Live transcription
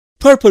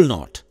Purple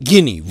Knot.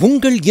 இனி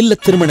உங்கள் இல்ல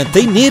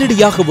திருமணத்தை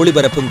நேரடியாக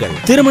ஒளிபரப்புங்கள்.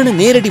 திருமண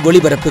நேரடி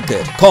ஒளிபரப்புக்கு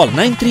call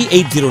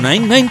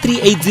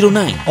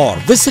 9380993809 or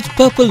visit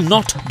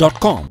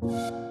purpleknot.com.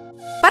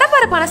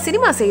 பரபரப்பான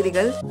சினிமா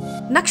செய்திகள்,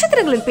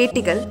 நட்சத்திரங்களின்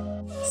பேட்டிகள்,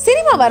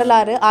 சினிமா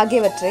வரலாறு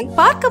ஆகியவற்றை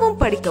பார்க்கவும்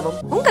படிக்கவும்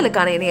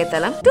உங்களுக்கான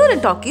இணையதளம்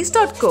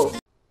Dir.S.A.C.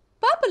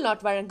 Purple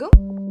Knot வழங்கும்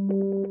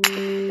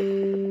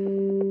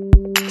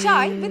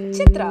சாய் with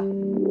Chithra.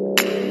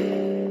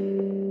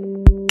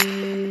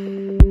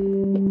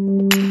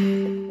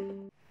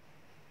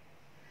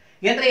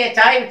 இன்றைய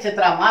Sai with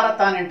Chitra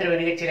marathon interview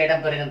நிகழ்ச்சியில்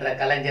இடம்பெறுகின்ற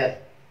கலைஞர்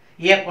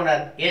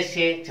இயக்குனர்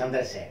S.A.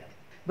 சந்திரசேகர்.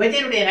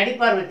 விஜயனுடைய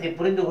நடிப்பார்வத்தை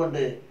புரிந்து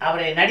கொண்டு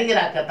அவரை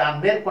நடிகராக்க தான்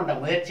மேற்கொண்ட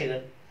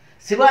முயற்சிகள்,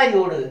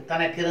 சிவாஜியோடு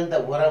தனக்கு இருந்த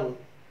உறவு,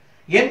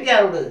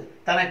 எம்ஜிஆரோடு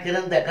தனக்கு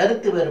இருந்த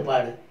கருத்து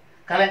வேறுபாடு,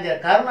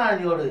 கலைஞர்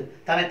கருணாநிதியோடு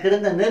தனக்கு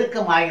இருந்த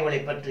நெருக்கம்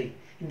ஆகியவளை பற்றி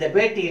இந்த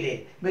பேட்டியிலே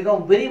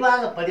மிகவும்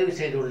விரிவாக பதிவு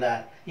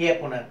செய்துள்ளார்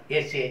இயக்குனர்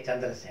S.A.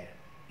 சந்திரசேகர்.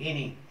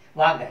 இனி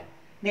வாங்க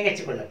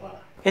நிகழ்ச்சிக்குள்ள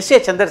போகலாம். S.A.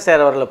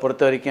 சந்திரசேகர் அவர்களை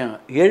பொறுத்த வரைக்கும்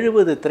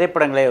 70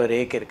 திரைப்படங்களை அவர்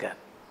இயக்கியிருக்கார்.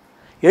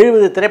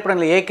 70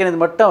 திரைப்படங்களை இயக்கினது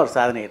மட்டும் அவர்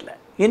சாதனை இல்லை.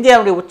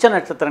 இந்தியாவுடைய உச்ச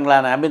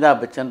நட்சத்திரங்களான அமிதாப்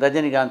பச்சன்,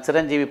 ரஜினிகாந்த்,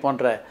 சிரஞ்சீவி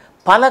போன்ற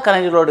பல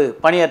கலைஞர்களோடு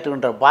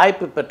பணியாற்றுகின்ற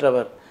வாய்ப்பு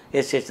பெற்றவர்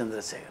S.A.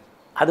 சந்திரசேகர்.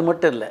 அது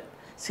மட்டும் இல்லை,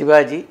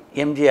 சிவாஜி,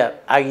 எம்ஜிஆர்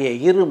ஆகிய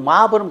இரு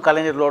மாபெரும்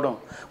கலைஞர்களோடும்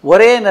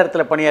ஒரே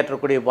நேரத்தில்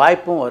பணியாற்றக்கூடிய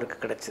வாய்ப்பும் அவருக்கு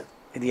கிடைச்சது.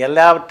 இது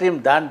எல்லாவற்றையும்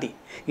தாண்டி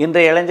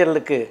இன்றைய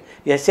இளைஞர்களுக்கு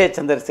S.A.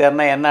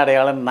 சந்திரசேகர்னா என்ன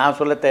அடையாளம்னு நான்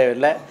சொல்ல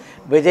தேவையில்லை.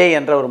 விஜய்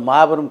என்ற ஒரு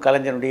மாபெரும்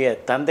கலைஞனுடைய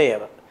தந்தை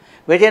அவர்.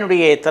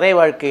 விஜயனுடைய திரை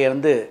வாழ்க்கையை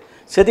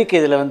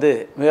செதுக்கியதில்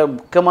மிக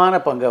முக்கியமான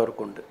பங்கு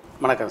அவருக்கு உண்டு.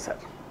 வணக்கம்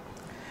சார்.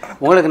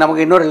 உங்களுக்கு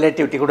நமக்கு இன்னொரு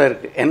ரிலேட்டிவிட்டி கூட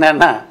இருக்குது.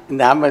 என்னென்னா,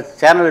 இந்த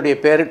சேனலுடைய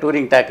பேர்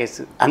டூரிங் டாக்கீஸ்.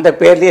 அந்த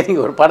பேர்லேயே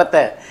நீங்கள் ஒரு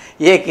படத்தை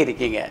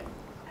இயக்கியிருக்கீங்க.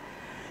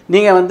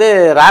 நீங்கள்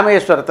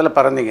ராமேஸ்வரத்தில்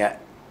பிறந்தீங்க.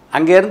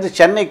 அங்கேருந்து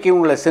சென்னைக்கு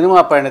உங்களை சினிமா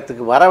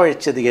பயணத்துக்கு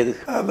வரவழைச்சது எது?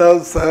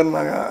 அதாவது சார்,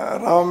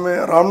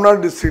 நாங்கள்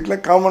ராம்நாத்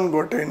டிஸ்ட்ரிக்டில்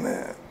காமன்கோட்டைன்னு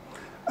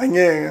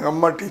அங்கே எங்கள்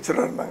அம்மா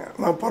டீச்சராக இருந்தாங்க.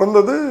 நான்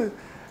பிறந்தது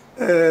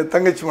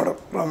தங்கச்சி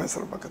மடம்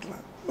ராமேஸ்வரம் பக்கத்தில்.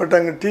 பட்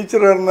அங்கே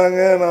டீச்சராக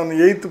இருந்தாங்க. நான்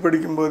 8th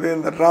படிக்கும்போதே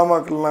இந்த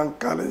ட்ராமாக்கள்லாம்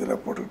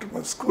காலேஜில் போட்டுக்கிட்டு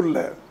இருப்பேன்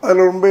ஸ்கூலில்.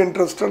 அதில் ரொம்ப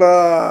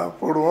இன்ட்ரெஸ்டடாக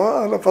போடுவோம்.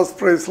 அதில் ஃபஸ்ட்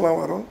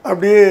ப்ரைஸ்லாம் வரும்.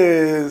 அப்படியே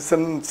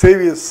சென்ட்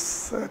சேவியர்ஸ்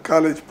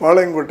காலேஜ்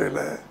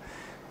பாளையங்கோட்டையில்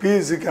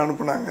பியூசிக்கு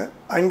அனுப்புனாங்க.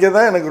 அங்கே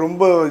தான் எனக்கு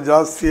ரொம்ப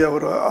ஜாஸ்தியாக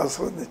ஒரு ஆசை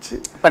வந்துச்சு.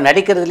 இப்போ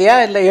நடிக்கிறதுலையா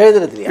இல்லை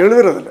எழுதுறதுலையா?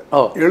 எழுதுறதில்ல,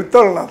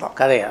 எழுத்தாளனா தான்.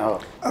 கதையா?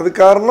 அது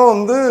காரணம்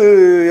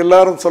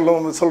எல்லாரும்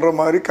சொல்கிற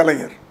மாதிரி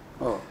கலைஞர்.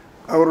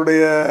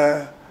 அவருடைய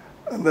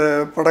அந்த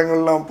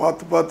படங்கள்லாம்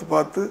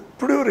பார்த்து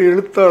இப்படி ஒரு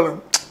எழுத்தாளன்,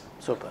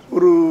 சூப்பர்,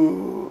 ஒரு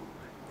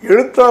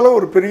எழுத்தாளர்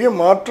ஒரு பெரிய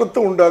மாற்றத்தை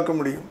உண்டாக்க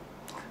முடியும்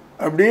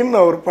அப்படின்னு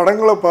அவர்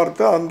படங்களை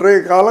பார்த்து அன்றைய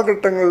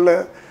காலகட்டங்களில்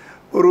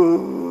ஒரு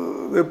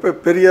இப்போ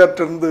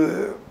பெரியார்ட்டிருந்து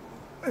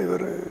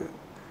இவர்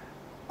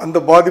அந்த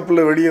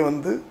பாதிப்பில் வெளியே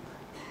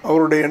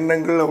அவருடைய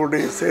எண்ணங்கள்,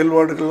 அவருடைய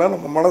செயல்பாடுகள்லாம்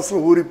நம்ம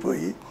மனசில் ஊறி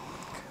போய்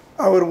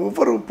அவர்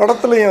ஒவ்வொரு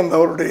படத்துலையும்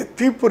அவருடைய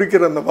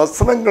தீப்பொறிக்கிற அந்த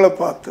வசனங்களை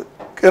பார்த்து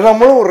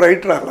நம்மளும் ஒரு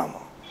ரைட்டர்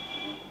ஆகலாமா,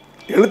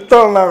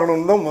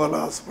 எழுத்தாளனாகணும்னு தான்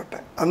முதல்ல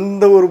ஆசைப்பட்டேன்.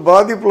 அந்த ஒரு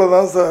பாதிப்பில்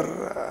தான் சார்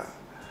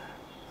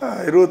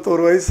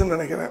 21 வயசுன்னு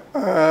நினைக்கிறேன்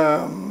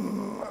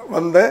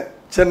வந்தேன்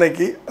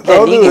சென்னைக்கு.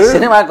 அதாவது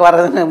சினிமாவுக்கு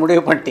வர்றதுன்னு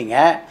முடிவு பண்ணிட்டீங்க.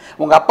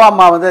 உங்கள் அப்பா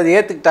அம்மா அதை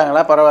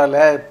ஏற்றுக்கிட்டாங்களா? பரவாயில்ல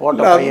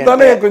போட்டோ.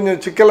 அதுதானே கொஞ்சம்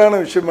சிக்கலான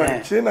விஷயமா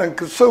இருந்துச்சு. நான்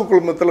கிறிஸ்தவ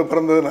குடும்பத்தில்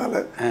பிறந்ததுனால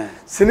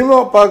சினிமா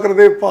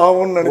பார்க்குறதே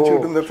பாவம்னு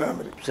நினச்சிக்கிட்டு இருந்த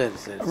ஃபேமிலி. சரி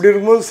சரி. அப்படி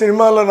இருக்கும்போது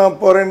சினிமாவில் நான்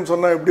போகிறேன்னு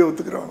சொன்னால் எப்படி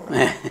ஒத்துக்குறாங்க?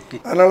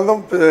 அதனால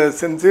தான்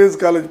சென்ட்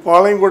சேவியர்ஸ் காலேஜ்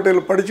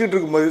பாளையங்கோட்டையில் படிச்சுட்டு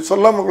இருக்கும்போது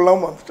சொல்லாமல்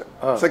கொள்ளாமல் வந்துட்டேன்.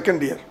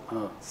 செகண்ட்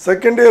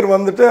இயர்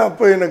வந்துட்டு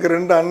அப்போ எனக்கு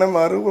 2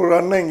 அண்ணன்மார். ஒரு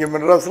அண்ணன் இங்கே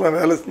மெட்ராஸில்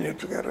வேலை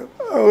செஞ்சிட்ருக்காரு.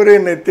 அவர்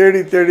என்னை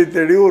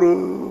தேடி ஒரு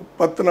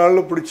 10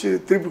 நாளில் பிடிச்சி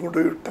திருப்பி கொண்டு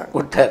போய் விட்டார்.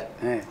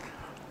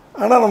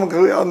 ஆனால் நமக்கு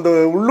அந்த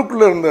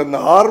உள்ளுக்குள்ளே இருந்த அந்த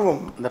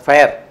ஆர்வம்,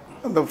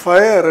 அந்த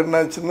ஃபயர்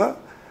என்னாச்சுன்னா,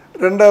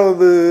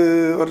 2வது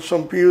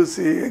வருஷம்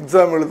பியூசி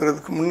எக்ஸாம்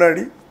எழுதுறதுக்கு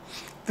முன்னாடி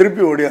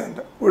திருப்பி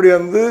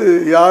ஓடியாந்து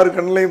யார்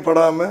கண்ணிலையும்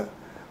படாமல்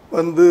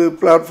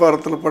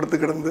பிளாட்ஃபாரத்தில் படுத்து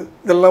கிடந்து,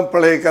 இதெல்லாம்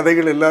பழைய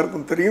கதைகள்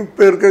எல்லாருக்கும் தெரியும்.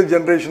 இப்போ இருக்கிற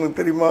ஜென்ரேஷனுக்கு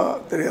தெரியுமா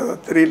தெரியாதா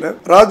தெரியல.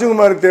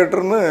 ராஜகுமாரி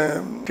தியேட்டர்னு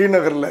டி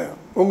நகரில்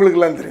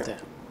உங்களுக்கெல்லாம்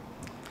தெரியும்,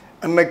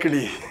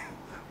 அன்னக்கிளி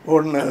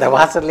ஒன்று, அந்த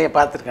வாசல்லையே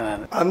பார்த்துருக்கேன்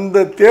நான். அந்த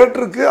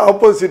தியேட்டருக்கு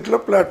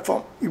ஆப்போசிட்டில்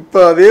பிளாட்ஃபார்ம். இப்போ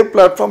அதே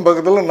பிளாட்ஃபார்ம்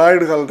பக்கத்தில்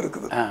நாயுடு ஹால்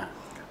இருக்குது.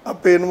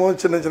 அப்போ என்னமோ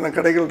சின்ன சின்ன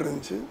கடைகள்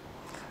இருந்துச்சு.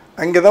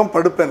 அங்கே தான்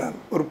படுப்பேன் நான்.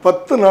 ஒரு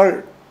 10 நாள்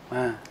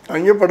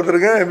அங்கே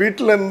படுத்துருக்கேன்.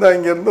 வீட்டில் இருந்து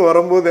அங்கேருந்து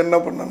வரும்போது என்ன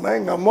பண்ணேன்னா,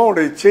 எங்கள்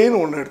அம்மாவுடைய செயின்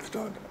ஒன்று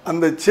எடுத்துகிட்டு வாங்க.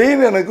 அந்த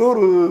செயின் எனக்கு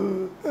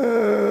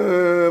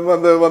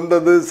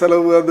வந்தது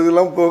செலவு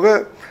அதெல்லாம் போக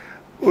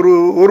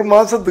ஒரு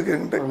மாதத்துக்கு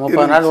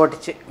 30 நாள்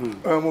ஓடிச்சு.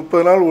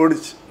 30 நாள்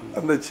ஓடிச்சு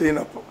அந்த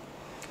செயின். அப்போ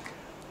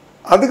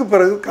அதுக்கு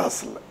பிறகு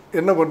காசு இல்லை,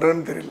 என்ன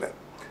பண்ணுறேன்னு தெரியல.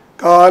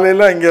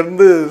 காலையில்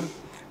அங்கேருந்து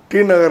டி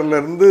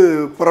நகர்லேருந்து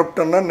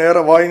புறப்பட்டேன்னா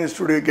நேராக வாயினி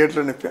ஸ்டுடியோ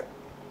கேட்டில் நிற்பேன்.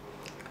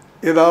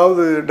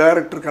 ஏதாவது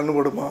டைரக்டர்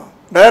கண்டுபடுமா,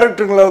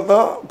 டைரக்டருங்களாக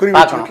தான் குறி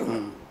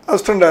வச்சுருக்கேன்.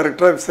 அசிஸ்டன்ட்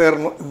டைரக்டராக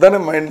சேரணும்,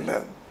 இதுதானே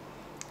மைண்டில்.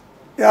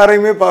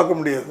 யாரையுமே பார்க்க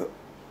முடியாது.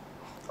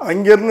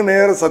 அங்கேருந்து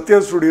நேராக சத்யா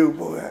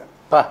ஸ்டுடியோவுக்கு போவேன்.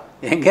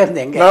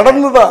 எங்கேருந்து எங்கே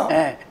நடந்து தான்.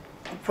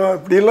 இப்போ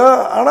இப்படிலாம்.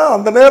 ஆனால்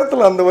அந்த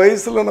நேரத்தில் அந்த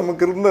வயசில்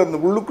நமக்கு இருந்த அந்த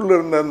உள்ளுக்குள்ளே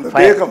இருந்த அந்த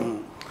வேகம்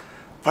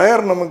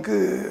ஃபயர் நமக்கு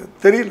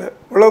தெரியல.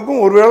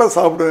 இவ்வளோக்கும் ஒரு வேளை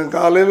சாப்பிடுவேன்.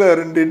 காலையில்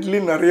 2 இட்லி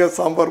நிறையா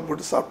சாம்பார்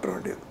போட்டு சாப்பிட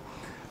வேண்டியது.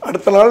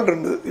 அடுத்த நாள்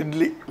 2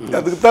 இட்லி.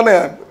 அதுக்கு தானே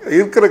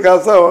இருக்கிற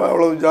காசை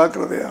அவ்வளோ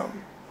ஜாக்கிரதையாக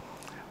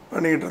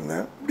பண்ணிக்கிட்டு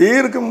இருந்தேன். இப்படியே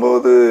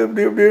இருக்கும்போது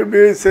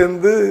இப்படியே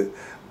சேர்ந்து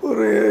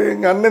ஒரு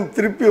எங்கள் அண்ணன்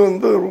திருப்பி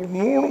வந்து ஒரு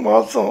 3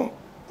 மாதம்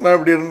நான்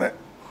இப்படி இருந்தேன்.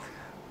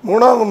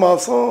 3ஆவது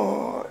மாதம்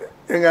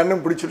எங்கள்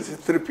அண்ணன் பிடிச்சிருச்சு.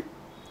 திருப்பி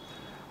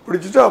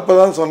பிடிச்சிட்டு அப்போ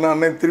தான் சொன்னேன்,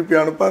 அண்ணன் திருப்பி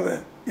அனுப்பாத,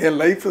 என்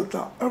லைஃப்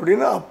தான்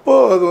அப்படின்னு.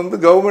 அப்போது அது வந்து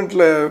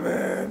கவர்மெண்ட்டில்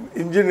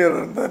இன்ஜினியர்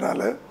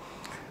இருந்ததுனால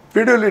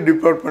பிடபிள்யூ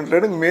டிபார்ட்மெண்ட்டில்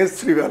எனக்கு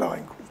மேஸ்திரி வேலை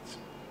வாங்கி கொடுத்துச்சு.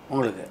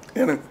 உங்களுக்கு?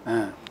 எனக்கு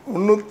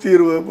 315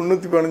 ரூபா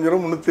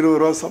 320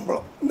 ரூபா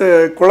சம்பளம். இந்த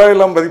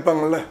குழாயெல்லாம்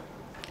பதிப்பாங்கள்ல,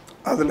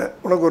 அதில்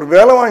உனக்கு ஒரு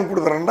வேலை வாங்கி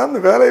கொடுக்குறேன்டா,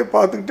 அந்த வேலையை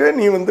பார்த்துக்கிட்டே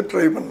நீ வந்து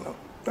ட்ரை பண்ணலாம்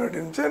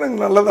அப்படின்ச்சு. எனக்கு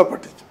நல்லதாக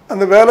பட்டுச்சு.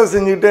 அந்த வேலை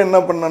செஞ்சுக்கிட்டே என்ன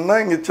பண்ணேன்னா,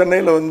 இங்கே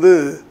சென்னையில் வந்து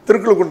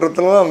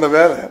திருக்குளக்குன்றத்தில் தான் அந்த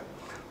வேலை.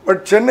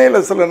 பட்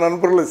சென்னையில் சில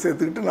நண்பர்களை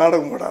சேர்த்துக்கிட்டு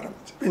நாடகம் போட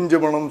ஆரம்பிச்சு.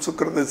 பிஞ்சமனம்,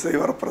 சுக்கிரதிசை,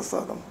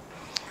 வரப்பிரசாதம்.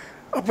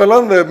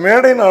 அப்போல்லாம் இந்த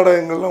மேடை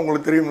நாடகங்கள்லாம்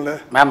உங்களுக்கு தெரியுமில்ல?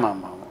 ஆமாம்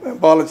ஆமாம்.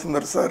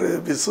 பாலச்சந்தர் சார்,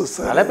 விசு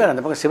சார், பல பேர்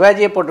அந்த பக்கம்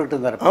சிவாஜியே போட்டுக்கிட்டு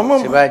இருந்தார்.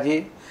 ஆமாம், சிவாஜி,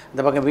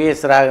 இந்த பக்கம்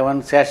V.S.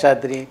 ராகவன்,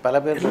 சேஷாத்ரி,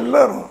 பல பேர்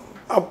எல்லாரும்.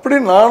 அப்படி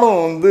நானும்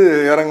வந்து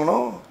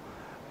இறங்கணும்.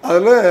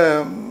 அதில்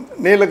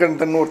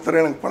நீலகண்டன்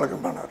ஒருத்தர் எனக்கு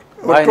பழக்கமானார்.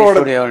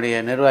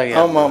 ஒற்றவாடைய நிர்வாகி.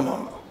 ஆமாம்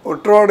ஆமாம்.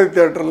 ஒற்றவாடை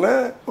தியேட்டரில்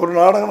ஒரு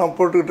நாடகம் நான்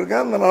போட்டுக்கிட்டு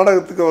இருக்கேன். அந்த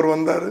நாடகத்துக்கு அவர்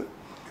வந்தார்.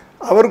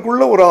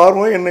 அவருக்குள்ள ஒரு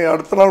ஆர்வம் என்னை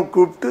அடுத்த நாள்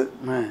கூப்பிட்டு,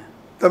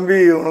 தம்பி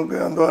உனக்கு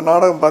அந்த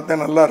நாடகம்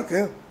பார்த்தேன் நல்லா இருக்கு,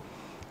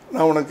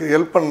 நான் உனக்கு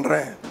ஹெல்ப்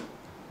பண்ணுறேன்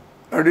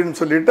அப்படின்னு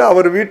சொல்லிட்டு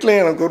அவர்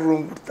வீட்டிலையும் எனக்கு ஒரு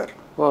ரூம் கொடுத்தாரு.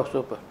 ஓ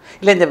சூப்பர்.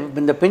 இல்லை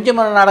இந்த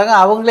பிஞ்சமன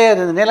நாடகம் அவங்களே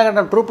இந்த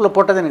நீலகண்டன் ட்ரூப்பில்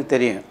போட்டது எனக்கு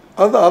தெரியும்.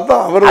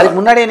 அதான் அவர் அதுக்கு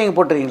முன்னாடியே நீங்கள்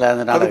போட்டிருக்கீங்களா?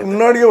 அந்த நாடகம் அதுக்கு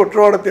முன்னாடியே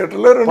ஒற்றவாட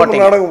தியேட்டரில்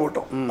 2 நாடகம்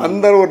போட்டோம்.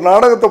 அந்த ஒரு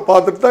நாடகத்தை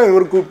பார்த்துட்டு தான்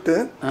இவர் கூப்பிட்டு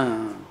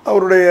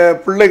அவருடைய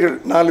பிள்ளைகள்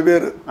 4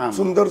 பேர்,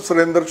 சுந்தர்,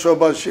 சுரேந்தர்,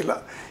 சோபா, ஷீலா,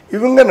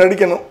 இவங்க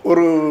நடிக்கணும்,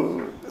 ஒரு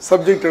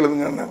சப்ஜெக்ட்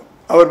எழுதுங்க.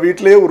 அவர்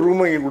வீட்டிலேயே ஒரு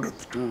ரூம் வாங்கி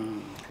கொடுத்துட்டு,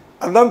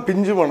 அதுதான்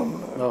பிஞ்சு மனம்.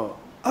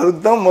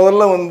 அதுக்கு தான்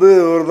முதல்ல வந்து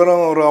ஒரு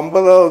தரம் ஒரு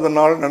 50வது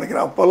நாள்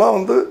நினைக்கிறேன். அப்போல்லாம்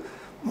வந்து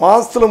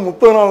மாதத்தில்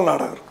 30 நாள்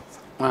நாடகம்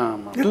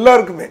இருக்கும்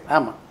எல்லாருக்குமே.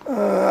 ஆமாம்.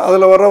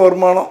 அதில் வர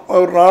வருமானம்,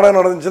 ஒரு நாடகம்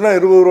நடந்துச்சுன்னா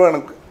 20 ரூபா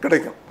எனக்கு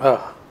கிடைக்கும்.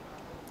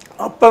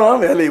 அப்போ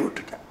தான் வேலையை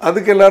விட்டுட்டேன்.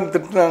 அதுக்கு எல்லோரும்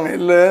திட்டினாங்க,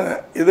 இல்லை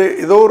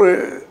ஏதோ ஒரு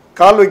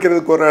கால்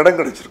வைக்கிறதுக்கு ஒரு இடம்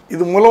கிடச்சிருக்கு,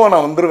 இது மூலமாக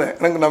நான் வந்துடுவேன்,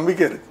 எனக்கு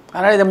நம்பிக்கை இருக்குது.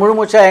 அதனால் இதை முழு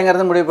மூச்சாக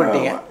எங்கிறது முடிவு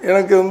பண்ணிட்டீங்க.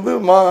 எனக்கு வந்து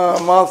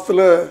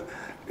மாதத்தில்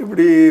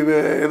இப்படி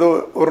ஏதோ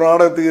ஒரு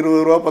நாடகத்துக்கு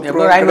 20 ரூபா 10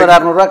 ரூபா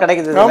 500-600 ரூபா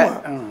கிடைக்குது.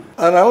 ஆமாம்,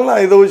 அதனால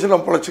நான் இதை வச்சு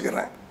நான்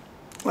பிழைச்சிக்கிறேன்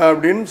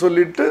அப்படின்னு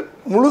சொல்லிட்டு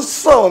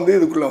முழுசாக வந்து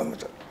இதுக்குள்ளே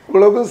வந்துட்டேன்.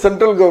 இவ்வளோக்கும்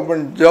சென்ட்ரல்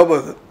கவர்மெண்ட் ஜாப்,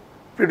 அது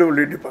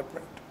பிடபிள்யூ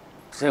டிபார்ட்மெண்ட்.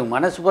 சரி,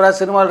 மனசு பூரா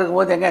சினிமாவில்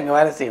இருக்கும்போது எங்கே அங்கே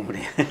வேலை செய்ய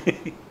முடியும்?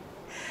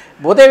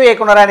 உதவி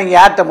இயக்குனராக நீங்கள்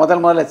யார்கிட்ட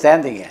முதல்ல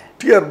சேர்ந்தீங்க?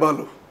 T.R.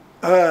 பாலு.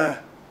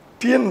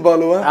 TN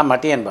பாலுவா? ஆமாம்,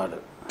 TN பாலு.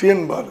 TN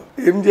பாலு.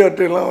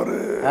 எம்ஜிஆர்ட்டெல்லாம்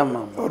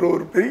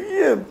ஒரு பெரிய,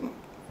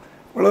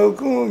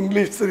 இவ்வளவுக்கும்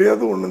இங்கிலீஷ்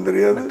தெரியாது, ஒன்றும்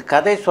தெரியாது.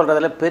 கதை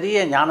சொல்கிறதுல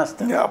பெரிய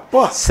ஞானஸ்தன்.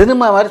 அப்பா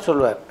சினிமா மாதிரி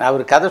சொல்லுவார்.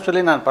 அவர் கதை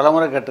சொல்லி நான்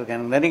பலமுறை கேட்டிருக்கேன்,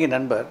 எனக்கு நெருங்கிய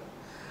நண்பர்.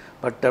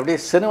 பட் அப்படியே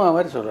சினிமா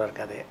மாதிரி சொல்லுவார்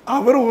கதையை.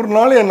 அவர் ஒரு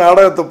நாள் என்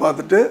நாடகத்தை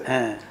பார்த்துட்டு,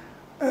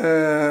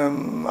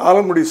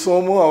 ஆலங்குடி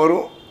சோமு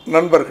அவரும்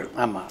நண்பர்கள்,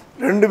 ஆமாம்,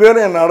 2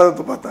 பேரும் என்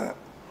நாடகத்தை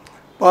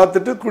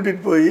பார்த்துட்டு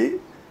கூட்டிகிட்டு போய்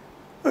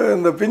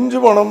இந்த பிஞ்சு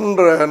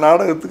மனம்ன்ற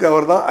நாடகத்துக்கு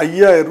அவர் தான்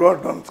 5000 ரூபா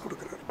அட்வான்ஸ்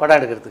கொடுக்குறாரு. படம்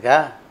எடுக்கிறதுக்கா?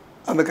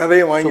 அந்த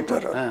கதையை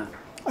வாங்கிட்டார்.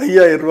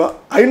 5000 ரூபா,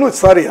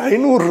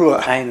 500 ரூபா.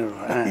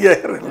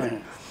 5000.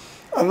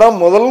 அதுதான்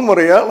முதல்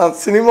முறையாக நான்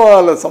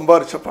சினிமாவில்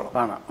சம்பாரித்த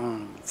பணம்.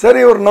 சரி,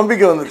 ஒரு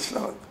நம்பிக்கை வந்துடுச்சு.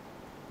 நான்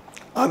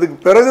அதுக்கு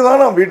பிறகு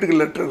தான் நான்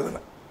வீட்டுக்கு லெட்டர்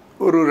எழுதினேன்.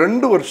 ஒரு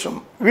 2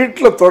 வருஷம்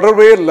வீட்டில்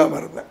தொடர்பே இல்லாமல்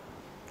இருந்தேன்.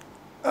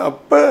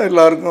 அப்போ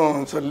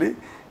எல்லாருக்கும் சொல்லி,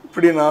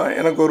 இப்படி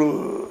எனக்கு ஒரு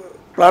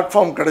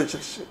பிளாட்ஃபார்ம்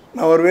கிடச்சிருச்சு,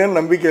 நான் வருவேன்,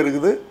 நம்பிக்கை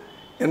இருக்குது,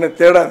 என்னை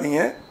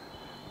தேடாதீங்க,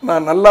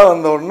 நான் நல்லா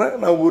வந்த உடனே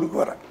நான் ஊருக்கு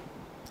வரேன்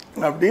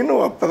அப்படின்னு.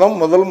 அப்போ தான்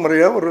முதல்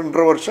முறையாக ஒரு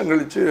 2.5 வருஷம்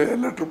கழித்து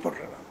லெட்டர்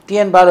போடுறேன்.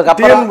 TN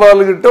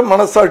பாலுக்கிட்ட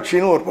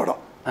மனசாட்சின்னு ஒரு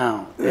படம்,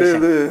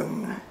 இது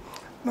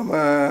நம்ம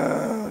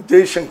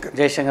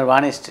Jaishankar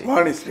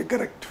Vanisri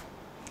correct.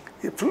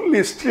 Full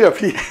history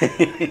அப்படி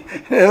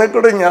எனக்கு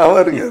கூட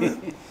ஞாபகம் இருக்காது.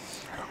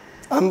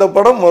 அந்த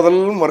படம் முதல்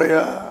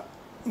முறையாக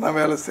நான்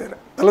வேலை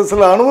செய்கிறேன். அதில்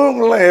சில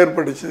அனுபவங்கள்லாம்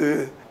ஏற்பட்டுச்சு.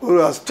 ஒரு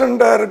அசிஸ்டன்ட்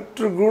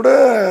டைரக்டர் கூட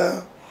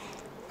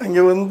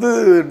அங்கே வந்து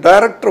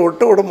டைரக்டரை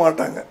ஒட்ட விட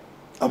மாட்டாங்க.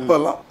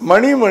 அப்போல்லாம்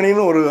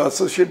மணின்னு ஒரு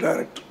அசோசியேட்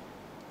டைரக்டர்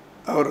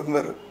அவர்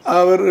இருந்தார்.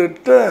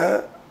 அவர்கிட்ட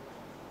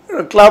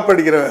கிளாப்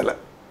அடிக்கிற வேலை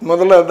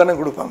முதல்ல அதுதானே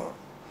கொடுப்பாங்க.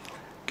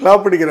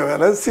 கிளாப் அடிக்கிற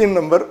வேலை, scene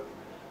number,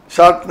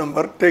 short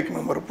number, take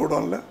number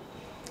போடுவோம்ல.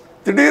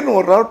 திடீர்னு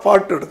ஒரு நாள்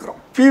பாட்டு எடுக்கிறோம்,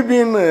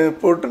 பிபின்னு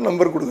போட்டு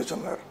நம்பர் கொடுக்க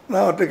சொன்னார்.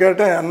 நான் அவர்கிட்ட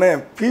கேட்டேன்,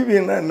 அண்ணன்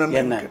பிபின்னா என்னன்னு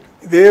கேட்டேன்.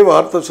 இதே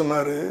வார்த்தை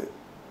சொன்னார்,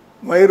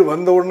 மயிர்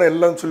வந்த உடனே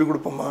எல்லாம் சொல்லி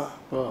கொடுப்போமா,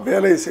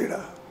 வேலையை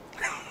செய்டா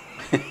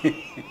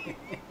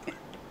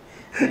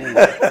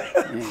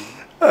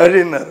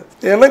அப்படின்னாரு.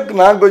 எனக்கு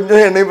நான்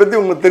கொஞ்சம் என்னை பற்றி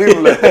உங்களுக்கு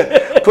தெரியும்ல,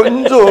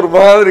 கொஞ்சம் ஒரு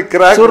மாதிரி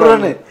கிராக்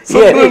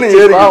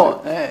ஏறி.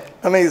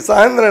 அன்னைக்கு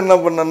சாயந்தரம் என்ன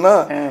பண்ணேன்னா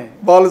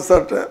பாலு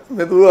சார்ட்ட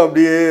மெதுவாக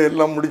அப்படியே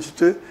எல்லாம்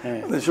முடிச்சுட்டு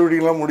அந்த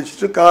ஷூட்டிங்லாம்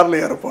முடிச்சுட்டு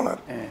காரில் ஏற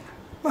போனார்.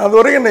 நான் அது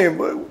வரைக்கும் என்னை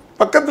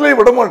பக்கத்துலேயே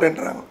விட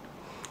மாட்டேன்றாங்க.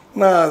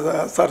 நான்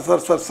சார்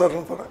சார் சார்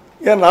சார்னு போகிறேன்.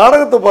 என்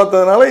நாடகத்தை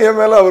பார்த்ததுனால என்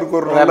மேலே அவருக்கு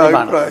ஒரு நல்ல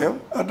அபிப்பிராயம்.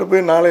 அவர்கிட்ட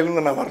போய்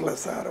நாளையிலேருந்து நான் வரல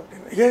சார்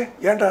அப்படின்னு.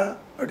 ஏன்டா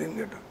அப்படின்னு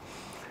கேட்டேன்.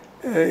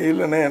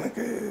 இல்லைண்ணே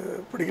எனக்கு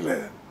பிடிக்கல.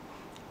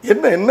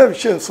 என்ன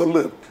விஷயம்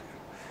சொல்லு.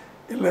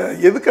 இல்லை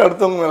எதுக்கு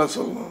அடுத்தவங்க மேலே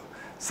சொல்லணும்.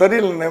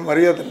 சரியில்லைண்ணே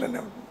மரியாதை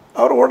இல்லைண்ணே.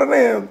 அவர் உடனே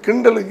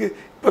கிண்டலுக்கு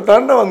இப்போ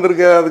தாண்டா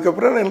வந்திருக்க,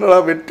 அதுக்கப்புறம் என்னடா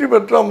வெற்றி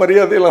பெற்றா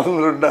மரியாதையெல்லாம்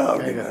வந்துடுண்டா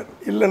அப்படின்னாரு.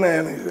 இல்லைண்ணே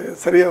எனக்கு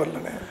சரியாக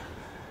வரலண்ணே.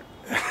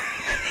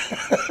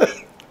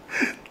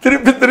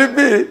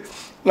 திருப்பி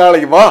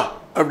நாளைக்கு வா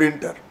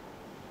அப்படின்ட்டார்.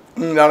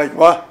 நாளைக்கு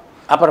வா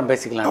அப்புறம்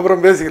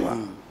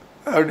பேசிக்கலாம்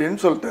அப்படின்னு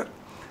சொல்லிட்டார்.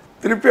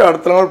 திருப்பி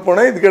அடுத்த நாள்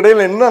போனேன்.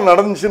 இதுக்கிடையில் என்ன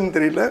நடந்துச்சுன்னு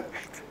தெரியல.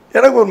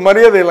 எனக்கு ஒரு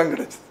மரியாதையெல்லாம்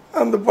கிடைச்சிது.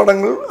 அந்த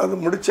படங்கள் அது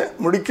முடித்தேன்.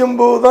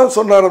 முடிக்கும்போது தான்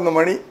சொன்னார் அந்த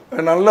மணி,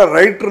 நல்ல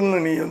ரைட்டர்னு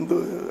நீ வந்து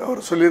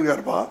அவர்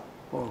சொல்லியிருக்காருப்பா,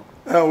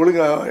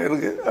 ஒழுங்காக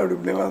இருக்கு அப்படி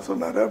இப்படிலாம்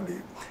சொன்னார். அப்படி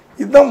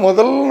இதுதான்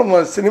முதல்ல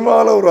நம்ம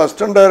சினிமாவில் ஒரு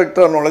அசிஸ்டன்ட்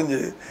டைரக்டராக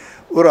நுழைஞ்சு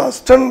ஒரு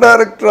அசிஸ்டன்ட்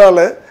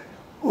டைரக்டரால்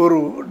ஒரு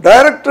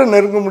டைரக்டரை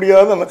நெருங்க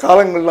முடியாத அந்த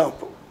காலங்கள்லாம்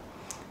அப்போ.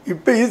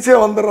 இப்போ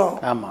ஈஸியாக வந்துடுறோம்.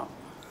 ஆமாம்.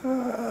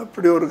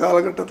 அப்படி ஒரு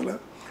காலகட்டத்தில்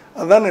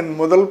அதுதான் என்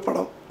முதல்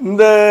படம்.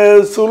 இந்த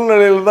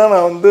சூழ்நிலையில் தான்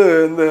நான் வந்து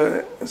இந்த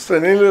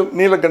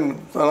நீலகண்டன்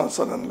தான்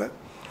சொன்னேன்ல,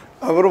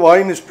 அவர்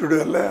வாயின்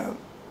ஸ்டுடியோவில்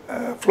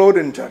ஃப்ளோர்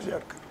இன்சார்ஜாக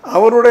இருக்கார்.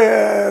 அவருடைய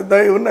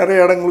தயவு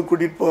நிறைய இடங்களுக்கு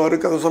கூட்டிகிட்டு போவார்,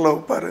 கதை சொல்ல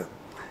வைப்பார்.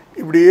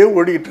 இப்படியே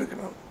ஓடிக்கிட்டு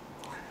இருக்கு. நான்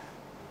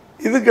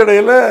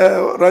இதுக்கிடையில்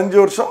ஒரு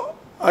 5 வருஷம்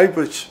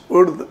ஆகிப்போச்சு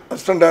ஓடுது.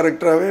 அசிஸ்டன்ட்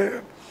டைரக்டராகவே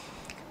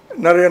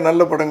நிறைய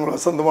நல்ல படங்கள்,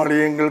 வசந்த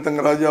மாளிகை, எங்கள்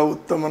தங்கராஜா,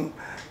 உத்தமன்,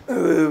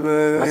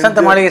 வசந்த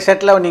மாளிகை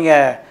செட்டில்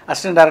நீங்கள்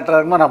அசிஸ்டன்ட் டைரக்டராக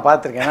இருக்கும்போது நான்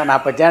பார்த்துருக்கேன். நான்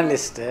இப்போ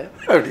ஜேர்னலிஸ்ட்டு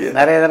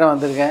நிறைய தடவை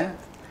வந்திருக்கேன்.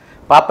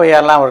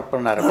 பாப்பையாலாம் ஒர்க்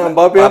பண்ணார்.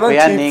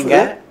 பாப்பையா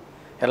நீங்கள்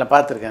எல்லாம்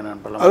பார்த்துருக்கேன்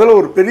நான். அதில்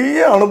ஒரு பெரிய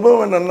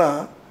அனுபவம் என்னென்னா,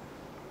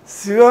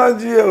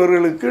 சிவாஜி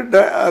அவர்களுக்கு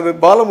அது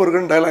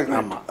பாலமுருகன் டைலாக்.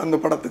 அந்த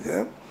படத்துக்கு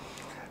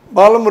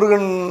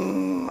பாலமுருகன்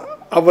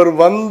அவர்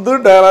வந்து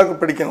டைலாக்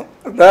படிக்கணும்.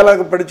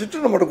 டைலாக்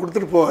படிச்சுட்டு நம்மகிட்ட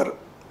கொடுத்துட்டு போவார்.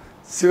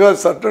 சிவாஜி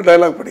சார்ட்ட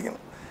டைலாக்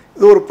படிக்கணும்.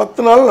 இது ஒரு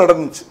 10 நாள்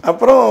நடந்துச்சு.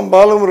 அப்புறம்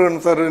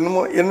பாலமுருகன் சார்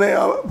என்னை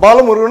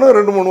பாலமுருகனும்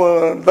 2-3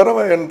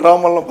 தடவை என்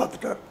ட்ராமாலாம்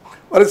பார்த்துட்டார்.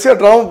 வரிசையாக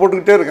ட்ராமா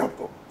போட்டுக்கிட்டே இருக்கேன்.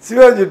 அப்போ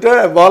சிவாஜிகிட்ட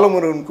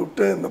பாலமுருகன்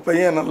கூப்பிட்டு, இந்த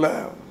பையன் நல்ல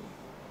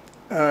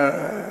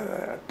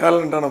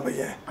டேலண்டான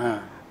பையன்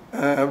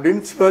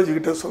அப்படின்னு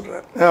சிவாஜிக்கிட்ட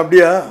சொல்கிறார்.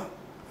 அப்படியா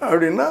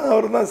அப்படின்னா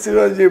அவர் தான்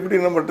சிவாஜி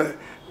எப்படி நம்மகிட்ட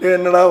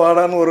என்னடா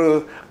வாடான்னு ஒரு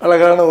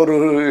அழகான ஒரு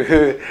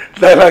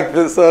டைலாக்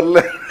பேசுவார்ல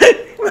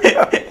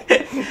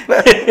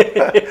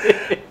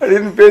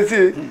அப்படின்னு பேசி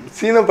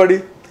சீனப்படி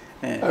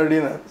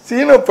அப்படின்னா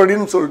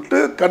சீனப்படின்னு சொல்லிட்டு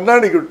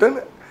கண்ணாடி கிட்ட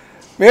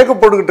மேக்கப்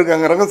போட்டுக்கிட்டு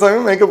இருக்காங்க. ரங்கசாமி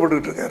மேக்கப்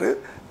போட்டுக்கிட்டு இருக்காரு.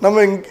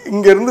 நம்ம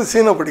இங்கேருந்து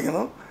சீனை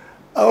படிக்கணும்.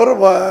 அவர்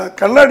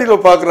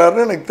கண்ணாடியில்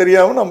பார்க்குறாருன்னு எனக்கு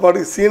தெரியாமல் நம்ம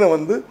பாட்டுக்கு சீனை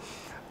வந்து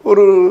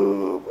ஒரு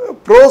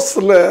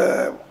ப்ரோஸில்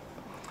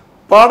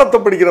பாடத்தை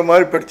படிக்கிற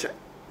மாதிரி படித்தேன்.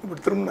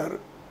 இப்படி திரும்பினார்.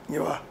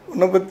 இங்கே வா,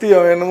 உன்னை பற்றி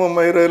அவன் என்னமோ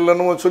மயிரை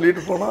இல்லைன்னமோ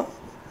சொல்லிட்டு போனான்,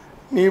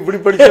 நீ இப்படி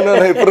படிச்சேன்னா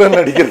நான் எப்படி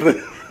நடிக்கிறது,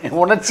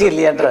 உணர்ச்சி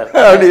இல்லையான்றார்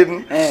அப்படின்னு.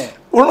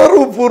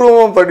 உணர்வு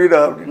பூர்வமாக படிடா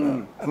அப்படின்னு.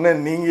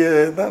 அண்ணன்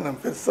நீங்கள் தான் நான்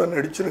பெருசாக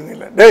நடிச்சிருங்க.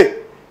 இல்லை டேய்,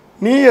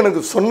 நீ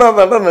எனக்கு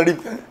சொன்னாதான்டா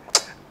நடிப்பேன்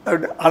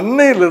அப்படி.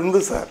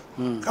 அன்னையிலேருந்து சார்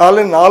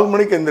காலையில் 4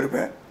 மணிக்கு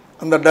எழுந்திருப்பேன்.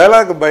 அந்த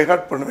டைலாக்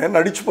பைஹார்ட் பண்ணுவேன்,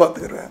 நடித்து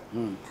பார்த்துக்கிறேன்.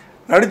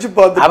 நடித்து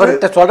பார்த்து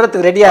அவர்கிட்ட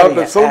சொல்கிறதுக்கு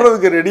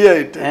ரெடி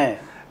ஆகிட்டு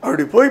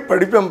அப்படி போய்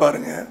படிப்பேன்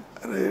பாருங்க.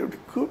 அது இப்படி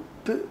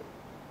கூப்பிட்டு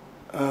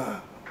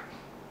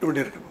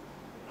இப்படி இருக்கணும்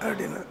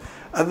அப்படின்னு.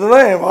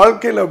 அதுதான் என்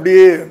வாழ்க்கையில்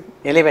அப்படியே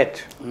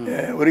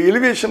ஒரு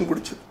எலிவேஷன்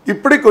பிடிச்சி.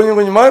 இப்படி கொஞ்சம்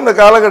கொஞ்சமாக இந்த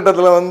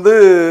காலகட்டத்தில் வந்து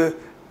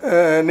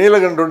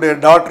நீலகண்டனுடைய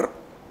டாக்டர்,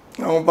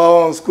 அவங்க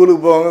பாவம்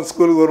ஸ்கூலுக்கு போவாங்க,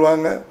 ஸ்கூலுக்கு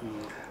வருவாங்க,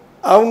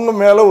 அவங்க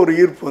மேலே ஒரு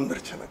ஈர்ப்பு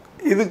வந்துருச்சு எனக்கு.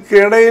 இதுக்கு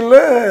இடையில்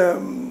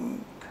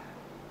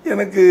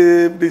எனக்கு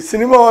இப்படி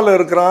சினிமாவில்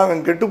இருக்கிறான்,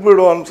 அவன் கெட்டு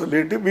போயிடுவான்னு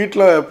சொல்லிட்டு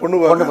வீட்டில் பொண்ணு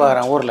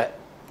பார்க்குறான்.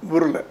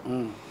 ஊரில்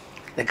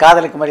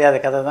காதலுக்கு மரியாதை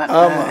கதை தான்.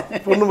 ஆமாம்,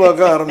 பொண்ணு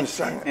பார்க்க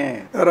ஆரம்பிச்சிட்டாங்க.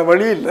 வேறு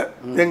வழி இல்லை.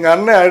 எங்கள்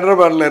அண்ணன்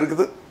ஹைதராபாத்தில்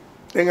இருக்குது.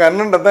 எங்கள்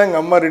அண்ணன்ட்ட தான்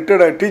எங்கள் அம்மா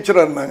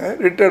டீச்சராக இருந்தாங்க.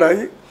 ரிட்டையர்ட்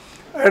ஆகி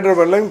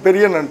ஹைதராபாத்தில்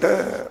பெரிய அண்ணன்ட்ட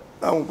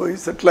அவங்க போய்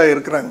செட்டில்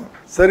ஆகிருக்கிறாங்க.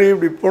 சரி,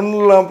 இப்படி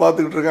பொண்ணுலாம்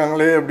பார்த்துக்கிட்டு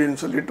இருக்காங்களே அப்படின்னு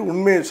சொல்லிட்டு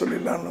உண்மையை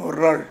சொல்லிடலான்னு ஒரு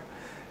நாள்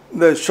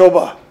இந்த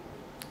ஷோபா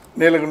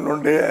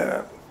நீலகண்டனுடைய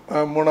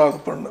 3வது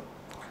பொண்ணு,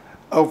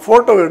 அவள்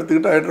ஃபோட்டோ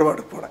எடுத்துக்கிட்டு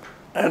ஹைதராபாத்துக்கு போனேன்.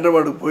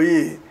 ஹைதராபாத்துக்கு போய்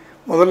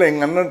முதல்ல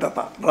எங்கள் அண்ணன்ட்ட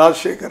தான்,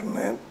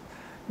 ராஜசேகர்னு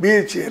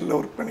பிஹெச்ஏல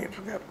ஒர்க்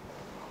பண்ணிகிட்ருக்கார்,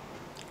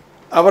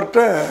 அவர்கிட்ட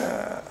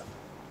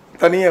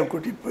தனியாக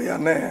கூட்டிகிட்டு போய்,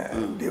 அண்ணன்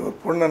இப்படி ஒரு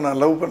பொண்ணை நான்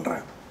லவ்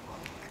பண்ணுறேன்,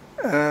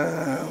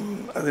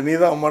 அது நீ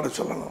தான் அம்மாட்ட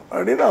சொல்லணும்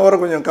அப்படின்னு அவரை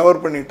கொஞ்சம்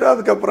கவர் பண்ணிவிட்டு,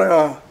 அதுக்கப்புறம்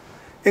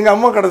எங்கள்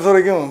அம்மா கடைசி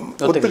வரைக்கும்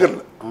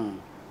ஒத்துக்கல.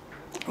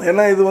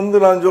 ஏன்னா இது வந்து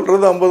நான்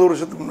சொல்கிறது 50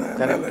 வருஷத்துக்கு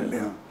மேலே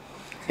இல்லையா.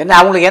 என்ன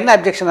அவங்களுக்கு என்ன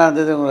அப்ஜெக்ஷனாக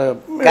இருந்தது?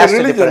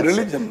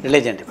 ரிலிஜன்.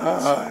 ரிலிஜன்.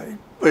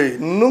 அப்போ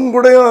இன்னும்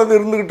கூட அது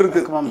இருந்துக்கிட்டு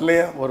இருக்கு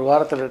இல்லையா? ஒரு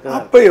வாரத்தில் இருக்கு.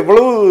 அப்போ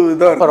எவ்வளவு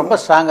இதாக இருக்கும், ரொம்ப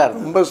ஸ்ட்ராங்காக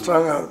இருக்கும், ரொம்ப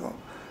ஸ்ட்ராங்காக இருக்கும்.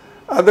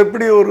 அது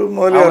எப்படி ஒரு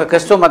முதலியார்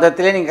கிறிஸ்துவ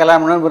மதத்திலே நீங்கள்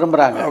கல்யாணம் பண்ணணும்னு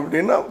விரும்புகிறாங்க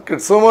அப்படின்னா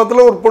கிறிஸ்தவ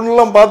மதத்தில் ஒரு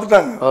பொண்ணுலாம்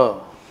பார்த்துட்டாங்க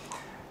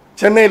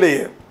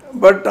சென்னையிலேயே.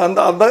 பட்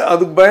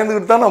அதுக்கு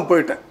பயந்துக்கிட்டு தான் நான்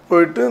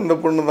போயிட்டு இந்த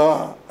பொண்ணு தான்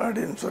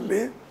அப்படின்னு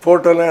சொல்லி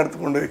ஃபோட்டோலாம் எடுத்து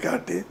கொண்டு போய்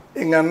காட்டி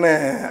எங்கள்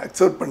அண்ணன்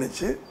அக்செப்ட்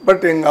பண்ணிச்சு.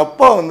 பட் எங்கள்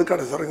அப்பா வந்து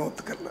கடைசி வரைக்கும்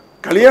ஒத்துக்கல,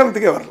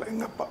 கல்யாணத்துக்கே வரல.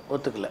 எங்கள் அப்பா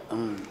ஒத்துக்கல.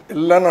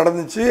 எல்லாம்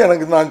நடந்துச்சு.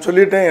 எனக்கு நான்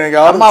சொல்லிட்டேன், எனக்கு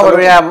யாரும்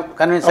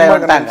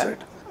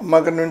அம்மா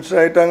கன்வின்ஸ்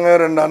ஆகிட்டாங்க,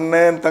 2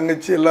 அண்ணன்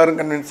தங்கச்சி எல்லாரும்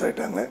கன்வின்ஸ்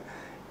ஆகிட்டாங்க.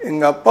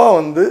 எங்கள் அப்பா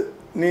வந்து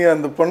நீ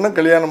அந்த பொண்ணை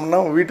கல்யாணம்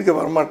பண்ணால் உன் வீட்டுக்கு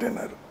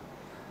வரமாட்டேன்னாரு.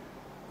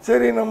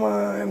 சரி நம்ம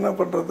என்ன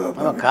பண்ணுறது,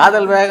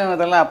 காதல் வேகம்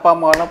இதெல்லாம் அப்பா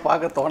அம்மாவெல்லாம்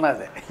பார்க்க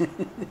தோணாது.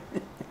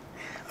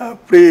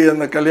 அப்படி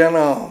அந்த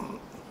கல்யாணம்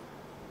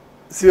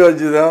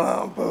சிவாஜி தான்.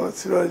 அப்போ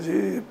சிவாஜி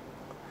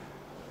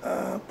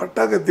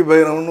பட்டாக்கத்தி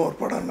பைரவன்னு ஒரு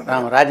படம்,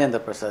 ராஜேந்திர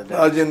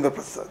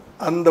பிரசாத்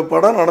அந்த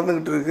படம்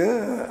நடந்துக்கிட்டு இருக்கு.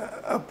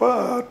 அப்போ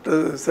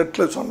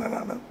செட்டில் சொன்னேன்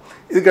நான்.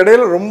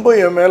 இதுக்கடையில் ரொம்ப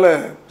என் மேலே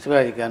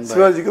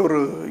சிவாஜிக்கு ஒரு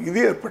இது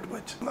ஏற்பட்டு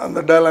போச்சு.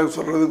 அந்த டைலாக்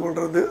சொல்கிறது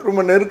கொள்வது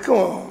ரொம்ப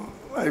நெருக்கம்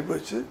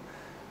ஆகிப்போச்சு.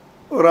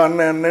 ஒரு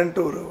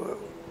அண்ணன்ட்டு ஒரு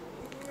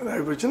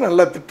ஆகிப்போச்சு.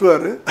 நல்லா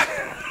திட்டுவார்.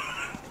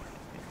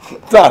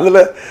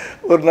 அதில்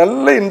ஒரு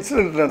நல்ல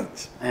இன்சிடெண்ட்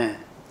நடந்துச்சு.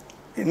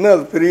 இன்னும்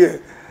அது பெரிய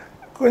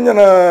கொஞ்சம்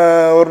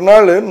நான் ஒரு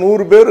நாள்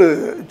 100 பேர்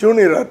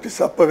ஜூனியர்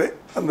ஆர்டிஸ்ட். அப்போவே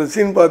அந்த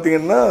சீன்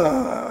பார்த்தீங்கன்னா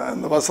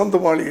அந்த வசந்த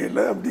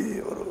மாளிகையில் அப்படி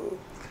ஒரு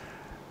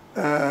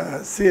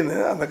சீனு.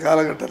 அந்த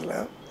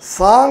காலகட்டத்தில்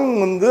சாங்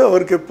வந்து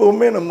அவருக்கு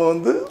எப்போவுமே நம்ம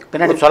வந்து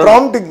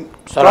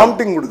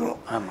ப்ராம்ப்டிங்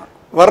கொடுக்கணும்.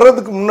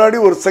 வர்றதுக்கு முன்னாடி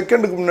ஒரு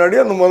செகண்டுக்கு முன்னாடி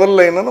அந்த முதல்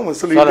லைனை நம்ம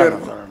சொல்லிக்கிட்டே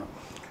இருக்கணும்.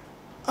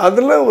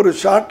 அதில் ஒரு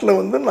ஷார்ட்டில்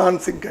வந்து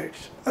நான் சிங்க்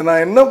ஆகிடுச்சு.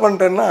 நான் என்ன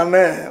பண்ணிட்டேன்னா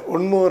அண்ணே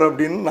ஒன் மோர்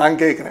அப்படின்னு நான்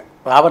கேட்குறேன்.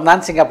 அவர்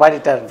நான் சிங்கா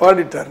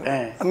பாடிட்டார்.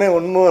 அண்ணே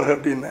ஒன் மோர்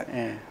அப்படின்னு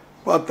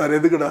பார்த்தார்.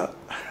 எதுக்குடா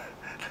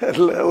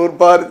இல்லை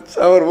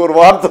அவர் ஒரு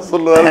வார்த்தை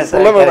சொல்லுவார்,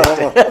 சொல்ல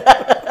வேணாம்,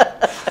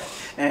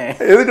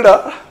 எதுக்குடா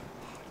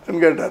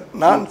கேட்டார்.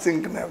 நான்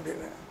சிங்க்னே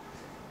அப்படின்னு.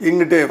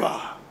 எங்கிட்டே வா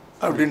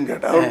அப்படின்னு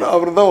கேட்டார்.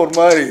 அவர் தான் ஒரு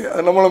மாதிரி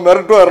நம்மளை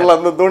மிரட்டுவார்ல,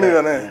 அந்த தோனி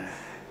தானே.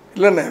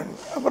 இல்லைண்ணே.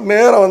 அப்புறம்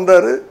நேராக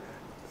வந்தார்.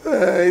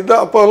 இது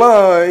அப்போல்லாம்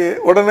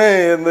உடனே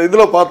இந்த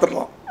இதில்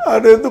பார்த்துடலாம்.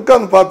 அது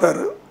உட்காந்து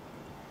பார்த்தாரு.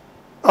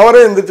 அவரே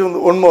எந்திரிச்சு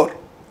வந்து ஒன் மோர்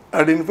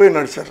அப்படின்னு போய்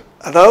நடித்தார்.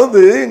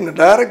 அதாவது எங்கள்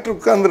டைரக்டர்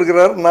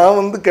உட்காந்துருக்கிறார், நான்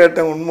வந்து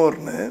கேட்டேன் ஒன்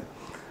மோர்னு.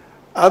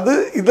 அது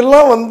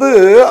இதெல்லாம் வந்து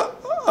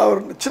அவர்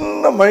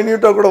சின்ன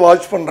மைன்யூட்டாக கூட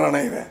வாட்ச் பண்ணுறானே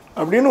இவன்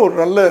அப்படின்னு ஒரு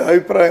நல்ல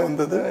அபிப்பிராயம்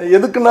வந்தது.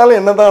 எதுக்குனாலும்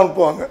என்ன தான்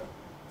அனுப்புவாங்க,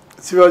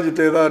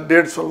 சிவாஜிட்ட ஏதாவது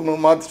டேட்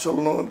சொல்லணும், மாற்றி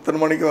சொல்லணும், இத்தனை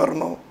மணிக்கு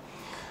வரணும்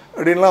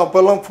அப்படின்லாம்.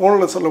 அப்போல்லாம்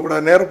ஃபோனில்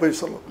சொல்லக்கூடாது, நேராக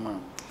போய் சொல்லணும்.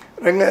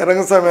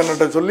 ரங்கசாமி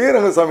அண்ணன்ட்ட சொல்லி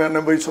ரங்கசாமி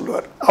அண்ணன் போய்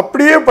சொல்லுவார்.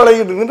 அப்படியே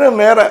பழகிட்டு இருந்துட்டு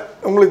நேராக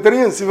உங்களுக்கு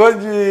தெரியும்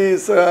சிவாஜி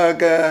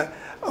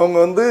அவங்க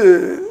வந்து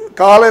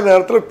காலை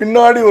நேரத்தில்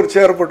பின்னாடி ஒரு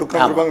சேரை போட்டு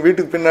உட்காந்துருப்பாங்க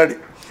வீட்டுக்கு பின்னாடி.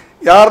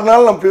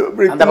 யாருனாலும் நம்ம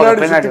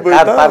பின்னாடி சுற்றி போய்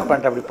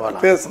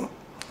தான் பேசணும்.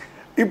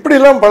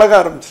 இப்படிலாம் பழக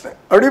ஆரம்பிச்சிட்டேன்.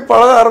 அப்படி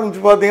பழக ஆரம்பித்து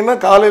பார்த்தீங்கன்னா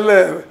காலையில்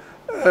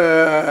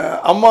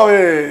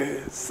அம்மாவே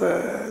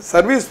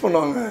சர்வீஸ்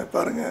பண்ணுவாங்க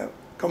பாருங்கள்,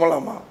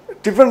 கமலாம்மா.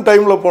 டிஃபன்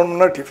டைமில்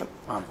போனோம்னா டிஃபன்,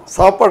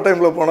 சாப்பாடு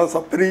டைமில்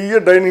போனால் பெரிய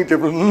டைனிங்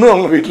டேபிள் இன்னும்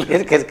அவங்க வீட்டில்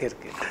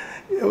இருக்கு.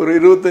 ஒரு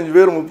 25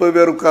 பேர் 30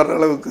 பேர் உட்கார்ற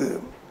அளவுக்கு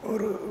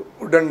ஒரு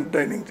உடன்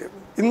டைனிங்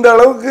டேபிள். இந்த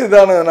அளவுக்கு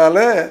இதானதுனால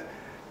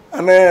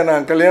அண்ணே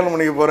நான் கல்யாணம்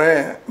பண்ணிக்க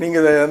போகிறேன்,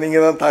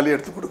 நீங்கள் தான் தாலி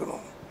எடுத்து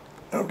கொடுக்கணும்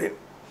அப்படின்னு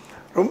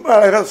ரொம்ப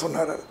அழகாக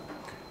சொன்னார்.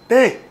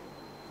 டேய்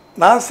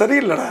நான்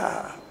சரியில்லைடா,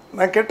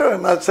 நான்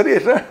கேட்டேன், நான்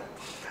சரியில்லை,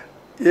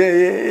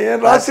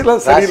 என்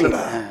ராசிலாம்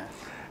சரியில்லைடா,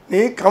 நீ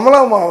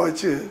கமலாம்மாவை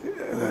வச்சு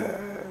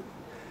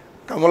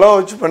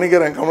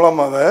பண்ணிக்கிறேன்,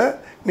 கமலாம்மாவை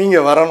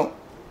நீங்கள் வரணும்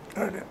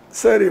அப்படின்னு.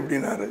 சரி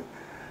அப்படின்னாரு.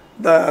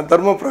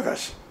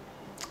 தர்மபிரகாஷ்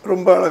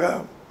ரொம்ப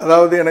அழகாக,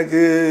 அதாவது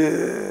எனக்கு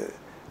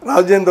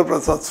ராஜேந்திர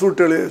பிரசாத்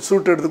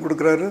சூட் எடுத்து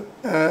கொடுக்குறாரு.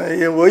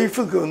 என்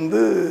ஒய்ஃபுக்கு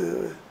வந்து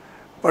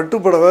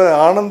பட்டுப்படவை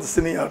ஆனந்த்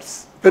சினி ஆர்ட்ஸ்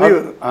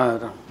பெரியவர்,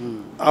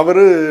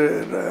 அவர்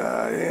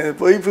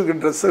என் ஒய்ஃபுக்கு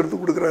ட்ரெஸ் எடுத்து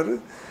கொடுக்குறாரு.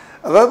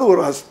 அதாவது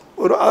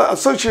ஒரு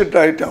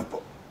அசோசியேட் ஆகிட்டேன் அப்போ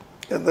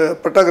அந்த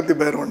பட்டாக்கத்தி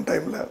பைரவன்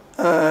டைமில்.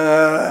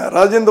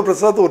 ராஜேந்திர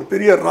பிரசாத் ஒரு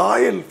பெரிய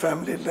ராயல்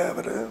ஃபேமிலியில்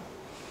அவர்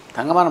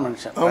தங்கமான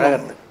மனுஷன்.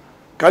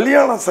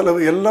 கல்யாண செலவு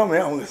எல்லாமே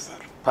அவங்க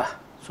சார்.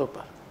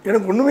 சூப்பர்.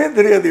 எனக்கு ஒன்றுமே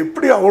தெரியாது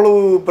எப்படி அவ்வளவு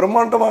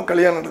பிரம்மாண்டமாக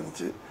கல்யாணம்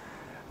நடந்துச்சு.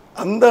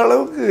 அந்த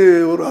அளவுக்கு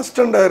ஒரு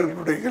அசிஸ்டன்ட்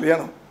டைரக்டருடைய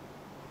கல்யாணம்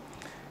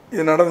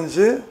இது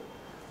நடந்துச்சு.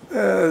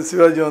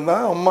 சிவாஜி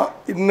வந்தால் அம்மா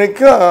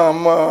இன்றைக்கும்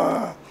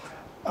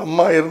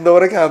அம்மா இருந்த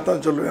வரைக்கும்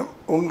அதான் சொல்லுவேன்,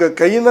 உங்கள்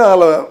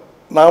கையினால்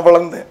நான்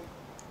வளர்ந்தேன்,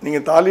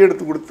 நீங்கள் தாலி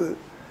எடுத்து கொடுத்து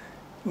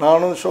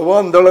நானும் ஷோபா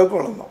அந்த அளவுக்கு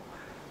வளர்ந்தோம்.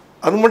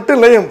 அது மட்டும்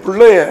இல்லை, என்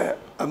பிள்ளைய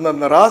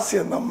அந்த ராசி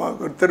அந்த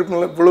அம்மாவுக்கு ஒரு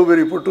திருப்பில இவ்வளோ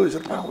பெரிய பொட்டு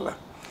வச்சுருக்காங்கல்ல,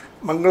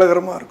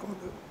 மங்களகரமாக இருக்கும்.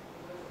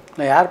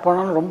 அது யார்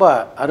போனாலும் ரொம்ப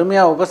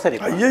அருமையாக உபசரி.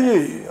 ஐயோ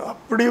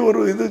அப்படி ஒரு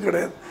இது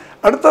கிடையாது.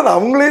 அடுத்தது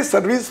அவங்களே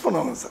சர்வீஸ்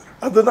பண்ணுவாங்க சார்.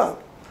 அதுதான்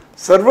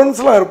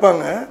சர்வன்ஸ்லாம்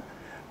இருப்பாங்க,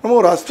 நம்ம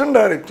ஒரு அசிஸ்டன்ட்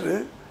டைரக்டரு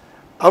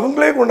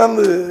அவங்களே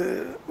கொண்டாந்து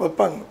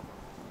வைப்பாங்க.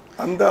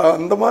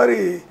 அந்த மாதிரி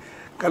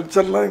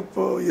கல்ச்சர்லாம்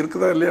இப்போது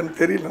இருக்குதா இல்லையான்னு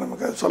தெரியல,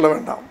 நமக்கு அது சொல்ல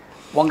வேண்டாம்.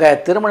 உங்கள்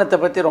திருமணத்தை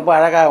பற்றி ரொம்ப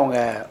அழகாக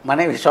உங்கள்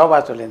மனைவி சோபா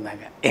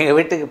சொல்லியிருந்தாங்க. எங்கள்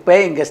வீட்டுக்கு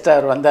பேயிங் கெஸ்ட்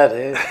அவர் வந்தார்,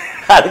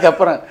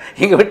 அதுக்கப்புறம்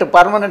எங்கள் வீட்டு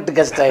பர்மனெண்ட்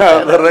கெஸ்ட்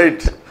ஆகிட்டார்.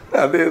 ரைட்,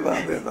 அதே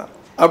தான்.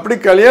 அப்படி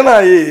கல்யாணம்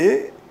ஆகி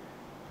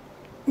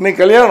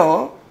இன்னைக்கு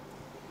கல்யாணம்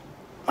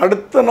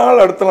அடுத்த நாள்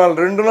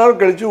 2 நாள்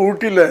கழித்து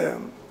ஊட்டியில்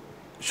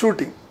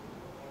ஷூட்டிங்.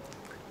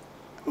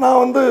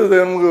 நான் வந்து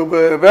நமக்கு இப்போ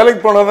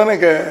வேலைக்கு போனால் தானே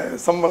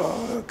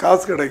சம்பளம்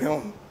காசு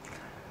கிடைக்கும்.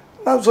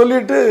 நான்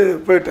சொல்லிவிட்டு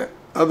போயிட்டேன்.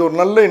 அது ஒரு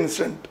நல்ல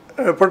இன்சிடெண்ட்.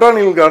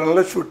 பொட்டானிக்கல்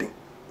கார்டனில் ஷூட்டிங்,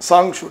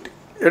 சாங் ஷூட்டிங்.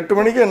 8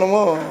 மணிக்கு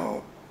என்னமோ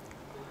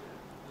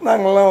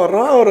நாங்கள்லாம்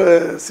வர்றோம். அவர்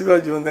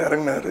சிவாஜி வந்து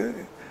இறங்கினார்.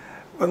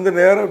 வந்து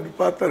நேராக இப்படி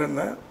பார்த்தார்.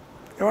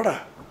 எவடா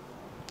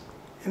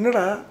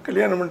என்னடா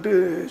கல்யாணம் பண்ணிட்டு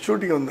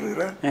ஷூட்டிங்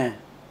வந்துருக்குறேன்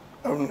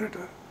அப்படின்னு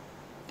கேட்டார்.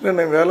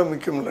 இல்லைண்ணே வேலை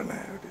முக்கியம் இல்லைண்ணே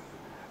அப்படின்னு.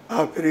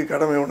 பெரிய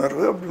கடமை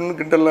உணர்வு அப்படின்னு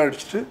கிண்டெல்லாம்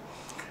அடிச்சுட்டு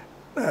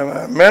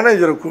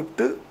மேனேஜரை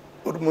கூப்பிட்டு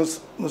ஒரு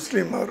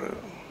முஸ்லீம் அவர்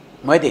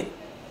மொய்தீன்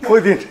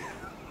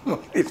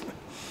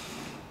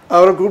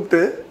அவரை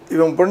கூப்பிட்டு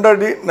இவன்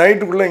பொண்டாட்டி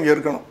நைட்டுக்குள்ளே இங்கே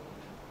இருக்கணும்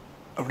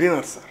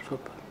அப்படின்னாரு சார்.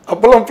 சூப்பர்.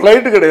 அப்போல்லாம்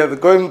ஃப்ளைட்டு கிடையாது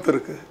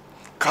கோயம்புத்தூருக்கு,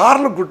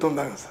 காரில் கூப்பிட்டு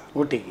வந்தாங்க சார்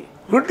ஊட்டிக்கு.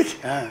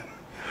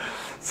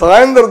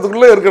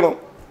 சாயந்தரத்துக்குள்ளே இருக்கணும்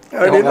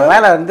அப்படின்னு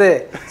மேலே வந்து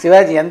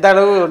சிவாஜி எந்த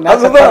அளவு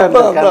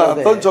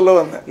அதுதான் சொல்ல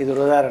வந்தேன். இது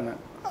ஒரு உதாரணம்.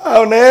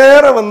 அவன்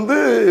நேராக வந்து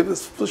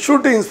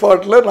ஷூட்டிங்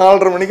ஸ்பாட்டில்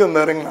 4:30 மணிக்கு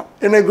வந்து இறங்கினான்.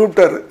 என்னை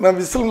கூப்பிட்டாரு. நான்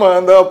விசில்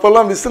அந்த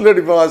அப்போல்லாம் விசில்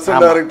அடிப்பேன்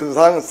அசிஸ்டன்ட் டைரக்டர்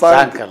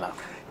சாங்கெல்லாம்.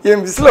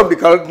 என் விசில் அப்படி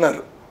கழட்டினார்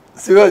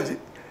சிவாஜி.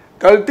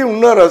 கழட்டி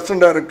இன்னொரு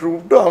அசிஸ்டன்ட் டைரக்டர்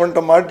கூப்பிட்டு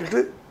அவன்கிட்ட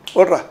மாட்டிட்டு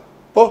ஓடுறா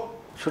போ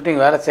ஷூட்டிங்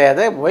வேலை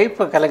செய்யாத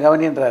ஒய்ஃபை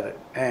கவனின்றாரு.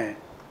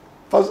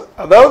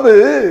 அதாவது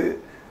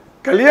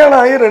கல்யாணம்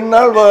ஆகி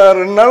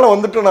 2 நாள்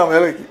வந்துட்டு நான்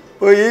வேலைக்கு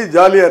போய்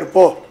ஜாலியாக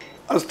இருப்போம்.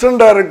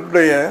 அசிஸ்டன்ட்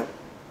டைரக்டருடைய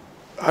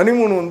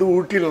ஹனிமூன் வந்து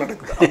ஊட்டியில்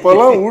நடக்குது.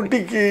 அப்போல்லாம்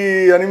ஊட்டிக்கு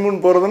ஹனிமூன்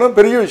போகிறதுனா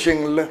பெரிய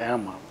விஷயங்கள்ல.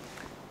 ஆமாம்,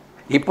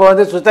 இப்போ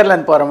வந்து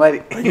சுவிட்சர்லாந்து போகிற மாதிரி.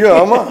 ஐயோ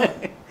ஆமாம்,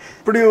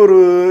 இப்படி ஒரு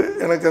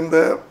எனக்கு அந்த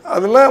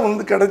அதெல்லாம்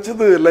வந்து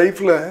கிடச்சது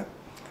லைஃப்பில்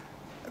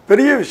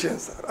பெரிய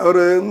விஷயம் சார்.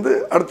 அவர் வந்து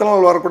அடுத்த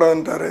நாள்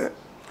வரக்கூடாதுன்ட்டார்.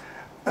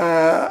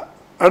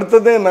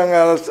 அடுத்ததே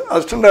நாங்கள்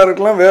அசிஸ்டன்ட்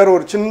டைரக்டர்லாம் வேறு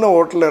ஒரு சின்ன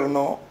ஹோட்டலில்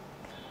இருந்தோம்.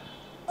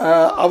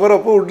 அவர்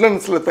அப்போ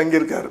உட்லண்ட்ஸில்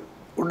தங்கியிருக்காரு.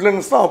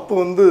 உட்லண்ட்ஸ் தான் அப்போ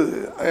வந்து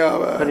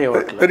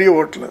பெரிய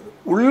ஹோட்டல். அது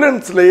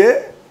உட்லண்ட்ஸ்லேயே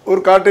ஒரு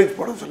காட்டேஜ்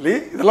போட சொல்லி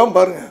இதெல்லாம்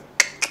பாருங்கள்.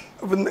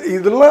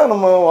 இதெல்லாம்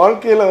நம்ம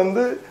வாழ்க்கையில்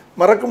வந்து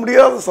மறக்க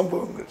முடியாத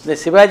சம்பவங்கள். இந்த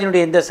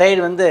சிவாஜியினுடைய இந்த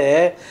சைடு வந்து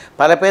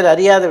பல பேர்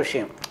அறியாத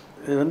விஷயம்.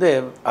 இது வந்து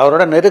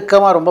அவரோட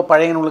நெருக்கமாக ரொம்ப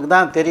பழையவங்களுக்கு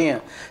தான்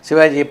தெரியும்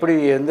சிவாஜி எப்படி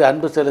வந்து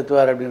அன்பு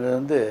செலுத்துவார் அப்படின்றது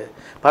வந்து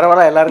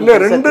பரவாயில்ல எல்லாரும்.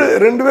 இல்லை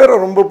ரெண்டு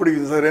பேரும் ரொம்ப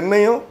பிடிக்கும் சார்.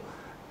 என்னையும்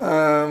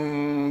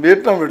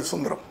வியட்நாம் வீடு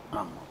சுந்தரம்.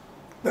 ஆமாம்,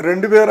 இந்த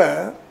 2 பேரை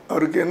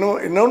அவருக்கு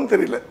என்னன்னு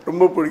தெரியல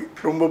ரொம்ப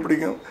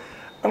பிடிக்கும்.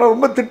 ஆனால்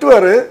ரொம்ப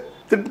திட்டுவார்.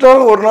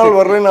 திட்டாலும் ஒரு நாள்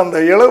வரலன்னு அந்த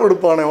இளவு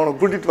எடுப்பானே அவனை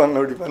கூட்டிகிட்டு வாங்க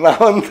அப்படிப்பேன்.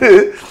 நான் வந்து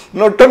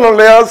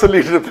நொல்லையாக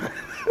சொல்லிட்டு இருப்பேன்.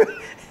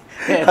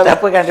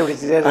 தப்பு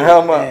கண்டுபிடிச்சு.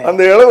 ஆமாம்,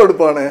 அந்த இளவு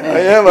எடுப்பானே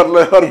ஏன்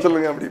வர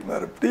சொல்லுங்க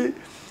அப்படின்னாரு. இப்படி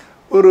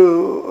ஒரு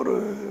ஒரு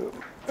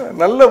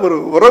நல்ல ஒரு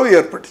உறவு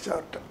ஏற்பட்டுச்சு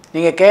அவர்கிட்ட.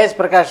 நீங்கள் கேஎஸ்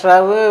பிரகாஷ்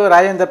ராவ்,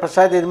 ராஜேந்திர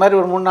பிரசாத் இது மாதிரி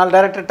ஒரு 3-4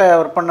 டேரக்டர்கிட்ட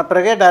ஒர்க் பண்ண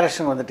பிறகே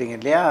டைரக்ஷன் வந்துட்டீங்க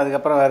இல்லையா?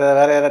 அதுக்கப்புறம்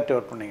வேறு யார்கிட்ட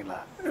ஒர்க் பண்ணீங்களா?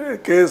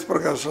 கேஎஸ்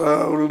பிரகாஷ்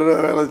உள்ள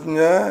வேலை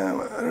செஞ்சேன்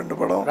 2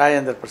 படம்.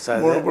 ராஜேந்திர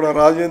பிரசாத் 3 படம்.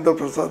 ராஜேந்திர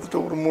பிரசாத்கிட்ட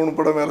ஒரு 3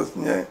 படம் வேலை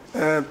செஞ்சேன்.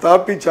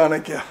 தாப்பி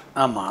சாணக்கியா.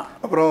 ஆமாம்.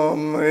 அப்புறம்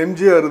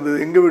எம்ஜிஆர் இது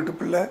எங்கள் வீட்டு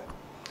பிள்ளை.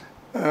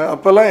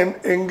 அப்போல்லாம்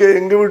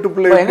எங்கள் வீட்டு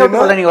பிள்ளை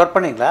நீங்கள் ஒர்க்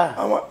பண்ணீங்களா?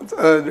 ஆமாம்,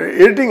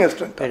 எடிட்டிங்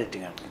அசிஸ்டன்ட்.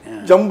 எடிட்டிங்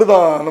ஜம்பு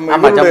தான்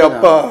நம்ம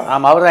அப்பா.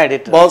 ஆமாம், அவர் தான்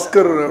எடிட்டர்.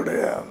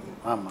 பாஸ்கருடைய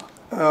ஆமாம்,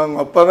 அவங்க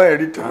அப்பா தான்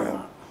எடிட்டர்.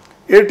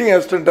 எடிட்டிங்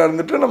அசிஸ்டண்ட்டாக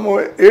இருந்துட்டு நம்ம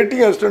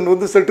எடிட்டிங் அசிஸ்டண்ட்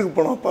வந்து செட்டுக்கு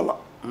போனோம்.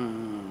 அப்போல்லாம்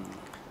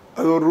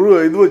அது ஒரு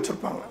இது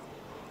வச்சுருப்பாங்க.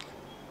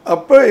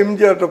 அப்போ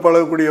எம்ஜிஆர்கிட்ட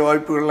பழகக்கூடிய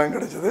வாய்ப்புகள்லாம்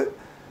கிடச்சிது.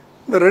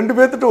 இந்த 2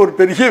 பேர்த்திட்ட ஒரு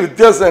பெரிய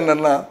வித்தியாசம்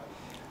என்னென்னா,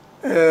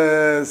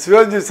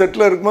 சிவாஜி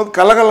செட்டில் இருக்கும்போது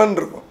கலகலன்னு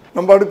இருக்கும்.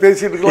 நம்ம பாட்டு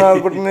பேசிகிட்டு இருக்கலாம்,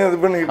 அது பண்ணி அது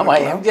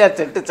பண்ணிக்கிட்டு. எம்ஜிஆர்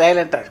செட்டு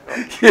சைலண்ட்டாக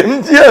இருக்கும்.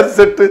 எம்ஜிஆர்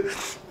செட்டு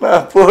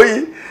நான் போய்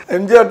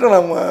எம்ஜிஆர்கிட்ட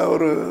நம்ம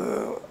ஒரு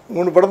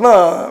 3 படம்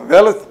தான்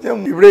வேலை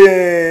செஞ்சேன். இப்படி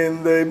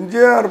இந்த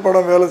எம்ஜிஆர்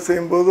படம் வேலை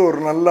செய்யும்போது ஒரு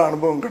நல்ல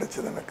அனுபவம்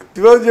கிடைச்சிது எனக்கு.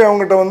 சிவாஜி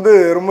அவங்ககிட்ட வந்து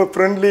ரொம்ப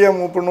ஃப்ரெண்ட்லியாக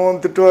மூவ்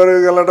பண்ணுவோம், திட்டுவார்,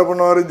 கலாட்டம்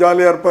பண்ணுவார்,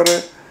 ஜாலியாக இருப்பார்,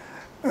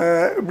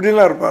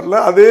 இப்படிலாம் இருப்பார்ல.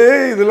 அதே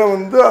இதில்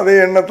வந்து அதே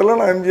எண்ணத்தில்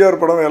நான்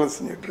எம்ஜிஆர் படம் வேலை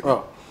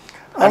செஞ்சிட்ருக்கேன்.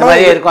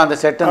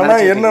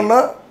 ஆனால்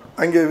என்னென்னா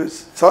அங்கே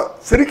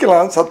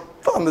சிரிக்கலாம்,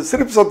 அந்த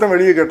சிரிப்பு சத்தம்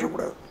வெளியே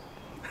கேட்டக்கூடாது.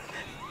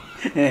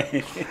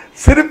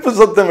 சிரிப்பு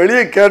சத்தம்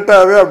வெளியே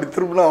கேட்டாவே அப்படி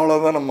திரும்பினா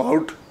அவ்வளோதான், நம்ம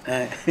அவுட்.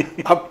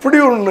 அப்படி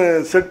ஒன்று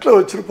செட்டில்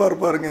வச்சுருப்பார்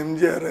பாருங்க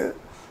எம்ஜிஆர்.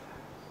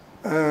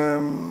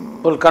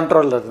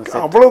 கண்ட்ரோலில்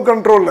இருக்கு, அவ்வளோ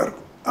கண்ட்ரோலில்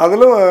இருக்கும்.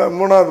 அதில்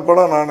 3வது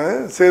படம் நான்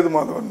சேது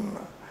மாதவன்.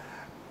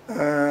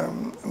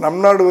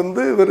 நம் நாடு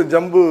வந்து இவர்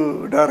ஜம்பு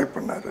டைரக்ட்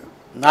பண்ணார்.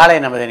 நாளை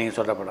நமதே நீங்கள்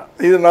சொல்கிற படம்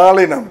இது.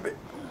 நாளை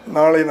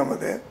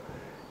நமதே.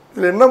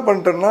 இதில் என்ன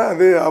பண்ணிட்டேன்னா,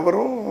 அது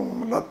அவரும்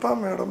லதா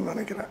மேடம்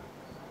நினைக்கிறேன்,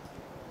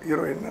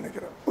 ஹீரோயின்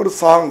நினைக்கிறேன், ஒரு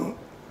சாங்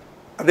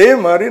அதே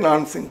மாதிரி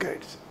நான் சிங்க்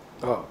ஆகிடுச்சு.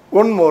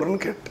 ஒன் மோர்னு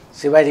கேட்டேன்.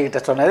 சிவாஜி கிட்ட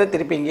சொன்னது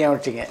திருப்பி இங்கேயும்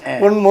வச்சிங்க.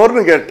 ஒன்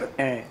மோர்னு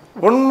கேட்டேன்.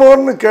 ஒன்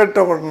மோர்னு கேட்ட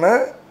உடனே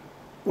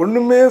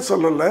ஒன்றுமே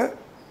சொல்லலை,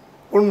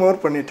 ஒன்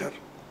மோர் பண்ணிட்டார்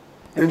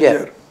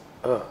எம்ஜிஆர்.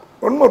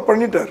 ஒன் மோர்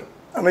பண்ணிட்டார்.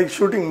 அன்னைக்கு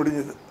ஷூட்டிங்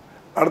முடிஞ்சது.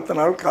 அடுத்த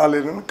நாள்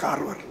காலையிலன்னு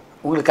கார் வரல.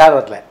 உங்களுக்கு கார்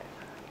வரல?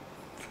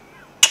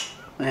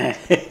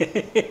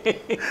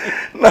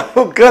 நான்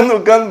உட்காந்து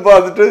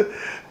பார்த்துட்டு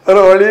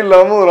வேறு வழி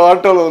இல்லாமல் ஒரு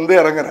ஆட்டோவில் வந்து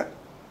இறங்குறேன்.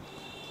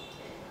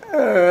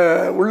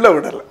 உள்ளே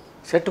விடலை,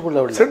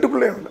 செட்டுக்குள்ளே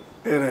விடல.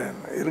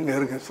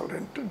 இருங்க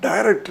சொல்கிறேன்ட்டு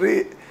டைரக்டரு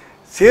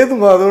சேது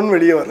மாதவன்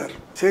வெளியே வர்றார்.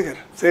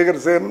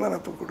 சேகர்னு தான்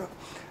அப்போ கூட,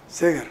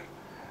 சேகர்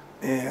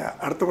நீ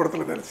அடுத்த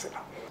படத்தில் வேலை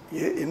செய்யலாம்.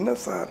 என்ன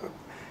சார்?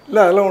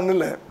 இல்லை அதெல்லாம் ஒன்றும்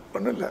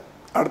இல்லை,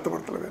 அடுத்த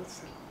படத்தில் வேலை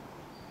செய்யலாம்.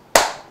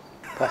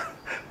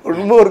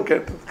 ரொம்ப ஒரு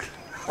கேட்டதுக்கு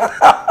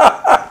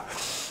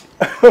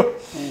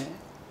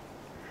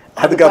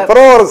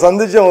அதுக்கப்புறம் ஒரு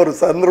சந்திச்ச ஒரு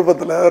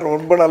சந்தர்ப்பத்தில்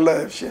ரொம்ப நல்ல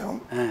விஷயம்.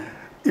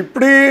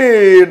 இப்படி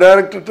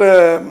டைரக்டர்கிட்ட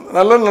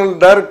நல்ல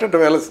டைரக்டர்கிட்ட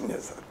வேலை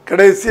செஞ்சேன் சார்.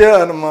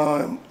 கடைசியாக நம்ம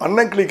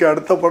அன்னக்கிளிக்கு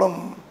அடுத்த படம்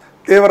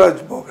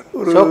தேவராஜ் மோகன்,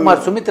 ஒரு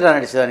சுமித்ரா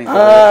நடிச்சதாங்க,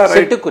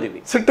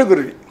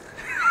 சிட்டுக்குருவி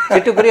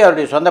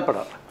அவருடைய சொந்த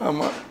படம்.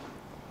 ஆமாம்,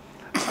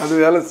 அது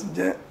வேலை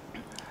செஞ்சேன்.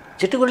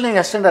 சிட்டுக்குருவி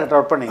நீங்கள் அசிஸ்டன்ட் டைரக்டர்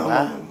ஒர்க் பண்ணீங்களா?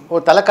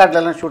 ஓ,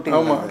 தலைக்காட்டிலலாம் ஷூட்டிங்.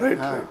 ஆமாம்,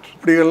 ரைட்.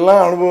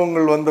 இப்படியெல்லாம்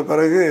அனுபவங்கள் வந்த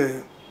பிறகு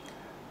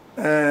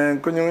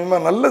கொஞ்சம்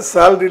கொஞ்சமாக நல்ல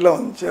சேலரிலாம்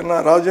வந்துச்சு. ஏன்னா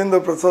ராஜேந்திர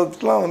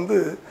பிரசாத்லாம் வந்து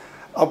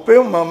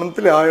அப்பயும்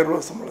மந்த்லி 1000 ரூபா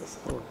சம்பளம்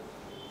சார்.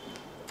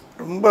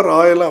 ரொம்ப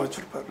ராயலாக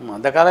வச்சுருப்பார்.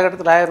 அந்த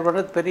காலகட்டத்தில் 1000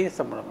 ரூபாய் பெரிய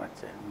சம்பளம்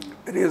ஆச்சு,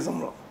 பெரிய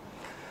சம்பளம்.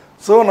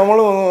 ஸோ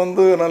நம்மளும்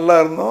வந்து நல்லா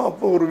இருந்தோம்.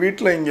 அப்போது ஒரு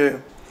வீட்டில் இங்கே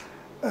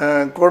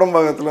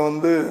கோடம்பாக்கத்தில்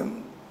வந்து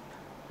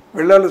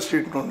வெள்ளாளு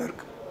ஸ்ட்ரீட்னு ஒன்று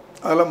இருக்குது.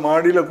 அதில்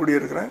மாடியில்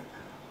குடியிருக்கிறேன்.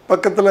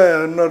 பக்கத்தில்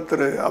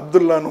இன்னொருத்தர்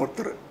அப்துல்லான்னு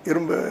ஒருத்தர்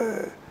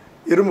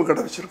இரும்பு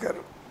கடை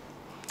வச்சுருக்காரு.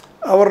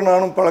 அவர்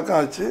நானும் பழக்கம்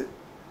ஆச்சு.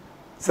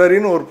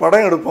 சரின்னு ஒரு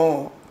படம் எடுப்போம்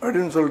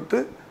அப்படின்னு சொல்லிட்டு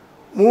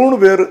 3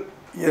 பேர்,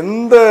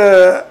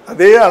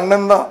 அதே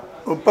அண்ணன் தான்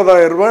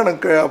 30,000 ரூபா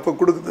எனக்கு அப்போ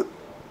கொடுக்குது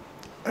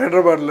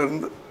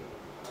ஹைதராபாத்லேருந்து.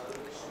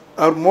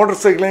 அவர்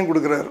மோட்டர் சைக்கிளையும்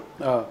கொடுக்குறாரு.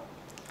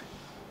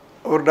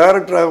 ஒரு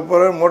டைரக்டர் ஆக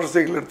போகிற மோட்டர்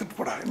சைக்கிள் எடுத்துகிட்டு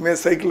போடா,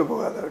 இனிமேல் சைக்கிளில்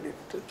போகாத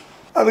அப்படின்ட்டு.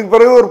 அதுக்கு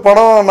பிறகு ஒரு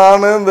படம்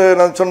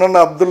நான்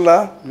சொன்னேன்னா அப்துல்லா,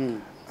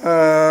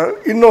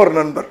 இன்னொரு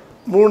நண்பர்,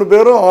 3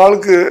 பேரும்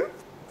ஆளுக்கு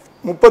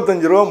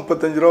 35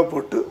 ரூபா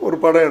போட்டு ஒரு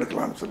படம்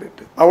எடுக்கலாம்னு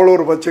சொல்லிட்டு, அவ்வளோ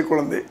ஒரு பச்சை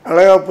குழந்தை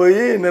அழகாக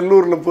போய்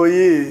நெல்லூரில்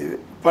போய்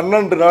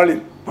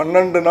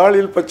 12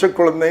 நாளில் பச்சை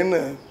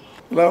குழந்தைன்னு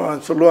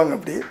எல்லாம் சொல்லுவாங்க.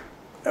 அப்படி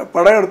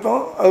படம்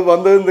எடுத்தோம். அது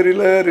வந்ததும்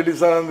தெரியல,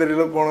 ரிலீஸ் ஆனதும்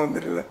தெரியல, போனதும்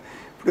தெரியல.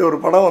 இப்படி ஒரு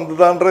படம்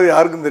வந்ததான்றது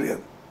யாருக்கும்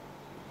தெரியாது.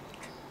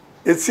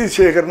 S.C.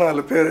 சேகர்னு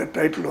அதில் பேர்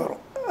டைட்டில்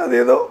வரும். அது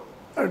ஏதோ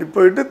அப்படி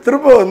போயிட்டு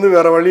திரும்ப வந்து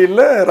வேறு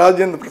வழியில்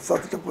ராஜேந்திர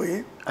பிரசாத்திட்ட போய்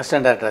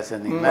அசிஸ்டன்ட்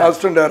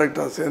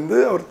டைரக்டராக சேர்ந்து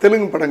அவர்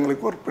தெலுங்கு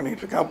படங்களுக்கு ஒர்க்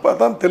பண்ணிகிட்டு இருக்கேன். அப்போ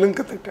தான் தெலுங்கு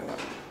கற்றுக்கிட்டேன்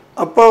நான்.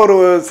 அப்போ அவர்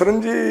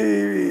சிரஞ்சீவி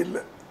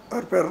இல்லை,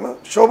 அவர் பேர்னா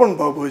சோபன்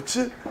பாபு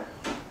வச்சு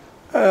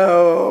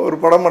ஒரு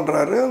படம்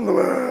பண்ணுறாரு. அந்த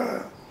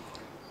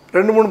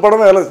 2-3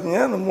 படம் வேலை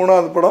செஞ்சேன். அந்த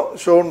 3ஆவது படம்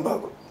சோபன்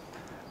பாபு.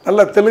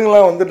 நல்லா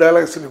தெலுங்குலாம் வந்து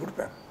டைலாக் சொல்லி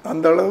கொடுப்பேன்.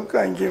 அந்த அளவுக்கு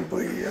அங்கேயும்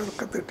போய் அவர்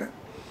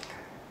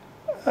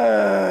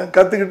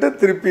கற்றுக்கிட்டு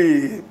திருப்பி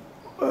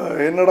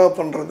என்னடா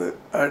பண்ணுறது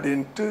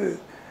அப்படின்ட்டு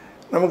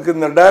நமக்கு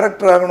இந்த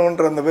டைரக்டர்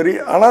ஆகணுன்ற அந்த வெறி.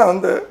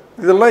 ஆனால்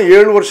இதெல்லாம்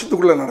 7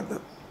 வருஷத்துக்குள்ளே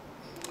நடந்தது.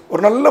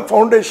 ஒரு நல்ல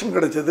ஃபவுண்டேஷன்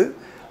கிடைச்சது,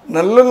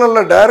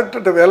 நல்ல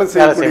டைரக்டர்கிட்ட வேலை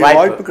செய்யக்கூடிய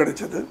வாய்ப்பு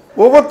கிடைச்சது.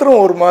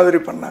 ஒவ்வொருத்தரும் ஒரு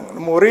மாதிரி பண்ணாங்க.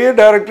 நம்ம ஒரே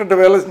டைரக்டர்கிட்ட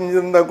வேலை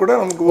செஞ்சுருந்தா கூட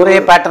நமக்கு ஒரு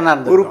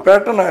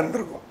பேட்டர்னாக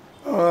இருந்திருக்கும்.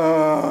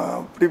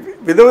 இப்படி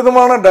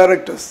விதவிதமான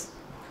டைரக்டர்ஸ்.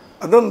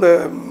 அதுவும் இந்த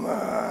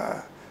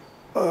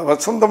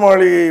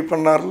வசந்தமாளி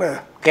பண்ணார்ல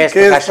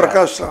K.S.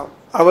 பிரகாஷ் ராவ்,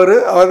 அவர்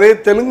அதே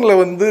தெலுங்கில்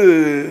வந்து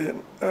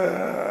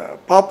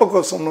பாப்ப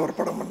கோசம்னு ஒரு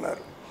படம்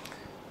பண்ணார்.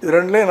 இது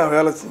 2லேயும் நான்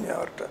வேலை செஞ்சேன்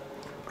அவர்கிட்ட.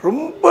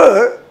 ரொம்ப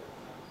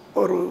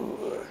ஒரு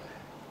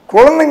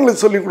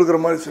குழந்தைங்களுக்கு சொல்லிக் கொடுக்குற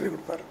மாதிரி சொல்லிக்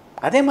கொடுப்பார்.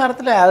 அதே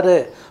நேரத்தில் அவர்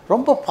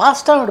ரொம்ப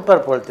ஃபாஸ்ட்டாகவும்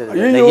எடுப்பார் போல்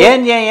தெரியுது.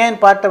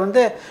 ஏன் பாட்டை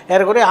வந்து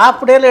ஏறக்குறைய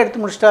ஆஃப் டேல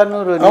எடுத்து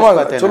முடிச்சிட்டாருன்னு ஒரு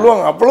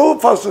சொல்லுவாங்க. அவ்வளோ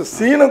ஃபாஸ்ட்டு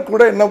சீனை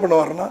கூட என்ன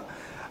பண்ணுவார்னா,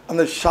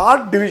 அந்த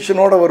ஷார்ட்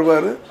டிவிஷனோட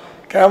வருவார்.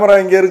 கேமரா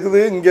இங்கே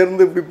இருக்குது,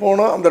 இங்கேருந்து இப்படி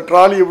போகணும், அந்த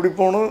ட்ராலி எப்படி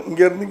போகணும்,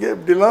 இங்கேருந்து இங்கே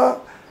இப்படிலாம்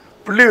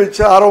புள்ளி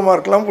வச்சு ஆர்வமாக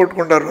இருக்கலாம் போட்டு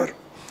கொண்டாடுவார்.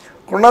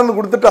 கொண்டாந்து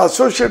கொடுத்துட்டு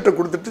அசோசியேட்டை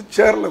கொடுத்துட்டு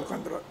சேரில்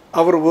உட்காந்துருவார்.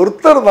 அவர்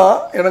ஒருத்தர் தான்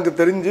எனக்கு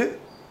தெரிஞ்சு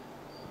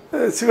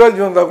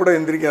சிவாஜி வந்தால் கூட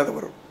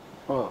எந்திரிக்காதவர்.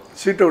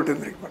 சீட்டை விட்டு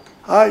எந்திரிக்க மாட்டேன்.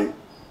 ஹாய்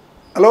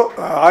ஹலோ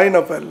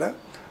ஹாய்னப்பா இல்லை,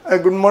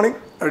 குட் மார்னிங்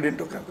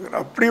அப்படின்ட்டு உட்காந்துருக்கார்.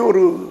 அப்படி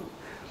ஒரு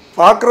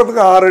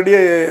பார்க்குறதுக்கு 6 அடி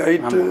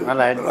ஹைட்டு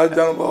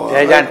ராஜானுபாவா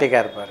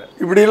இருப்பார்.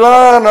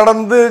 இப்படிலாம்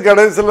நடந்து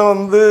கடைசியில்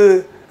வந்து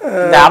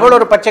அவள்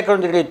ஒரு பச்சை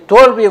குழந்தைகளுடைய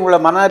தோல்வி உங்களை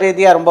மன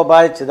ரீதியாக ரொம்ப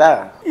பாதிச்சுதா?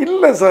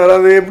 இல்லை சார்,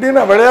 அது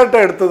எப்படின்னா விளையாட்டை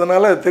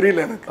எடுத்ததுனால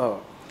தெரியல எனக்கு.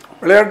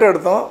 விளையாட்டை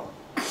எடுத்தோம்.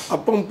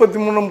 அப்போ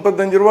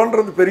 33-35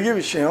 ரூபான்றது பெரிய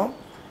விஷயம்.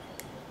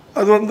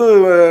 அது வந்து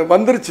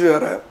வந்துருச்சு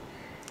வேறு.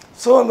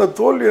 ஸோ அந்த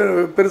தோல்வி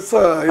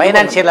பெருசாக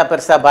ஃபைனான்சியலாக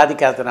பெருசாக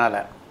பாதிக்காததுனால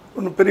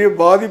ஒன்றும் பெரிய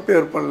பாதிப்பு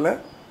ஏற்படல.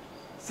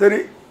 சரி,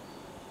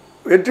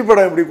 வெற்றி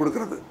படம் எப்படி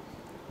கொடுக்குறது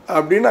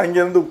அப்படின்னு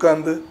அங்கேருந்து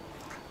உட்காந்து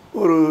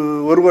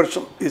ஒரு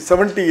வருஷம்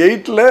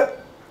 78ல்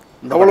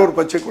அவ்வளோ ஒரு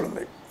பச்சை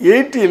குழந்தை.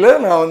 80ல்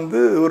நான் வந்து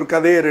ஒரு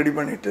கதையை ரெடி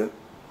பண்ணிவிட்டு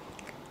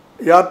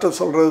யார்கிட்ட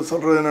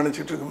சொல்கிறது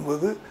நினச்சிட்டு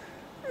இருக்கும்போது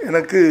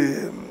எனக்கு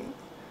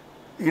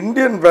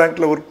இந்தியன்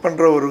பேங்க்கில் ஒர்க்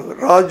பண்ணுற ஒரு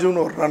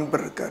ராஜுன்னு ஒரு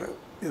நண்பர் இருக்கார்.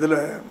 இதில்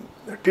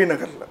டி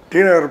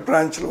நகர்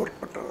பிரான்ச்சில்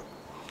ஒர்க் பண்ணுறவர்.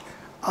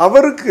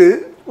 அவருக்கு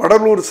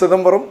வடலூர்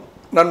சிதம்பரம்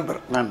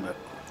நண்பர்.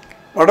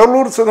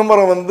 வடலூர்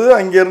சிதம்பரம் வந்து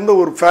அங்கேருந்து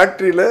ஒரு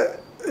ஃபேக்ட்ரியில்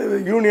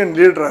யூனியன்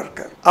லீடராக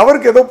இருக்கார்.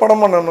 அவருக்கு ஏதோ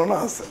படம் பண்ணணும்னு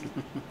ஆசை.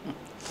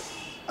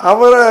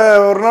 அவரை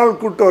ஒரு நாள்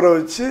கூப்பிட்டு வர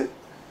வச்சு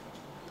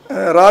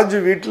ராஜு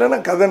வீட்டில்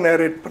நான் கதை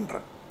நேரேட்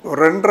பண்ணுறேன். ஒரு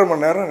 2.5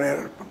 மணி நேரம்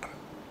நேரேட் பண்ணுறேன்.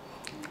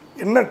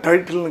 என்ன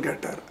டைட்டில்னு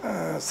கேட்டார்.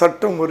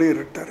 சட்டம் ஒரு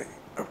இருட்டறை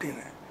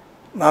அப்படின்னு.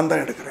 நான்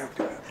தான் எடுக்கிறேன்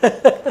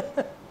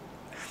அப்படின்னு.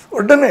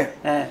 உடனே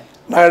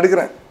நான்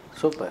எடுக்கிறேன்.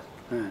 சூப்பர்.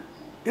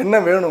 என்ன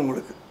வேணும்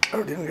உங்களுக்கு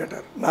அப்படின்னு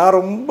கேட்டார். நான்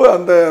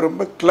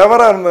ரொம்ப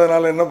கிளவராக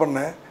இருந்ததுனால என்ன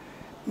பண்ணேன்,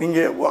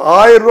 நீங்கள்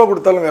 1000 ரூபா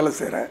கொடுத்தாலும் வேலை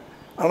செய்கிறேன்,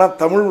 ஆனால்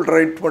தமிழ்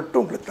ரைட்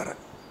மட்டும் உங்களுக்கு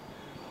தரேன்,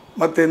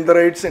 மற்ற எந்த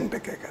ரைட்ஸும் என்கிட்ட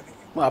கேட்காதீங்க.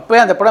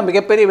 அப்போயே அந்த படம்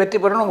மிகப்பெரிய வெற்றி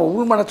பெறணும் உங்கள்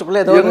உள்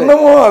மனசுக்குள்ளே ஏதோ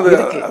என்னமோ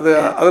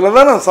அதில்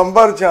தான் நான்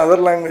சம்பாரித்தேன்.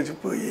 அதர் லாங்குவேஜ்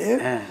போய்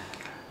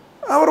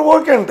அவர்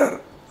ஓகேன்ட்டார்.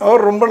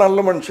 அவர் ரொம்ப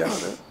நல்ல மனுஷன்.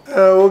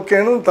 அவர்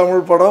ஓகேன்னு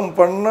தமிழ் படம்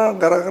பண்ண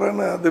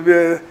கரகரன்னு அது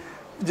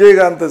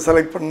விஜயகாந்தை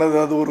செலக்ட் பண்ணது.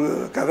 அது ஒரு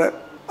கதை.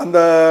 அந்த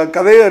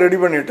கதையை ரெடி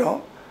பண்ணிட்டோம்.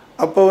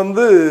 அப்போ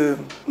வந்து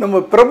நம்ம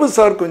பிரபு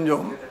சார்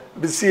கொஞ்சம்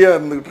பிஸியாக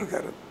இருந்துக்கிட்டு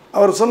இருக்காரு.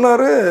 அவர்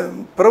சொன்னார்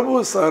பிரபு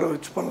சார்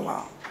வச்சு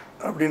பண்ணலாம்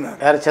அப்படின்னாரு.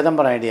 யார்?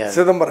 சிதம்பரம்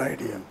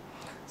ஐடியா.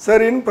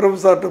 சரின்னு பிரபு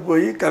சார்கிட்ட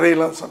போய்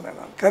கதையெல்லாம் சொன்னேன்.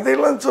 நான்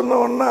கதையெல்லாம் சொன்ன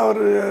உடனே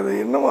அவர் அது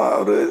என்னமோ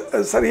அவர்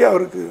சரியாக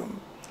அவருக்கு,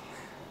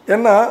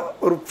 ஏன்னா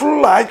ஒரு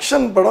ஃபுல்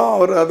ஆக்ஷன் படம்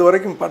அவர் அது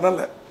வரைக்கும்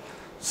பண்ணலை.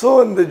 ஸோ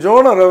இந்த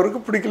ஜோனர்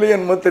அவருக்கு பிடிக்கலையே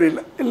என்னமோ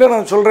தெரியல. இல்லை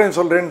நான் சொல்கிறேன்னு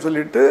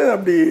சொல்லிட்டு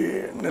அப்படி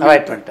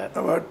அவாய்ட்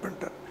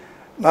பண்ணிட்டார்.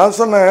 நான்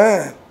சொன்னேன்,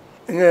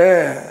 இங்கே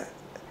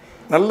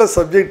நல்ல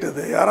சப்ஜெக்ட்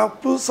அது, யாராவது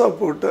புதுசாக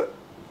போட்டு,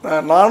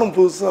 நானும்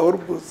புதுசு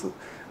அவரும் புதுசு,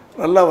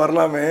 நல்லா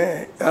வரலாமே,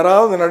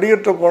 யாராவது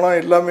நடிகர்கிட்ட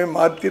போனால் எல்லாமே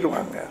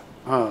மாற்றிடுவாங்க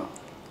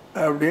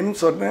அப்படின்னு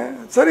சொன்னேன்.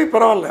 சரி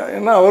பரவாயில்ல,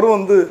 ஏன்னா அவரும்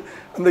வந்து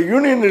அந்த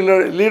யூனியன்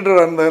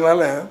லீடராக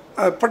இருந்ததுனால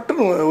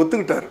பட்டுன்னு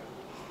ஒத்துக்கிட்டார்.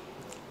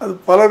 அது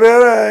பல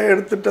பேரை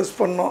எடுத்து டெஸ்ட்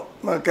பண்ணோம்.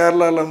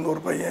 கேரளாவிலேருந்து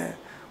ஒரு பையன்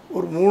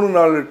ஒரு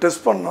 3-4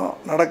 டெஸ்ட் பண்ணோம்,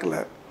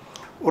 நடக்கலை.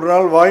 ஒரு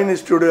நாள் வாயினி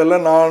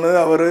ஸ்டூடியோவில் நான்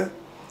அவர்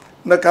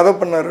இந்த கதை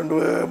பண்ண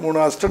 2-3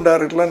 அசிஸ்டன்ட்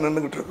டைரக்டர்லாம்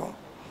நின்றுக்கிட்டு இருக்கோம்.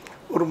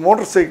 ஒரு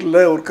மோட்டர்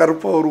சைக்கிளில் ஒரு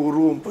கருப்பாக ஒரு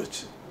உருவம்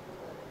போச்சு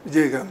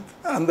விஜயகாந்த்.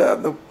 அந்த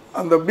அந்த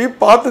அந்த அப்படி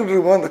பார்த்துக்கிட்டு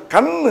இருக்கோம். அந்த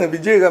கண்,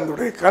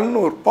 விஜயகாந்தோடைய கண்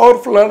ஒரு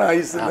பவர்ஃபுல்லான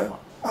ஐஸில்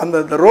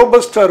அந்த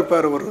ரோபஸ்டாக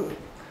இருப்பார். ஒரு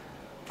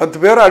 10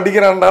 பேரை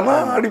அடிக்கிறான்டானா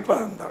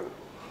அடிப்பார் இருந்தாள்.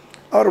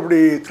 அவர் இப்படி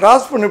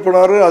கிராஸ் பண்ணி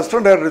போனார்.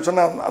 அசிஸ்டன்ட் டைரக்டர்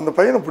சொன்னால் அந்த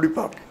பையனை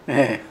பிடிப்பா அப்படி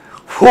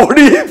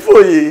ஓடி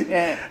போய்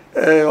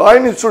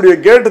வாயினி ஸ்டூடியோ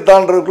கேட்டு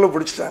தாண்டதுக்குள்ளே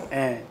பிடிச்சிட்டாங்க.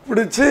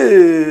 பிடிச்சி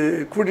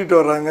கூட்டிகிட்டு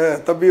வர்றாங்க.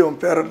 தம்பி உன்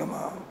பேர்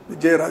என்னம்மா?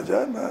 விஜயராஜா.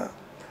 நான்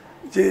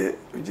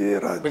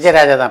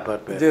விஜயராஜா தான்.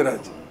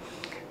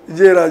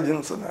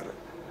 விஜயராஜ்னு சொன்னார்.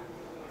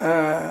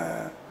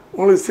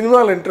 உங்களுக்கு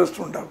சினிமாவில்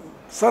இன்ட்ரெஸ்ட் உண்டாகும்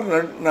சார்?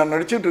 நான்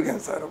நடிச்சிட்டு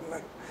இருக்கேன் சார்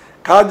அப்படின்னாரு.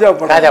 காஜா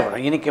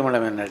படம்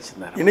இனிக்கிழமை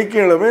நடிச்சிருந்தார்.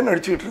 இனிக்கிழமை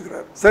நடிச்சுக்கிட்டு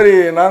இருக்கிறார். சரி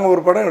நாங்கள்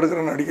ஒரு படம்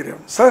எடுக்கிறோம்,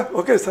 நடிக்கிறோம் சார்.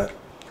 ஓகே சார்,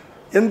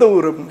 எந்த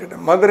ஊர் அப்படின்னு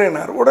கேட்டேன்.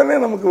 மதுரைனார். உடனே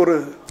நமக்கு ஒரு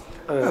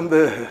அந்த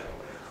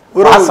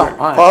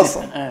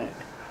பாசம்.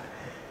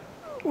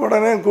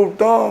 உடனே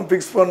கூப்பிட்டோம்,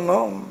 ஃபிக்ஸ்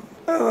பண்ணோம்.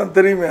 அதான்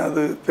தெரியுமே,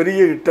 அது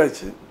பெரிய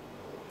ஹிட்டாச்சு.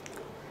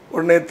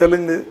 உடனே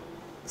தெலுங்கு,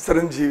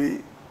 சிரஞ்சீவி,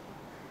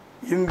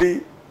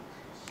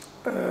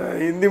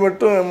 ஹிந்தி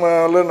மட்டும்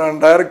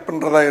நான் டைரக்ட்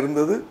பண்ணுறதா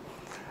இருந்தது.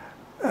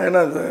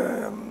 ஏன்னா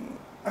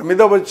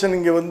அமிதாப் பச்சன்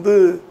இங்கே வந்து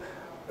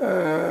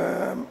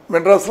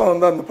மெட்ராஸில்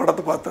வந்து அந்த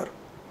படத்தை பார்த்தார்.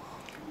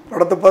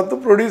 படத்தை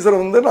பார்த்து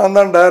ப்ரொடியூசர் வந்து நான்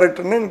தான்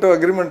டைரக்டர்னு என்கிட்ட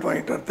அக்ரிமெண்ட்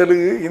வாங்கிட்டார்.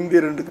 தெலுங்கு,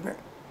 ஹிந்தி ரெண்டுக்குமே.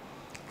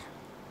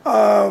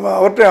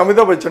 அவர்கிட்ட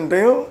அமிதாப்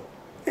பச்சன்ட்டையும்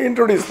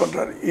இன்ட்ரொடியூஸ்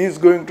பண்ணுறாரு. ஈ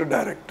இஸ் கோயிங் டு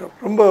டைரக்டர்.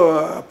 ரொம்ப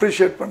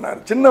அப்ரிஷியேட் பண்ணார்.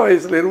 சின்ன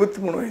வயசில்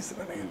 23 வயசு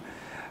நினைக்கிறேன்.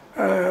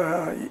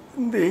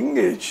 இந்த young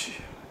age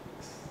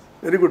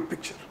very good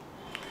picture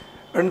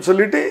அப்படின்னு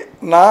சொல்லிட்டு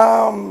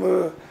நான்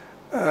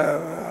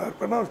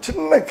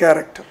சின்ன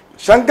கேரக்டர்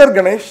சங்கர்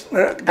கணேஷ்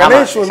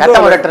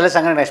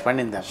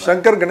வந்து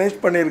சங்கர் கணேஷ்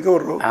பண்ணியிருக்க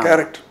ஒரு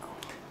கேரக்டர்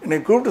என்னை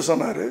கூப்பிட்டு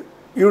சொன்னார்,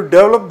 you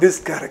develop this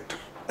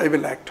character, I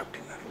will act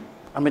அப்படின்னாரு.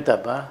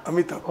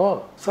 அமிதாப்.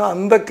 ஸோ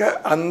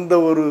அந்த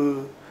ஒரு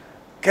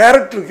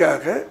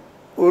கேரக்டருக்காக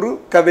ஒரு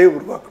கதையை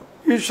உருவாக்கணும்.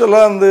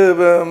 யூஸ்வலாக அந்த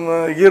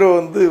ஹீரோ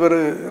வந்து இவர்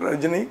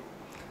ரஜினி,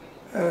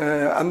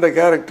 அந்த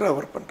கேரக்டர்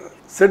அவர் பண்ணுறார்.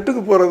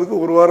 செட்டுக்கு போகிறதுக்கு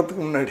ஒரு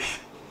வாரத்துக்கு முன்னாடி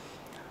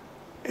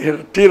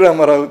டி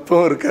ராமராவ்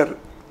இப்பவும் இருக்கார்.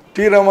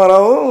 D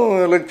ராமராவும்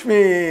Lakshmi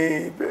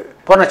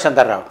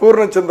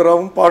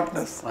பூர்ணச்சந்திராவும்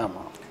partners.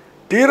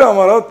 D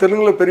Ramarao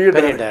தெலுங்குல பெரிய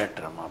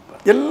டைரக்டர்.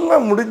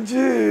 எல்லாம்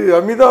முடிஞ்சு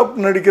அமிதாப்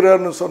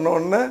நடிக்கிறார்னு சொன்ன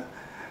உடனே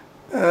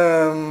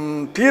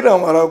டி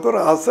ராமராவுக்கு ஒரு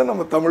ஆசை,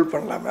 நம்ம தமிழ்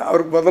பண்ணலாமே.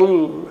 அவருக்கு முதல்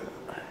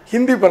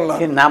ஹிந்தி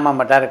பண்ணலாம்,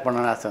 நாம டைரக்ட்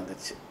பண்ணணும்னு ஆசை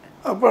வந்துச்சு.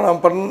 அப்போ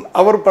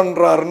அவர்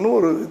பண்ணுறாருன்னு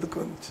ஒரு இதுக்கு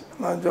வந்துச்சு.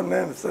 நான்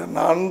சொன்னேன், சார்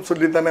நானும்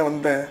சொல்லி தானே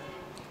வந்தேன்,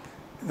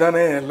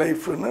 இதானே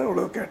லைஃப்னு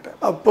இவ்வளோ கேட்டேன்.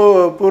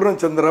 அப்போது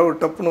பூர்ணச்சந்திரா ஒரு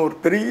டப்புன்னு ஒரு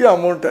பெரிய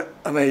அமௌண்ட்டை,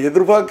 அந்த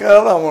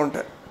எதிர்பார்க்காத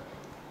அமௌண்ட்டை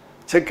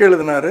செக்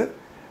எழுதினார்.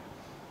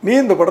 நீ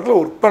இந்த படத்தில்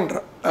ஒர்க் பண்ணுற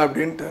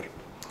அப்படின்ட்டார்.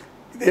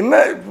 இது என்ன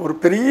ஒரு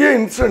பெரிய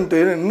இன்சிடென்ட்டு.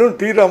 இன்னும்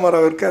டி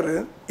ராமாராவ் இருக்கார்.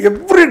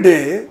 எவ்ரிடே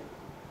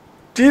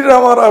டி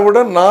ராமாராவோட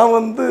நான்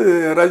வந்து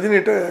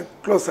ரஜினிகிட்ட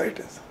க்ளோஸ்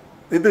ஆகிட்டேன் சார்.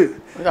 இது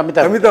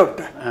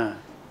அமிதாப்கிட்ட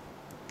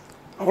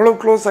அவ்வளோ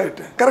க்ளோஸ்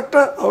ஆகிட்டேன்.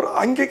 கரெக்டாக அவர்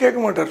அங்கே கேட்க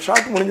மாட்டார்.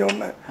 ஷார்ட் முடிஞ்ச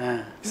உடனே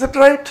இஸ் இட்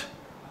ரைட்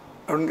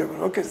அப்படின்னு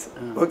கேட்பார். Okay sir,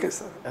 okay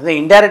sir. அது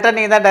இன்டைரக்டாக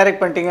நீங்கள் தான்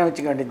டைரக்ட் பண்ணிட்டீங்கன்னு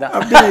வச்சுக்க வேண்டியதுதான்.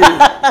 அப்படி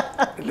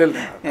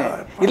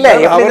இல்லை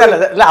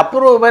இல்லை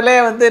அப்ரூவலே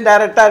வந்து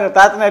டைரக்டாக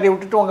தாத்தனாரி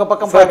விட்டுட்டு உங்கள்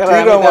பக்கம்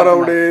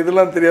ஸ்ரீராமாராவுடைய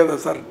இதெல்லாம் தெரியாதா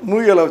சார்?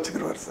 மூவியால்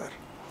வச்சுக்கிடுவார் சார்.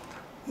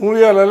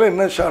 மூவியால்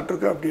என்ன ஷார்ட்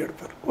இருக்கோ அப்படி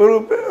எடுப்பார்.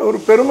 ஒரு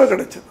பெருமை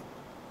கிடைச்சது.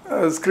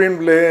 ஸ்க்ரீன்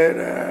பிளே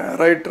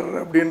ரைட்டர்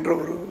அப்படின்ற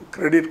ஒரு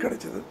கிரெடிட்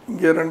கிடைச்சது.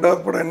 இங்கே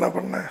 2வது படம் என்ன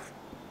பண்ணேன்,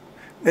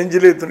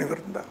 நெஞ்சிலே துணிவர்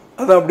இருந்தால்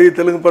அதை அப்படியே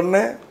தெலுங்கு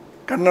பண்ணேன்,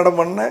 கன்னடம்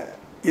பண்ணேன்,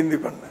 ஹிந்தி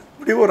பண்ணேன்.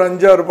 இப்படி ஒரு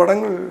 5-6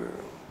 படங்கள்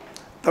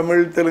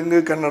தமிழ், தெலுங்கு,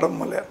 கன்னடம்,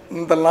 மலையாளம்,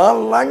 இந்த 4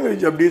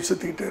 லாங்குவேஜ் அப்படியே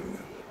சுற்றிக்கிட்டே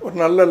இருந்தது. ஒரு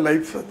நல்ல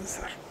லைஃப் அது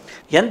சார்.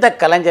 எந்த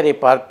கலைஞரை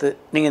பார்த்து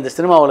நீங்கள் இந்த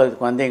சினிமா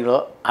உலகத்துக்கு வந்தீங்களோ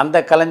அந்த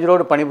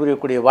கலைஞரோடு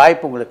பணிபுரியக்கூடிய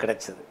வாய்ப்பு உங்களுக்கு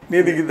கிடைச்சது?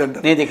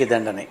 நீதிக்கு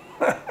தண்டனை.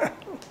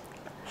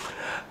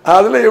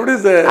 அதில் எப்படி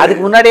சார்,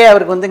 அதுக்கு முன்னாடியே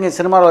அவருக்கு வந்து இங்கே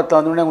சினிமா உலகத்தில்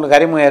வந்தோடனே உங்களுக்கு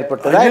அறிமுகம்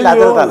ஏற்பட்டதா இல்லை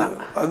அதுதானா?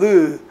 அது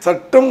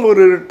சட்டம்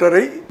ஒரு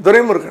ரிட்டரை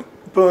துரைமுருகன்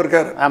இப்போ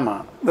இருக்காரு.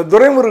 ஆமாம். இந்த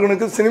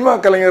துரைமுருகனுக்கு சினிமா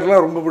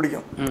கலைஞர்லாம் ரொம்ப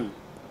பிடிக்கும்.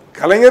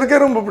 கலைஞருக்கே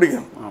ரொம்ப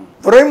பிடிக்கும்.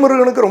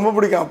 துரைமுருகனுக்கு ரொம்ப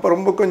பிடிக்கும். அப்போ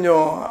ரொம்ப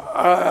கொஞ்சம்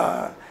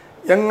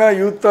யங்காக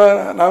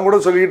யூத்தாக நான் கூட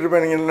சொல்லிக்கிட்டு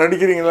இருப்பேன், நீங்கள்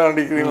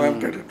நடிக்கிறீங்களான்னு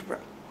கேட்டுக்கிட்டு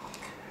இருப்பேன்.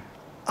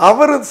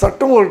 அவர்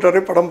சட்டம்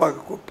ஒருத்தரை படம்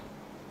பார்க்க கூப்பிட்டு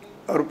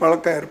அவர்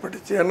பழக்கம்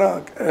ஏற்பட்டுச்சு. ஏன்னா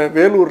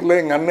வேலூரில்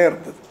எங்கள் அண்ணன்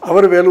இருந்தது.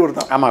 அவர் வேலூர்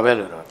தான். ஆமாம்,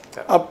 வேலூர்.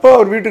 அப்போ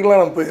அவர்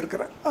வீட்டுக்கெலாம் நான்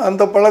போயிருக்கிறேன்.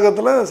 அந்த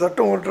பழக்கத்தில்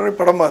சட்டம் ஒருத்தரை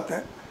படம்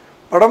பார்த்தேன்.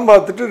 படம்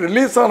பார்த்துட்டு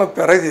ரிலீஸ் ஆன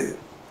பிறகு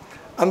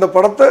அந்த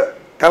படத்தை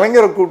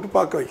கலைஞரை கூப்பிட்டு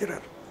பார்க்க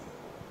வைக்கிறார்.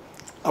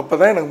 அப்போ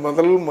தான் எனக்கு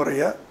முதல்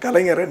முறையாக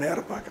கலைஞரை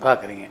நேரம்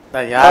பார்க்குறீங்க.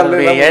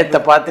 யாருடைய எழுத்தை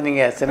பார்த்து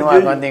நீங்கள்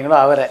சினிமாவுக்கு வந்தீங்களோ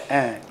அவரை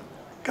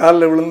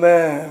காலில்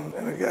விழுந்தேன்.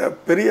 எனக்கு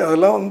பெரிய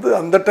அதெல்லாம் வந்து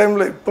அந்த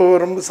டைமில் இப்போ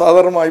ரொம்ப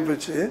சாதாரணமாக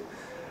ஆகிப்போச்சு.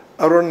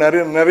 அவரோட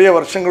நிறைய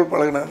வருஷங்கள்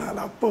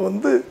பழகினதுனால அப்போ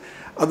வந்து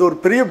அது ஒரு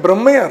பெரிய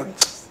பிரம்மையாக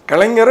இருந்துச்சு.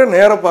 கலைஞரை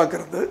நேரம்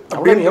பார்க்குறது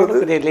அப்படின்றது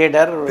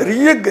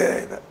பெரிய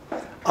இது.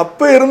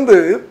 அப்போ இருந்து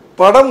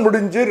படம்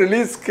முடிஞ்சு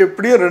ரிலீஸ்க்கு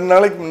எப்படியும் 2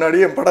 நாளைக்கு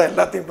முன்னாடியே என் படம்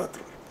எல்லாத்தையும்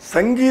பார்த்துருவேன்.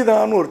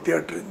 சங்கீதான்னு ஒரு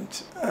தியேட்டர்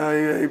இருந்துச்சு,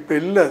 இப்போ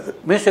இல்லை. அது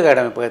மியூசிக்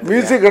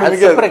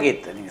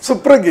அகாடமி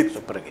சுப்ரகீத்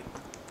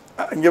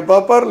இங்கே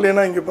பார்ப்பார்,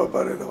 இல்லைன்னா இங்கே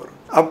பார்ப்பார், ஏதோ வரும்.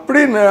 அப்படி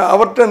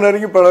அவர்கிட்ட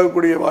நெருங்கி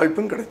பழகக்கூடிய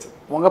வாய்ப்பும் கிடைச்சது.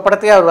 உங்கள்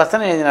படத்தையே அவர்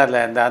வசனம்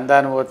எழுதினார்ல, அந்த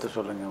அனுபவத்தை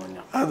சொல்லுங்கள்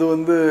கொஞ்சம். அது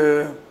வந்து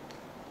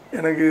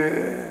எனக்கு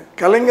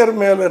கலைஞர்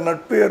மேலே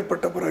நட்பு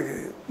ஏற்பட்ட பிறகு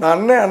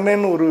நான்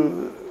அண்ணன்னு ஒரு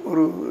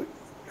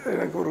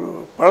எனக்கு ஒரு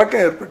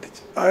பழக்கம்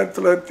ஏற்பட்டுச்சு.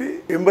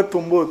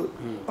 1989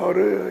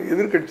 அவர்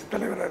எதிர்கட்சி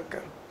தலைவராக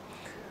இருக்கார்.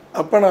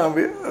 அப்போ நான்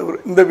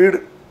இந்த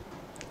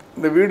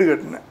வீடு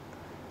கட்டினேன்.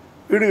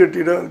 வீடு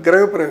கட்டிட்டு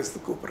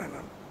கிரகப்பிரவேசத்துக்கு கூப்பிட்றேன்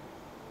நான்.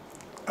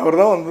 அவர்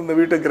தான் வந்து இந்த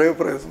வீட்டை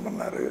கிரகப்பிரவேசம்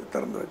பண்ணார்,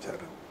 திறந்து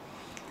வச்சார்.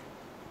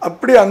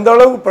 அப்படி அந்த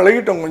அளவுக்கு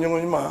பழகிட்டோம். கொஞ்சம்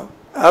கொஞ்சமாக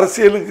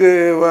அரசியலுக்கு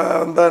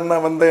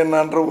வந்த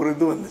என்னன்ற ஒரு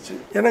இது வந்துச்சு.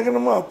 எனக்கு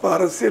என்னமோ அப்போ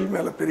அரசியல்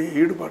மேலே பெரிய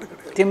ஈடுபாடு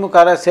கிடையாது.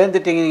 திமுக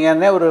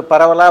சேர்ந்துட்டீங்கன்னே ஒரு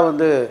பரவலாக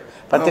வந்து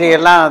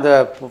பத்திரிகைலாம் அதை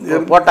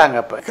போட்டாங்க.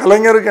 அப்போ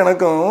கலைஞருக்கு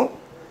எனக்கும்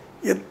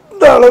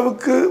எந்த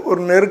அளவுக்கு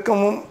ஒரு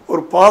நெருக்கமும்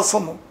ஒரு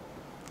பாசமும்.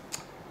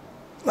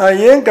 நான்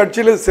ஏன்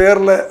கட்சியில்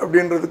சேரலை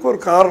அப்படின்றதுக்கு ஒரு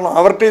காரணம்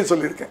அவர்கிட்டயே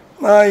சொல்லியிருக்கேன்.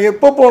 நான்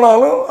எப்போ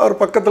போனாலும்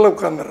அவர் பக்கத்தில்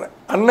உட்காந்துடுறேன்.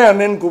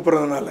 அண்ணன்னு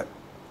கூப்பிட்றதுனால,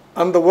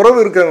 அந்த உறவு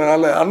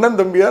இருக்கிறதுனால அண்ணன்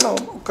தம்பியாக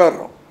நான்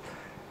உட்காடுறோம்.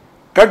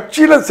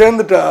 கட்சியில்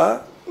சேர்ந்துட்டா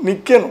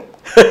நிற்கணும்,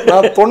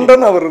 நான்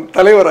தொண்டன், அவர்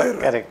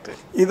தலைவராகிடுறேன். கரெக்ட்.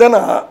 இதை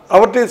நான்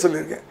அவர்கிட்டயே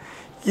சொல்லியிருக்கேன்.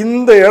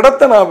 இந்த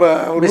இடத்த நான்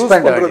லூஸ்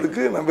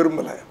பண்ணுறதுக்கு நான்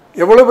விரும்பலை.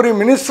 எவ்வளோ பெரிய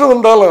மினிஸ்டர்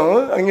வந்தாலும்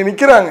அங்கே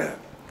நிற்கிறாங்க,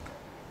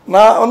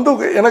 நான் வந்து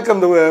எனக்கு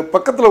அந்த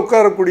பக்கத்தில்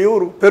உட்காரக்கூடிய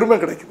ஒரு பெருமை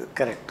கிடைக்குது.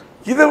 கரெக்ட்.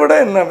 இதை விட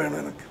என்ன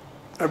வேணும் எனக்கு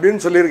அப்படின்னு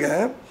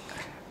சொல்லியிருக்கேன்.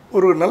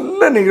 ஒரு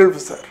நல்ல நிகழ்வு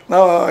சார்.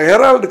 நான்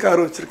ஹெரால்டு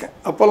கார் வச்சுருக்கேன்.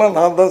 அப்போல்லாம்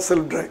நான் தான்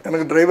செல்ஃப் டிரைவ்,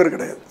 எனக்கு டிரைவர்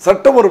கிடையாது.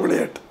 சட்டம் ஒரு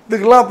விளையாட்டு.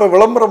 இதுக்கெல்லாம் அப்போ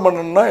விளம்பரம்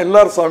பண்ணணும்னா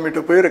எல்லாரும்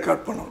சாமிகிட்ட போய்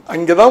ரெக்கார்ட் பண்ணணும்.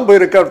 அங்கே தான்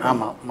போய் ரெக்கார்ட்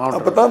பண்ணணும்.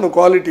 அப்போ தான் அந்த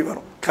குவாலிட்டி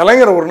வரும்.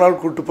 கலைஞரை ஒரு நாள்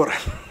கூப்பிட்டு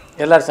போகிறேன்.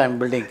 எல்லார் சாமி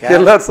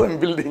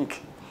பில்டிங்க்கு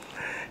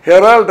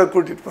ஹெரால்டை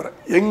கூட்டிகிட்டு போகிறேன்.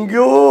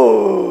 எங்கேயோ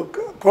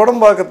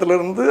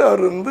கோடம்பாக்கத்துலேருந்து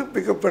அவர் வந்து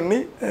பிக்கப் பண்ணி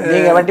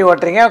நீங்கள் வண்டி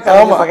ஓட்டுறீங்க.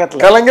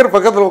 கலைஞர்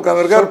பக்கத்தில்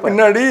உட்காந்துருக்கார்,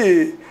 பின்னாடி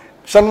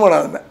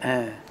சண்முகநாதன்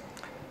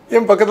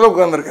என் பக்கத்தில்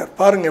உட்காந்துருக்கார்.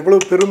 பாருங்க எவ்வளோ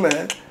பெருமை.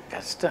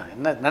 கஷ்டம்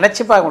என்ன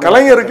நினச்சி பார்க்க.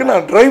 கலைஞருக்கு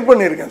நான் ட்ரைவ்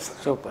பண்ணியிருக்கேன் சார்.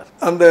 சூப்பர்.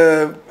 அந்த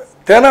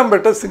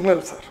தேனாம்பேட்டை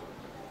சிக்னல் சார்,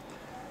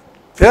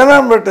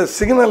 தேனாம்பேட்டை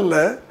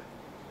சிக்னலில்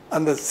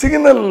அந்த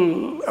சிக்னல்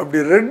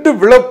அப்படி ரெட்டு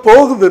விழ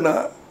போகுதுன்னா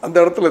அந்த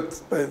இடத்துல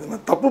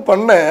நான் தப்பு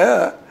பண்ணேன்.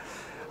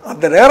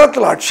 அந்த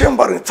நேரத்தில் அட்சயம்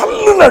பாருங்க,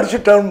 சல்லுன்னு அடிச்சு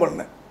டர்ன்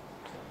பண்ணேன்.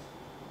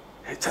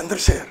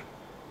 சந்திரசேகர்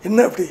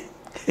என்ன அப்படி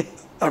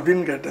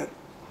அப்படின்னு கேட்டார்.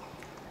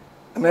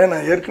 அண்ணே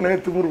நான் ஏற்கனவே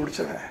திமிரு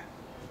பிடிச்சவன்,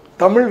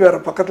 தமிழ் வேற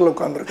பக்கத்தில்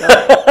உட்காந்துருக்கேன்,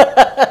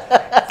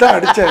 தான்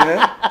அடித்தேன்.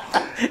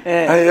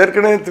 நான்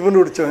ஏற்கனவே திமிரு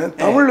பிடிச்சவன்.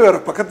 தமிழ் வேறு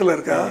பக்கத்தில்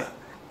இருக்கா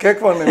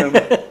கேட்குவானு.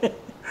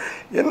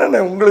 என்னண்ணே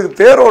உங்களுக்கு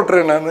தேர்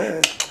ஓட்டுறேன் நான்,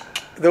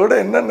 இதை விட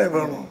என்னென்ன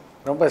வேணும்.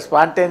 ரொம்ப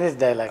ஸ்பான்டேனியஸ்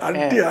டைலாக்.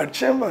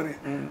 அடிச்சேன் பாரு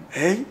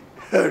ஏய்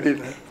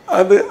அப்படின்னு.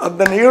 அது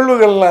அந்த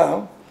நிகழ்வுகள்லாம்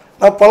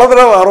நான் பல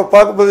தடவை அவரை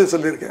பார்க்கும்போதே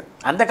சொல்லியிருக்கேன்.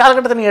 அந்த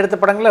காலகட்டத்தில் நீங்கள் எடுத்த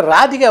படங்களில்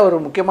ராதிகா ஒரு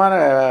முக்கியமான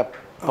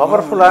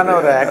பவர்ஃபுல்லான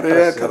ஒரு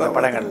நிறைய கதை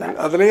படங்கள்ல.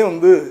 அதுலேயும்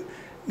வந்து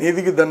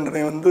நீதிக்கு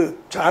தண்டனை வந்து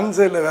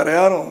சான்ஸே இல்லை, வேற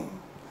யாரும்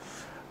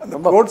அந்த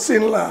கோட்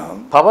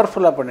சீன்லாம்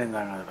பவர்ஃபுல்லாக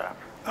பண்ணியிருந்தாங்க. அதில்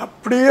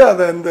அப்படியே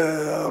அதை இந்த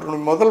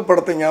அவருடைய முதல்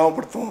படத்தை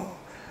ஞாபகப்படுத்தும்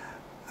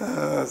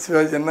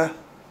சிவாஜி என்ன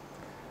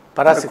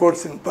கோட்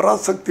சீன்,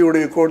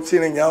 பராசக்தியுடைய கோட்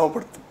சீனை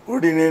ஞாபகப்படுத்தும்.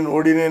 ஓடினேன்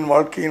ஓடினேன்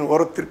வாழ்க்கையின்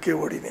ஓரத்திற்கே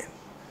ஓடினேன்.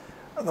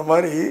 அந்த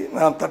மாதிரி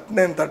நான்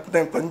தட்டினேன்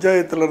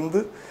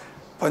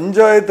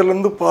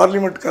பஞ்சாயத்துலேருந்து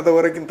பார்லிமெண்ட் கதை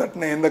வரைக்கும்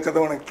தட்டினேன், எந்த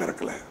கதை எனக்கு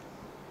திறக்கலை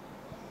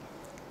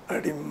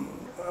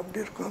அப்படி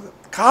இருக்கும். அது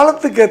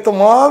காலத்துக்கு ஏற்ற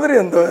மாதிரி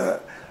அந்த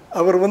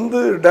அவர் வந்து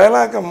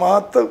டைலாகை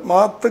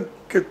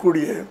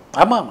மாற்றக்கூடிய.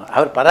 ஆமாம்,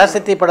 அவர்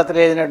பராசக்தி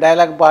படத்தில் எழுதின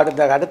டைலாக்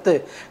பாடுந்த அடுத்து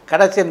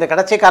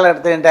கடைசி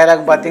காலகட்டத்தில்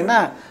டைலாக் பார்த்தீங்கன்னா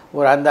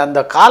ஒரு அந்த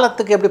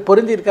காலத்துக்கு எப்படி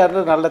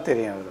பொருந்திருக்காருன்னு நல்லா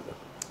தெரியும். அவருக்கு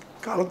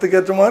காலத்துக்கு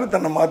ஏற்ற மாதிரி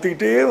தன்னை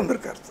மாற்றிக்கிட்டே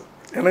வந்திருக்காரு.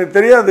 எனக்கு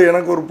தெரியாது,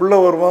 எனக்கு ஒரு பிள்ளை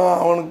வருவான்,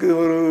 அவனுக்கு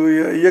ஒரு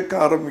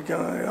இயக்கம்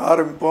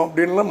ஆரம்பிப்போம்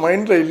அப்படின்லாம்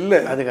மைண்டில் இல்லை.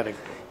 அது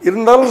கரெக்ட்.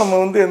 இருந்தாலும் நம்ம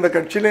வந்து எந்த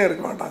கட்சியிலையும்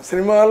இருக்க வேண்டாம்,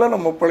 சினிமாவில்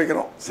நம்ம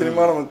பழைக்கிறோம்,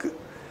 சினிமா நமக்கு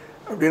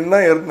அப்படின்னு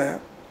தான் இருந்தேன்.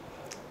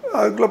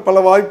 அதுக்குள்ளே பல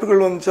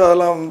வாய்ப்புகள் வந்துச்சு.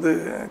 அதெல்லாம் வந்து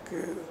எனக்கு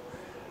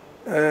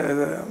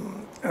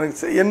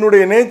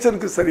என்னுடைய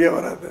நேச்சருக்கு சரியாக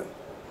வராது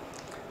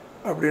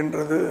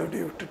அப்படின்றது அப்படி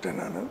விட்டுட்டேன்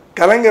நான்.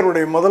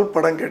 கலைஞருடைய முதல்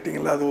படம்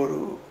கேட்டிங்களா, அது ஒரு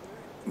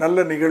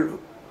நல்ல நிகழ்வு.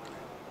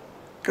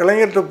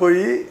 கலைஞர்கிட்ட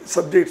போய்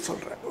சப்ஜெக்ட்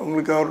சொல்கிறேன்.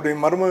 உங்களுக்கு அவருடைய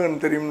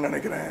மருமகன் தெரியும்னு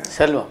நினைக்கிறேன்,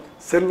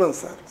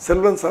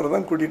 செல்வன் சார்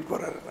தான் கூட்டிகிட்டு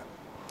போகிறாரு. நான்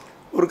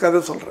ஒரு கதை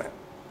சொல்கிறேன்,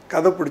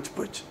 கதை பிடிச்சி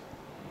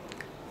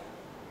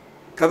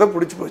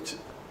போச்சு.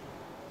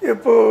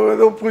 இப்போது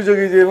ஏதோ பூஜை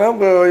கீஜையெல்லாம்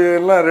இப்போ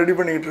எல்லாம் ரெடி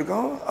பண்ணிக்கிட்டு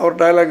இருக்கோம். அவர்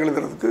டைலாக்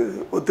எழுதுறதுக்கு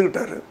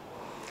ஒத்துக்கிட்டார்.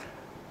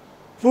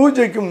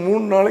 பூஜைக்கு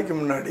 3 நாளைக்கு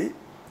முன்னாடி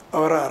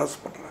அவரை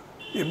அரெஸ்ட் பண்ணுறாங்க.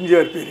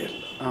 எம்ஜிஆர்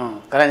பீரியடில்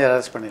கலைஞர்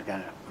அரெஸ்ட்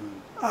பண்ணியிருக்காங்க.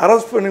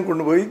 அரெஸ்ட் பண்ணி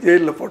கொண்டு போய்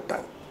ஜெயிலில்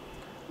போட்டாங்க.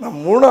 நான்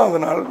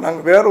 3ஆவது நாள்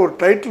நாங்கள் வேறு ஒரு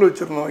டைட்டில்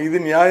வச்சுருந்தோம், இது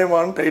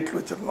நியாயமான டைட்டில்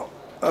வச்சுருந்தோம்,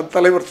 அது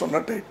தலைவர்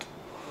சொன்ன டைட்டில்.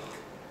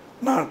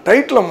 நான்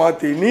டைட்டிலை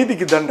மாற்றி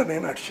நீதிக்கு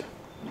தண்டனைன்னு அடித்தேன்.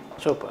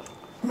 சூப்பர்.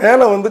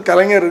 மேலே வந்து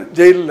கலைஞர்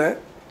ஜெயிலில்,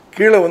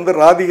 கீழே வந்து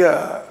ராதிகா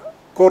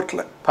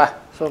கோர்ட்டில்.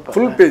 Super,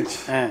 full page.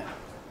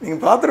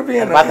 நீங்கள்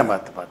பார்த்துருப்பீங்க.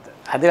 பார்த்து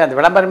அது அந்த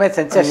விளம்பரமே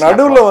செஞ்ச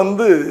நடுவில்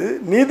வந்து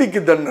நீதிக்கு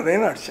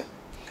தண்டனைன்னு அடித்தேன்.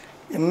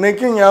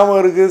 இன்றைக்கும் ஞாபகம்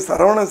இருக்குது.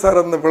 சரவணன்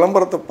சார் அந்த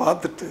விளம்பரத்தை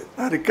பார்த்துட்டு,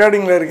 நான்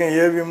ரெக்கார்டிங்கில் இருக்கேன்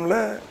ஏவிஎம்மில்,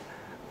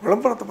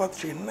 விளம்பரத்தை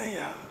பார்த்துட்டு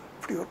என்னையா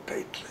இப்படி ஒரு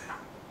டைட்டில்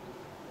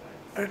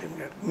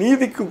அப்படின்னு,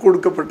 நீதிக்கு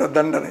கொடுக்கப்பட்ட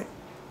தண்டனை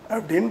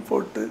அப்படின்னு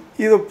போட்டு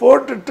இதை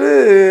போட்டுட்டு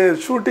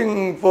ஷூட்டிங்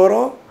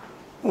போகிறோம்.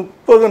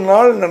 30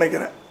 நாள்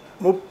நினைக்கிறேன்.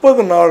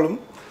 30 நாளும்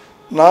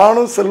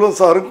நானும் செல்வம்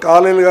சாரும்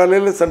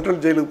காலையில்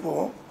சென்ட்ரல் ஜெயிலுக்கு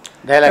போவோம்.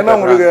 ஏன்னா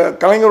உங்களுக்கு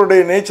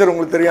கலைஞருடைய நேச்சர்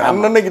உங்களுக்கு தெரியும்.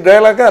 அன்னன்னைக்கு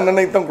டைலாக்கா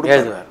அன்னன்னைக்கு தான்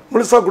கொடுத்தாரு,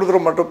 முழுசாக கொடுத்துட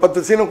மாட்டோம்.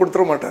 10 சீனை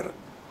கொடுத்துட மாட்டார்.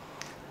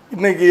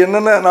 இன்றைக்கி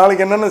என்னென்ன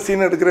நாளைக்கு என்னென்ன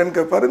சீன் எடுக்கிறேன்னு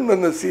கேட்பார்.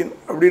 இந்த சீன்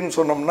அப்படின்னு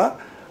சொன்னோம்னா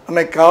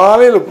அன்னைக்கு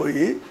காலையில்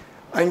போய்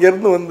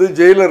அங்கேருந்து வந்து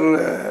ஜெயிலர்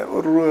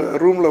ஒரு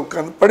ரூமில்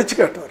உட்காந்து படித்து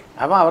காட்டுவார்.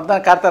 ஆமாம், அவர்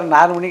தான் காத்தால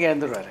 4 மணிக்கு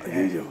எழுந்துருவார்.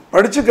 ஐயோ,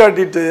 படித்து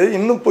காட்டிட்டு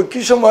இன்னும்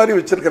பொக்கிஷம் மாதிரி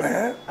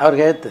வச்சுருக்கிறேன். அவர்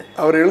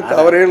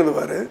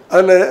எழுதுவார்.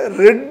 அதில்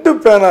ரெட்டு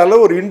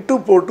பேனால் ஒரு இன்ட்டு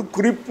போட்டு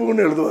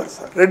குறிப்புன்னு எழுதுவார்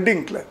சார், ரெட்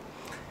இங்கில்.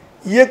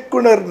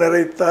 இயக்குனர்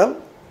நிறைத்தால்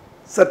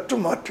சற்று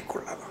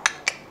மாற்றிக்கொள்ளலாம்.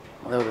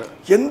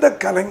 எந்த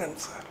கலைஞன்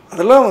சார்,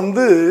 அதெல்லாம்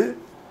வந்து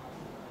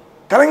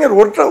கலைஞர்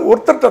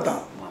ஒருத்தட்ட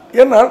தான்.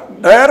 ஏன்னா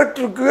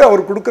டைரக்டருக்கு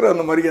அவர் கொடுக்குற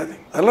அந்த மரியாதை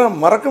அதெல்லாம்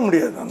மறக்க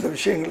முடியாது அந்த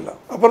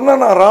விஷயங்கள்லாம். அப்புறம்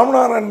தான் நான்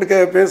ராமநாராயணுக்கு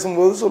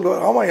பேசும்போது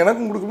சொல்லுவார், ஆமாம்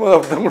எனக்கும் கொடுக்கும்போது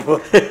அப்படி தான்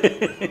கொடுப்பார்,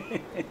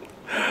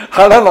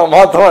 ஆனால் நான்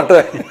மாற்ற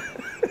மாட்டேன்.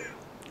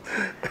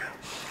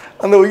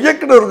 அந்த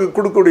இயக்குனருக்கு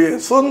கொடுக்கக்கூடிய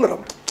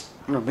சுதந்திரம்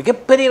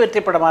மிகப்பெரிய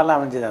வெற்றி படமாலாம்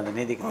அமைஞ்சது அந்த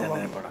நீதிக்கு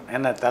தண்டனை படம்.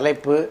 ஏன்னா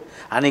தலைப்பு,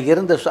 அன்னைக்கு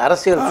இருந்த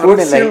அரசியல்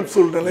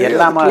சூழ்நிலை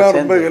எல்லாமே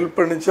ரொம்ப ஹெல்ப்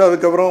பண்ணிச்சு.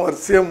 அதுக்கப்புறம்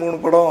வரிசையாக 3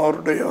 படம்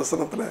அவருடைய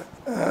வசனத்தில்,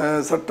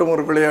 சட்டம்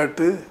ஒரு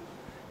விளையாட்டு,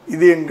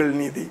 இது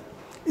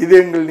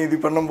எங்கள் நீதி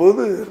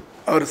பண்ணும்போது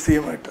அவர்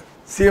சிஎம்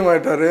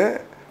ஆயிட்டார்.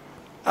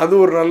 அது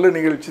ஒரு நல்ல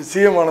நிகழ்ச்சி.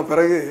 சிஎம் ஆன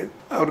பிறகு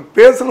அவர்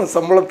பேசின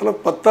சம்பளத்தில்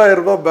 10,000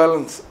 ரூபாய்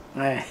பேலன்ஸ்,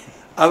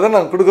 அதை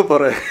நான் கொடுக்க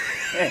போகிறேன்,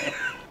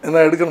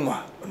 என்ன எடுக்கணுமா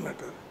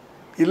அப்படின்ட்டார்.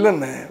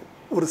 இல்லைண்ணே,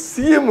 ஒரு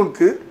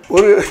சிஎம்முக்கு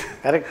ஒரு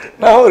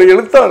நான் ஒரு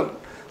எழுத்தாளர்,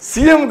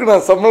 சிஎம்க்கு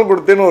நான் சம்பளம்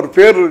கொடுத்தேன்னு ஒரு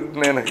பேர்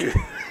இருக்குண்ணே எனக்கு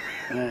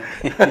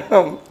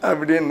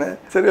அப்படின்னு.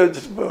 சரி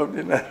வச்சுப்பா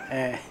அப்படின்னா.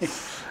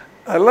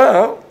 அதெல்லாம்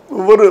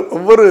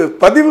ஒவ்வொரு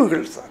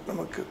பதிவுகள் சார்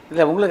நமக்கு.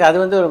 இல்லை உங்களுக்கு அது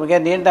வந்து ஒரு மிக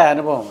நீண்ட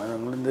அனுபவம்.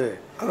 அது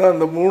அதான்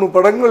அந்த 3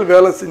 படங்கள்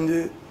வேலை செஞ்சு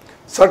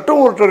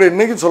சட்டம் ஒருத்தர்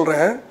இன்னைக்கு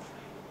சொல்கிறேன்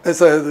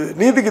சார். இது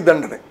நீதிக்கு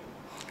தண்டனை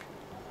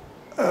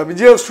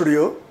விஜயா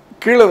ஸ்டுடியோ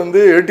கீழே வந்து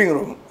எடிட்டிங்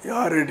ரூம்.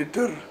 யார்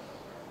எடிட்டர்?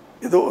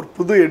 ஏதோ ஒரு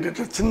புது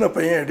எடிட்டர், சின்ன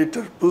பையன்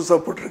எடிட்டர், புதுசாக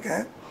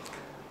போட்டிருக்கேன்.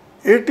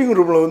 எடிட்டிங்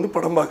ரூமில் வந்து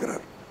படம்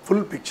பார்க்குறாரு,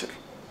 ஃபுல் பிக்சர்.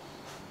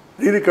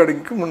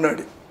 ரீரெக்கார்டிங்க்கு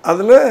முன்னாடி.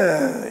 அதில்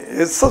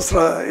எஸ்எஸ்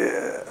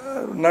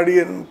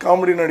நடிகன்,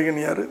 காமெடி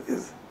நடிகன் யார்,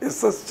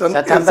 எஸ்எஸ்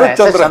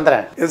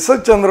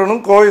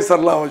சந்திரனும் கோவை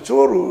சரலாம் வச்சு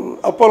ஒரு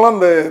அப்போல்லாம்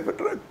இந்த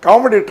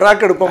காமெடி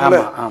ட்ராக் எடுப்போம்ல,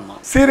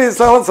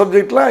 சீரியஸான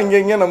சப்ஜெக்ட்லாம்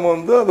அங்கங்கே நம்ம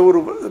வந்து அது ஒரு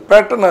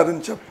பேட்டர்னாக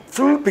இருந்துச்சு.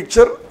 ஃபுல்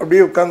பிக்சர்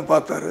அப்படியே உட்காந்து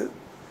பார்த்தாரு.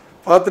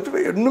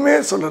 பார்த்துட்டு இன்னுமே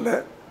சொல்லலை.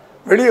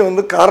 வெளியே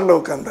வந்து காரில்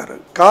உட்காந்தார்.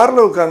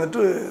 காரில்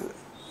உட்காந்துட்டு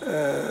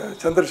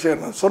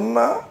சந்திரசேகரன்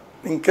சொன்னால்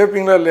நீங்கள்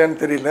கேட்பீங்களா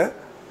இல்லையான்னு தெரியல,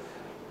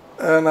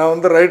 நான்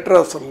வந்து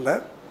ரைட்டராக சொல்லலை,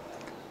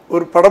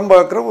 ஒரு படம்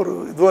பார்க்குற ஒரு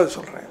இதுவாக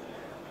சொல்கிறேன்.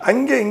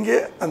 அங்கே இங்கே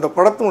அந்த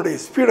படத்தினுடைய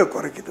ஸ்பீடை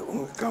குறைக்குது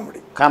உங்கள்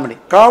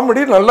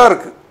காமெடி நல்லா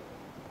இருக்குது.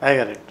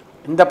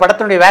 இந்த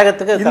படத்தினுடைய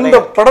வேகத்துக்கு இந்த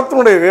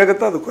படத்தினுடைய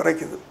வேகத்தை அது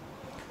குறைக்குது.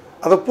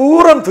 அதை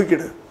பூரா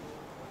தூக்கிடு.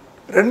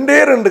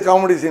 2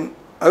 காமெடி சீன்,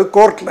 அது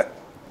கோர்ட்டில்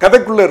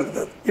கதைக்குள்ளே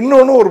இருக்குது. அது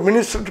இன்னொன்று ஒரு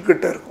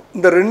மினிஸ்டர்கிட்ட இருக்கும்.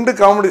 இந்த 2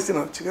 காமெடி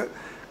சீனை வச்சுக்க,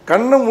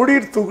 கண்ணை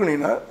மூடிட்டு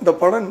தூக்குனீங்கன்னா இந்த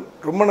படம்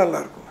ரொம்ப நல்லா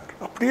இருக்கும்.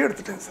 அப்படியே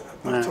எடுத்துட்டேன் சார்.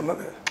 நான்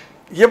சொன்னது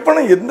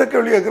எப்போனா எந்த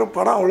கேள்வி கேட்குற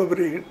படம் அவ்வளோ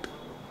பெரிய ஹிட்.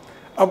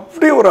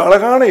 அப்படியே ஒரு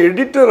அழகான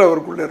எடிட்டர்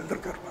அவருக்குள்ளே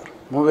இருந்திருக்கார்.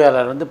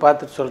 மூவியாளர் வந்து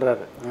பார்த்துட்டு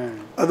சொல்கிறாரு.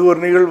 அது ஒரு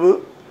நிகழ்வு.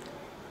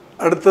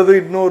 அடுத்தது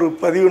இன்னொரு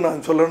பதிவு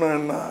நான்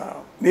சொல்லணும்னா,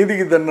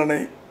 நீதிக்கு தண்டனை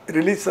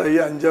ரிலீஸ் ஆகி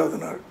 5வது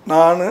நாள்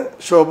நான்,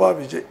 ஷோபா,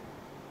 விஜய்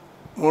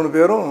 3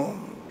 பேரும்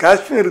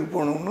காஷ்மீருக்கு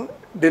போகணும்னு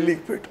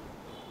டெல்லிக்கு போய்ட்டோம்.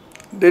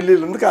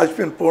 டெல்லியிலேருந்து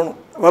காஷ்மீர் போகணும்.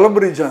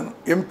 வலம்புரி ஜான்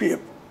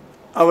எம்பிஎஃப்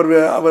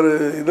அவர்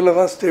இதில்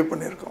தான் ஸ்டே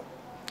பண்ணியிருக்கோம்.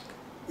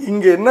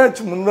 இங்கே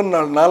என்னாச்சு, முந்தின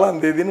நாள்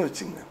 4ஆம் தேதின்னு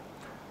வச்சுங்க.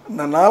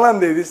 இந்த 4ஆம்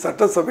தேதி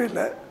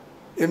சட்டசபையில்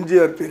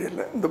எம்ஜிஆர்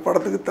பீரியடில் இந்த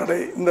படத்துக்கு தடை,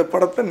 இந்த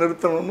படத்தை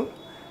நிறுத்தணும்னு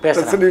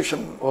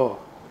ரெசல்யூஷன்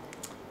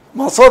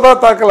மசோதா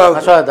தாக்கல்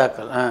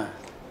ஆகுது.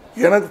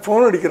 எனக்கு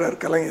ஃபோன் அடிக்கிறார்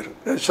கலைஞர்,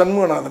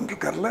 சண்முகநாதன்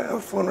இருக்கார்ல,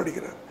 அவர் ஃபோன்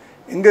அடிக்கிறார்.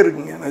 எங்கே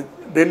இருக்குங்க? நான்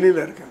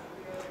டெல்லியில் இருக்கேன்.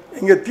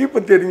 எங்கே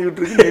தீப்பத்தி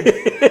எரிஞ்சுக்கிட்டு இருக்கு,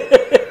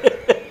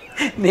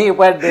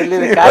 நீங்கள்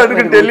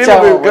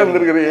டெல்லியில் போய்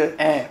உட்கார்ந்துருக்கிறீங்க.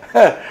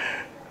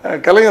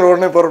 கலைஞர்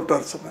உடனே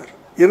புறப்பட்டார் சொன்னார்.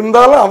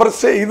 இருந்தாலும் அவர்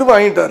இது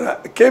வாங்கிட்டார்,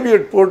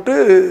 கேவியட் போட்டு.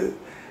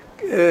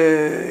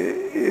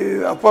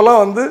 அப்போல்லாம்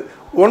வந்து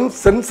ஒன்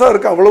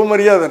சென்சாருக்கு அவ்வளோ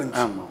மரியாதை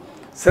இருந்துச்சு.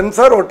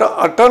 சென்சார்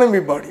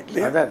அட்டானமி பாடி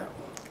இல்லையா,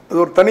 அது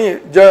ஒரு தனி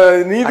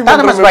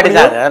நீதிமன்றம்,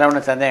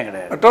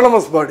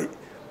 அட்டானமஸ் பாடி.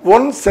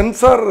 ஒன்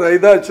சென்சார்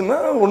இதாச்சுன்னா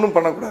ஒன்றும்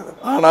பண்ணக்கூடாது.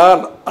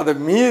 ஆனால் அதை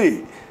மீறி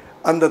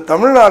அந்த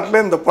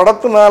தமிழ்நாட்டில் இந்த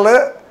படத்தினால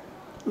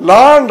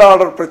லா அண்ட்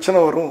ஆர்டர் பிரச்சனை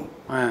வரும்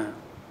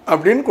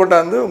அப்படின்னு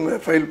கொண்டாந்து அவங்க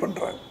ஃபைல்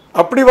பண்ணுறாங்க.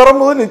 அப்படி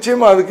வரும்போது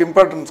நிச்சயமாக அதுக்கு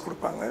இம்பார்ட்டன்ஸ்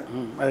கொடுப்பாங்க.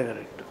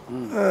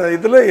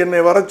 இதில் என்னை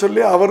வர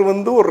சொல்லி அவர்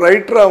வந்து ஒரு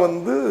ரைட்டராக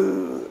வந்து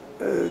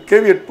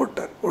கேவியட்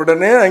போட்டார்.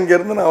 உடனே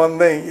அங்கேருந்து நான்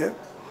வந்தேன். இங்கே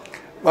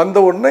வந்த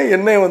உடனே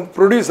என்னை வந்து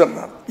ப்ரொடியூசர்,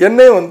 நான்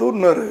என்னை வந்து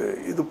இன்னொரு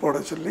இது போட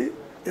சொல்லி,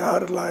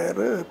 யார்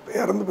லாயரு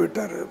இறந்து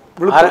போயிட்டார்,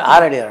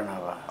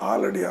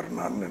 ஆலடி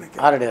அருணான்னு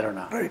நினைக்கிறேன்.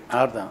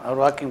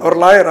 அவர்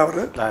லாயர்,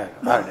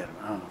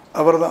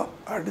 அவர் தான்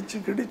அடிச்சு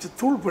கிடிச்சு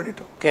தூள்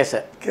பண்ணிட்டோம்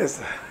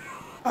கேஸை.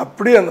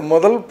 அப்படி அந்த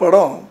முதல்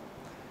படம்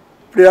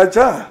இப்படி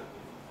ஆச்சா.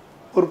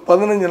 ஒரு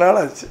 15 நாள்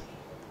ஆச்சு.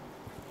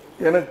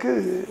 எனக்கு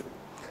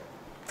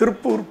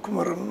திருப்பூர்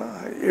குமரன்னா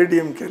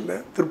ஏடிஎம்கேல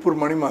திருப்பூர்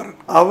மணிமாறன்,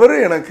 அவர்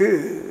எனக்கு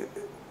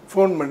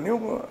ஃபோன் பண்ணி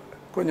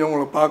கொஞ்சம்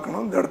உங்களை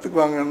பார்க்கணும், இந்த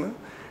இடத்துக்கு வாங்கன்னு,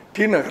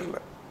 டி நகரில்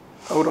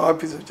அவர்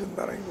ஆஃபீஸ்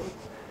வச்சுருந்தார்,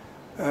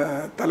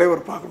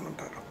 தலைவர்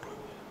பார்க்கணுன்றார்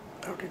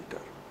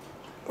அப்படின்ட்டார்.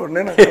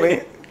 உடனே நான்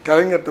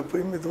கலைஞர்கிட்ட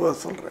போய் மெதுவாக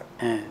சொல்கிறேன்.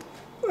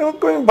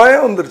 எனக்கு கொஞ்சம்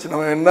பயம் வந்துருச்சு.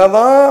 நம்ம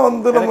என்னதான்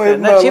வந்து நம்ம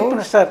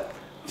இருந்தாலும்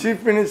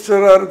சீஃப்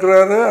மினிஸ்டராக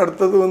இருக்கிறாரு,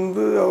 அடுத்தது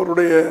வந்து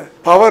அவருடைய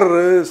பவர்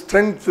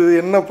ஸ்ட்ரென்த்து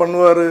என்ன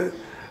பண்ணுவார்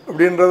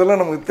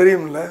அப்படின்றதெல்லாம் நமக்கு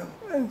தெரியும்ல.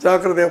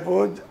 ஜாக்கிரதையாக போ,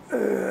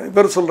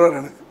 இவர் சொல்கிறார்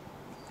எனக்கு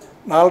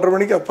 4:30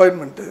 மணிக்கு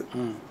அப்பாயின்மெண்ட்டு,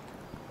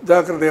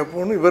 ஜாக்கிரதையாக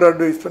போகணும், இவர்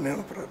அட்வைஸ் பண்ணி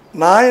அனுப்புகிறார்.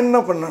 நான் என்ன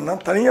பண்ணேன்னா,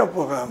 தனியாக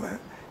போகாமல்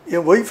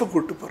என் ஒய்ஃபை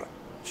கூப்பிட்டு போகிறேன்,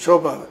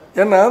 ஷோபாவை.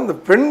 ஏன்னா அந்த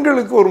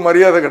பெண்களுக்கு ஒரு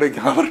மரியாதை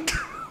கிடைக்கும் அவர்கிட்ட.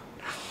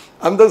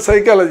 அந்த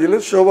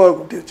சைக்காலஜியில் ஷோபாவை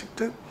கூட்டி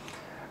வச்சுக்கிட்டு,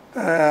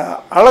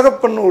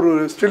 அழகப்பன் ஒரு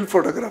ஸ்டில்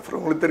ஃபோட்டோகிராஃபர்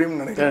உங்களுக்கு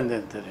தெரியும்னு நினைக்கிறேன்,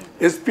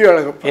 எஸ்பி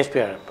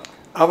அழகப்பன்,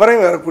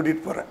 அவரையும் வேறு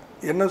கூட்டிகிட்டு போகிறேன்.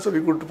 என்ன சொல்லி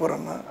கூப்பிட்டு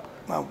போகிறேன்னா,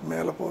 நான்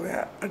மேலே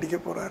போவேன், அடிக்க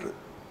போகிறாரு,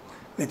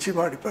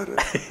 நிச்சயமாக அடிப்பார்,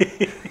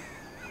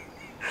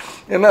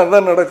 ஏன்னா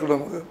அதுதான் நடக்கும்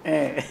நமக்கு.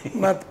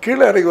 நான்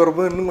கீழே இறங்கி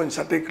வரும்போது இன்னும் கொஞ்சம்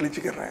சட்டையை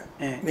கிழிச்சிக்கிறேன்,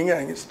 நீங்கள்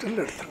அங்கே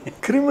ஸ்டில் எடுத்துருங்க,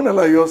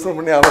 கிரிமினலாக யோசனை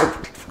பண்ணி அவரை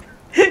கூட்டிகிட்டு போகிறேன்.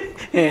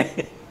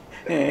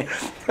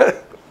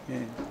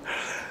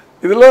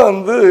 இதெல்லாம்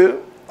வந்து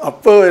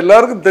அப்போ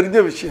எல்லாருக்கும் தெரிஞ்ச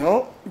விஷயம்,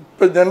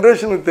 இப்போ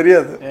ஜென்ரேஷனுக்கு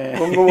தெரியாது,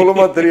 உங்கள்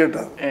மூலமாக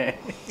தெரியட்டாது.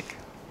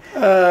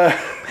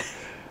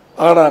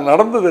 ஆனால்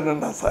நடந்தது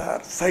என்னென்னா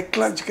சார்,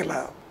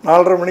 சைக்கலாஜிக்கலாக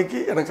 4:30 மணிக்கு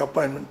எனக்கு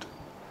அப்பாயின்மெண்ட்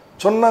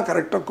சொன்னால்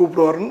கரெக்டாக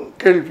கூப்பிடுவாருன்னு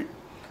கேள்வி.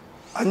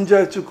 5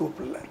 ஆச்சு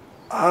கூப்பிடல,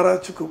 6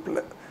 ஆச்சு கூப்பிடல,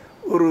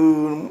 ஒரு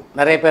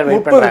நிறைய பேர்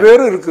 30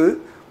 பேர் இருக்குது,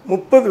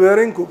 30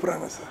 பேரையும்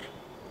கூப்பிட்றாங்க சார்.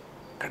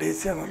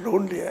 கடைசியாக நான்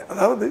லோன்லியே,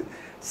 அதாவது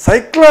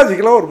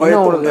சைக்கலாஜிக்கலாக ஒரு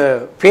பயத்தோட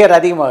பேர்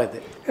அதிகமாகுது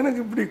எனக்கு.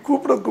 இப்படி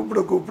கூப்பிட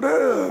கூப்பிட கூப்பிட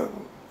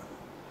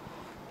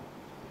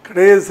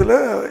கடைசியில்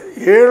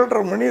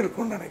 7:30 மணி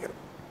இருக்கும்னு நினைக்கிறேன்.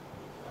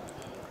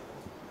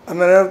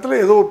 அந்த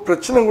நேரத்தில் ஏதோ ஒரு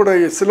பிரச்சனை கூட,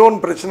 சிலோன்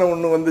பிரச்சனை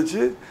ஒன்று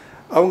வந்துச்சு.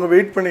 அவங்க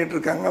வெயிட் பண்ணிகிட்டு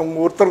இருக்காங்க. அவங்க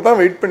ஒருத்தர் தான்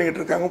வெயிட்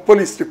பண்ணிக்கிட்டு இருக்காங்க,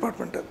 போலீஸ்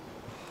டிபார்ட்மெண்ட்டு.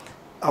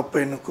 அப்போ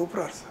என்ன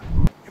கூப்பிட்றாரு சார்.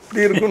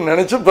 எப்படி இருக்குன்னு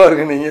நினச்சி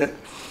பாருங்க நீங்கள்.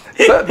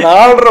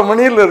 4:30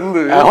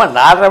 மணியிலேருந்து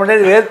 4:30 மணி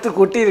வேர்த்து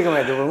கொட்டி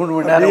இருக்குமே, 3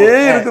 மணி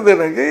நேரம் இருக்குது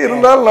எனக்கு.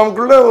 இருந்தாலும்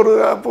நமக்குள்ள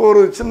அப்போ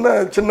ஒரு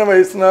சின்ன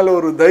வயசுனால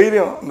ஒரு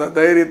தைரியம், அந்த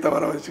தைரியத்தை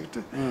வர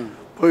வச்சுக்கிட்டு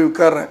போய்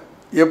உட்கார்றேன்.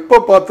 எப்போ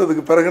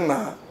பார்த்ததுக்கு பிறகுன்னா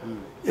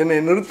என்னை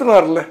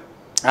நிறுத்தினார்ல.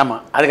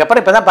 ஆமாம்,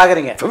 அதுக்கப்புறம் இப்போ தான்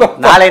பார்க்குறீங்க.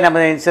 நாளை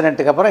நம்ம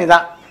இன்சிடென்ட்டுக்கு அப்புறம்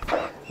இதான்,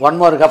 1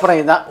 மோருக்கு அப்புறம்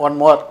இதுதான் 1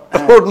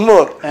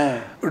 மோர்.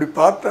 இப்படி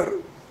பார்த்தார்.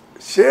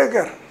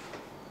 சேகர்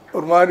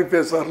ஒரு மாதிரி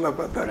பேசுவார்ல,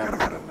 பார்த்தா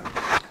கரகரன்னு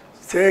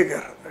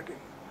சேகர் அப்படின்னு.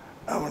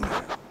 அவன்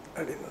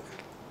அப்படின்னு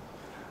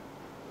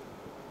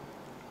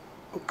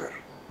உட்கார்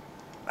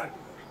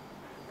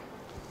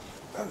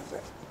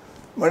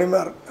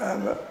மணிமார்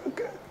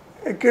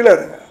கீழே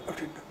இருங்க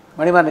அப்படின்னு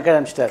மணிமார் கீழே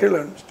அனுப்பிச்சிட்டார். கீழே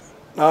அனுப்பிச்சிட்டார்.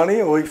 நானே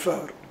ஒய்ஃப்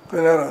அவர்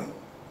கொஞ்ச நேரம்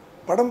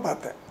படம்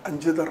பார்த்தேன்.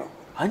 5 தரம்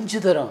 5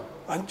 தரம்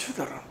 5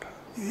 தரம்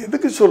இது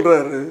எதுக்கு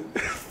சொல்கிறாரு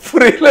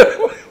புரியல.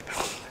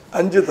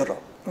 5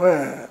 தரம்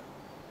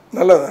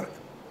நல்லா தான்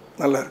இருக்கு,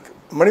 நல்லா இருக்கு.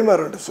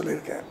 மணிமாறன்ட்ட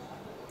சொல்லியிருக்கேன்,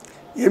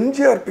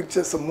 எம்ஜிஆர்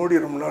பிக்சர்ஸை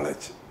மூடி ரொம்ப நாள்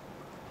ஆச்சு.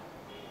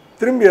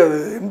 திரும்பி அது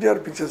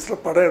எம்ஜிஆர்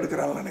பிக்சர்ஸில் படம்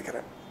எடுக்கிறாங்கன்னு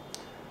நினைக்கிறேன்.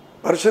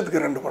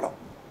 வருஷத்துக்கு 2 படம்.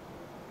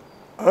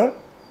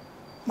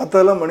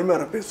 மற்றதெல்லாம்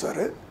மணிமாறன்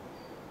பேசுவார்.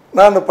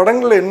 நான் அந்த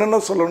படங்களில்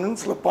என்னென்ன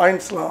சொல்லணும்னு சில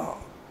பாயிண்ட்ஸ்லாம்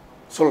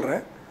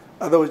சொல்கிறேன்.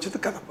 அதை வச்சுட்டு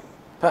கதை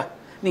பண்ணேன்.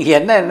 நீங்கள்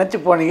என்ன நினச்சி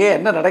போனீங்க,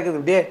 என்ன நடக்குது,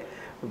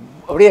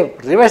 அப்படியே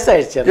ரிவர்ஸ்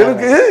ஆகிடுச்சு.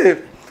 எனக்கு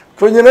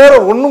கொஞ்ச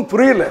நேரம் ஒன்றும்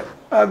புரியல.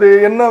 அது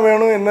என்ன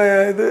வேணும், என்ன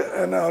இது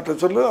என்ன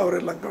அவர்கிட்ட சொல்லு, அவர்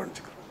எல்லாம்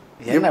கவனிச்சுக்கிறோம்.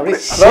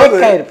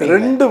 அதாவது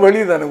 2 வழி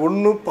தானே.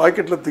 ஒன்று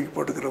பாக்கெட்டில் தூக்கி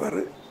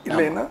போட்டுக்கிறவாரு,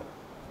 இல்லைன்னா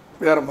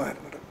வேற மாதிரி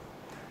நடக்கும்.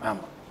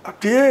 ஆமாம்,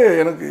 அப்படியே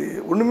எனக்கு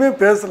ஒன்றுமே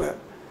பேசலை.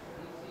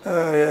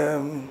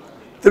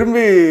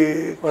 திரும்பி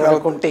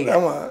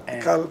ஆமாம்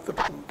காலத்தை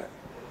கும்பிட்டேன்.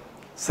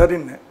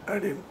 சரின்னு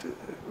அப்படின்ட்டு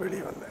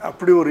வெளியே வந்தேன்.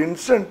 அப்படி ஒரு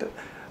இன்சிடென்ட்.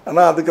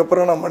 ஆனால்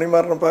அதுக்கப்புறம் நான்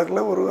மணிமாறனை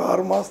பார்க்கல. ஒரு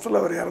 6 மாதத்தில்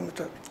அவர்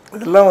இறந்துட்டார்.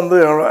 இதெல்லாம் வந்து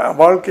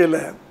வாழ்க்கையில்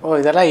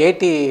இதெல்லாம்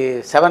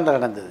 87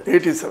 நடந்தது.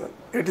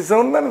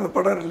 87 தான் இந்த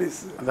படம் ரிலீஸ்.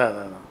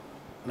 அதான்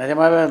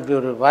நிஜமாகவே இப்படி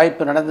ஒரு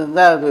வாய்ப்பு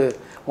நடந்திருந்தால் அது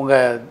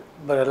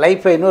உங்கள்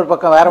லைஃப்பை இன்னொரு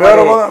பக்கம் வேறு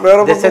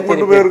பக்கம்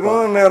கொண்டு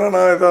போயிருக்கோம். நேரம்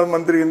நான் ஏதாவது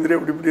மந்திரி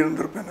அப்படி இப்படி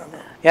இருந்திருப்பேன். நான்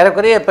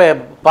ஏறக்குறைய இப்போ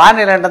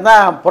பானிலண்டன்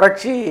தான்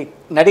புரட்சி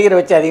நடிகரை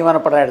வச்சு அதிகமான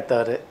படம்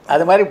எடுத்தவர்.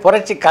 அது மாதிரி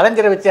புரட்சி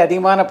கலைஞரை வச்சு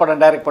அதிகமான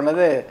படம் டைரக்ட்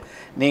பண்ணது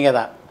நீங்கள்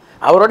தான்.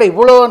 அவரோட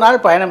இவ்வளோ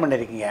நாள் பயணம்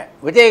பண்ணியிருக்கீங்க.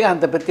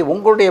 விஜயகாந்தை பற்றி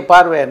உங்களுடைய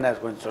பார்வை என்ன,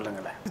 கொஞ்சம்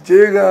சொல்லுங்களேன்.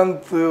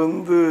 விஜயகாந்த்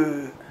வந்து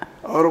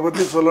அவரை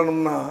பற்றி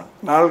சொல்லணும்னா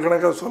நாள்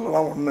கணக்காக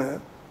சொல்லலாம். ஒன்று,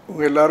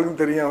 உங்கள் எல்லாருக்கும்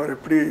தெரியும் அவர்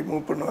எப்படி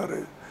மூவ் பண்ணுவார்.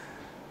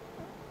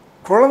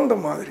 குழந்தை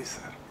மாதிரி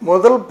சார்.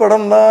 முதல்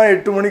படம் தான்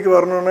 8 மணிக்கு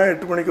வரணுன்னா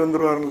 8 மணிக்கு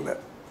வந்துடுவாருன்னு இல்லை.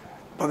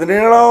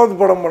 17ஆவது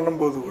படம்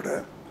பண்ணும்போது கூட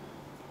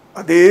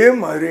அதே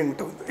மாதிரி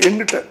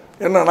என்கிட்ட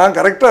ஏன்னா நான்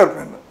கரெக்டாக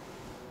இருப்பேன்.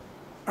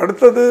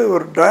 அடுத்தது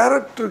ஒரு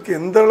டைரக்டருக்கு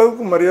எந்த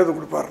அளவுக்கு மரியாதை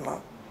கொடுப்பாருன்னா,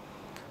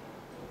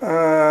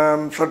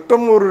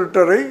 சட்டம் ஒரு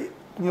ரிட்டரை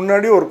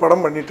முன்னாடி ஒரு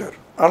படம் பண்ணிட்டார்.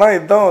 ஆனால்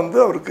இதுதான் வந்து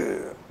அவருக்கு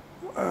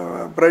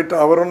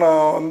பிரைட்டாக அவரும்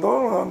நான்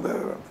வந்தோம், அந்த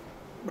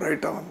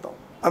பிரைட்டாக வந்தோம்.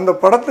 அந்த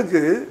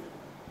படத்துக்கு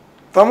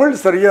தமிழ்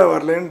சரியாக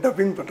வரலன்னு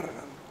டப்பிங் பண்ணுறேன்.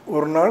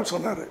 ஒரு நாள்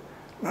சொன்னார்,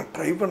 நான்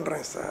ட்ரை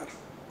பண்ணுறேன் சார்,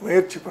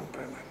 முயற்சி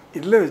பண்ணுறேன்.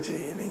 இல்லை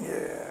விஜய்,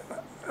 நீங்கள்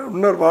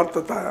இன்னொரு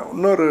வார்த்தை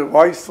இன்னொரு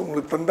வாய்ஸ்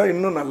உங்களுக்கு தந்தால்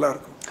இன்னும்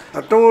நல்லாயிருக்கும்.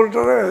 சட்டம் ஒரு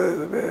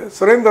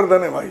சுரேந்தர்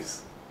தானே வாய்ஸ்.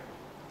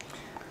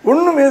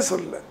 ஒன்றுமே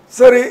சொல்லலை.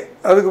 சரி,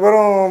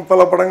 அதுக்கப்புறம்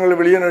பல படங்கள்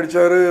வெளியே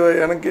நடித்தார்,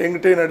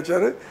 எங்கிட்டே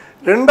நடித்தார்.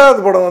 2வது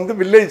படம் வந்து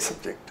வில்லேஜ்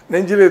சப்ஜெக்ட்,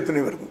 நெஞ்சிலே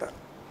துணிவு இருந்தார்.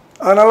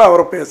 அதனால்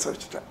அவரை பேச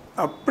வச்சுட்டேன்.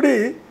 அப்படி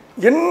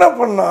என்ன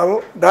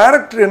பண்ணாலும்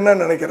டைரக்டர் என்ன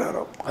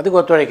நினைக்கிறாரோ அதுக்கு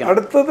ஒத்துழைக்கும்.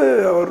 அடுத்தது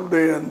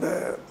அவருடைய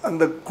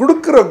அந்த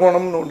கொடுக்குற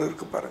குணம்னு ஒன்று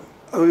இருக்குது பாருங்கள்.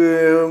 அது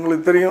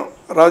உங்களுக்கு தெரியும்,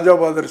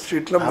 ராஜாபாதர்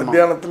ஸ்ட்ரீட்டில்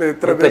மத்தியானத்தில்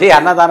எத்தனை பேர் பெரிய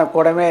அன்னதான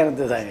கூடமே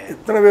இருந்ததாங்க,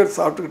 எத்தனை பேர்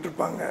சாப்பிட்டுக்கிட்டு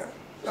இருப்பாங்க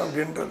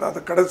அப்படின்றது. அதை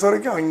கடைசி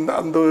வரைக்கும்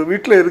அந்த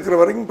வீட்டில் இருக்கிற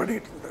வரைக்கும்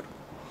பண்ணிக்கிட்டு இருந்தார்.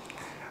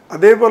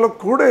 அதே போல்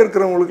கூட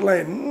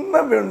இருக்கிறவங்களுக்குலாம்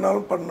என்ன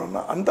வேணுனாலும்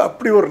பண்ணணும்னா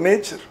அப்படி ஒரு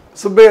நேச்சர்.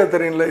 சுப்பையா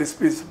தெரியுங்களா,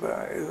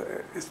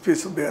 எஸ்பி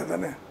சுப்பையா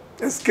தானே,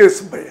 எஸ்கே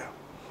சுப்பையா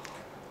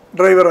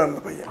டிரைவராக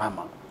இருந்த பையன்.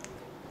 ஆமாம்,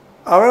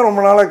 அவன் ரொம்ப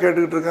நாளாக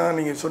கேட்டுக்கிட்டு இருக்கான்,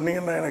 நீங்கள்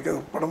சொன்னீங்கன்னா எனக்கு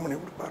அது படம் பண்ணி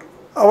கொடுப்பாரு.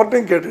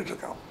 அவர்கிட்டையும் கேட்டுக்கிட்டு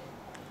இருக்கான்,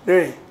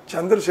 டேய்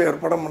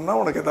சந்திரசேகர் படம் பண்ணால்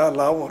உனக்கு எதாவது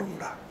லாபம்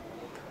வரும்டா,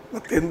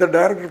 மற்ற எந்த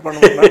டைரக்டர்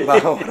பண்ண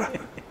லாபம்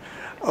வராது.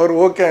 அவர்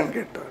ஓகேன்னு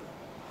கேட்டார்.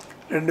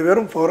 2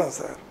 பேரும் போகிறோம்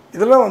சார்.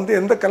 இதெல்லாம் வந்து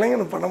எந்த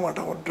கலைஞனும் பண்ண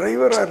மாட்டான். ஒரு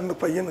டிரைவராக இருந்த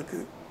பையனுக்கு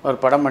ஒரு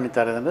படம் பண்ணி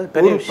தரது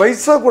பெரிய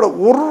பைசா கூட,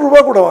 1 ரூபா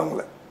கூட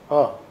வாங்கலை.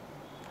 ஓ,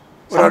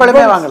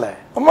 சம்பளமே வாங்கலை.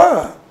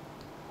 ஆமாம்,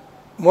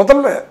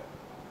 முதல்ல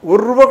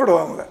 1 ரூபா கூட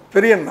வாங்கலை.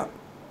 பெரியண்ணா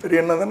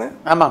தானே?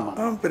 ஆமாம்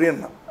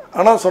பெரியண்ணா.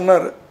 ஆனால்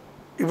சொன்னார்,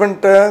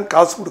 இவன்கிட்ட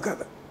காசு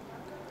கொடுக்காத,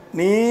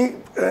 நீ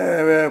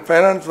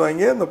ஃபைனான்ஸ்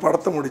வாங்கி அந்த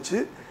படத்தை முடித்து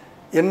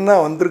என்ன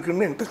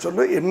வந்திருக்குன்னு என்கிட்ட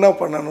சொல்லு, என்ன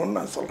பண்ணணும்னு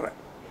நான் சொல்கிறேன்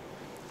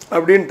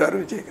அப்படின்ட்டார்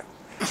விஜயகாந்த்.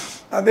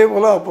 அதே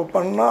போல் அப்போ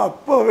பண்ணால்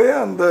அப்போவே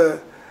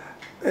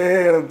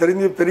எனக்கு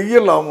தெரிஞ்ச பெரிய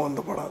லாபம்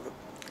அந்த படம். அது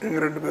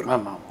எங்கள் 2 பேரும்.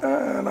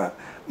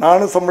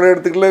 நானும் சம்பளம்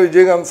எடுத்துக்கல,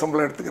 விஜயகாந்த்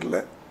சம்பளம்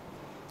எடுத்துக்கல.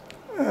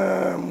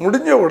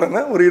 முடிஞ்ச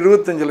உடனே ஒரு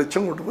 25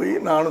 லட்சம் கொண்டு போய்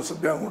நானும்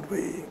சுப்பியாவும் கொண்டு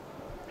போய்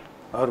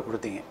அவர்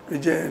கொடுத்தீங்க.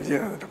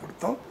 விஜயகாந்த்கிட்ட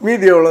கொடுத்தோம்.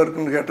 மீதி எவ்வளோ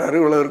இருக்குன்னு கேட்டார்.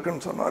 இவ்வளோ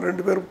இருக்குன்னு சொன்னார்.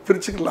 2 பேரும்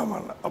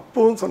பிரிச்சுக்கலாமான்னு.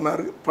 அப்பவும்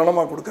சொன்னார்,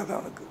 பணமாக கொடுக்காத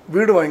அவனுக்கு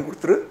வீடு வாங்கி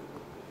கொடுத்துரு,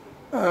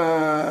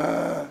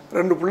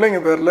 2 பிள்ளைங்க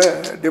பேரில்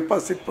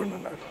டெபாசிட்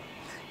பண்ணினார்.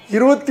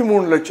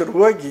 23 லட்சம்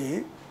ரூபாய்க்கு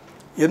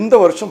எந்த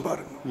வருஷம்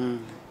பாருங்கள்,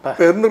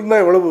 இப்போ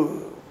இருந்திருந்தால் எவ்வளவு,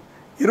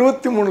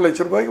 23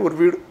 லட்சம் ரூபாய்க்கு ஒரு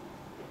வீடு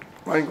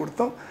வாங்கி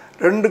கொடுத்தோம்.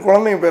 2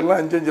 குழந்தைங்க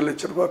பேர்லாம் 5-5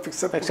 லட்சம் ரூபாய்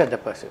ஃபிக்ஸட்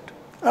டெபாசிட்.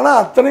 ஆனால்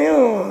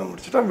அத்தனையும்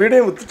முடிச்சுட்டா,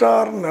 வீடையும்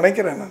விற்றுட்டாருன்னு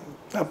நினைக்கிறேன் நான்.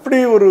 அப்படி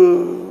ஒரு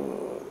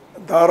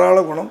தாராள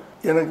குணம்.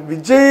 எனக்கு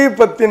விஜய்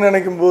பற்றி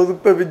நினைக்கும் போது,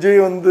 இப்போ விஜய்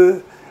வந்து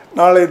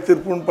நாளைய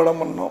தீர்ப்புன்னு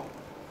படம் பண்ணோம்,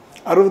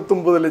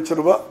 69 லட்சம்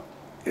ரூபா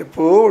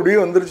எப்போ அப்படியே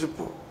வந்துருச்சு.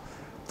 இப்போது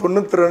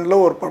 92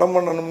 ஒரு படம்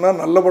பண்ணணும்னா,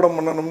 நல்ல படம்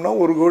பண்ணணும்னா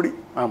 1 கோடி.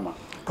 ஆமாம்.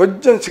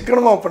 கொஞ்சம்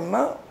சிக்கனமாக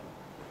பண்ணால்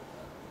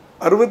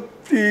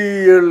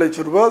 67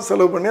 லட்சம் ரூபா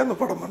செலவு பண்ணி அந்த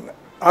படம் பண்ணேன்.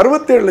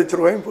 67 லட்ச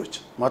ரூபாயும் போச்சு.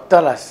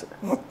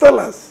 மொத்த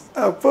லாஸ்.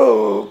 அப்போ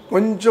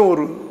கொஞ்சம்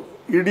ஒரு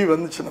இடி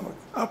வந்துச்சு நமக்கு.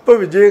 அப்போ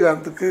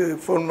விஜயகாந்துக்கு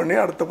ஃபோன் பண்ணி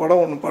அடுத்த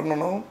படம் ஒன்று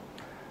பண்ணணும்,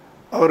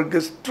 அவர்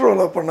கெஸ்ட்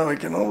ரோலாக பண்ண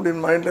வைக்கணும்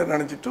அப்படின்னு மைண்டில்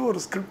நினச்சிட்டு ஒரு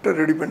ஸ்கிரிப்டை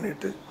ரெடி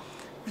பண்ணிவிட்டு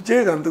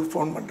விஜயகாந்துக்கு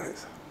ஃபோன் பண்ணுறேன்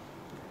சார்.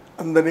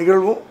 அந்த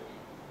நிகழ்வும்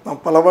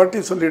நான் பல வாட்டி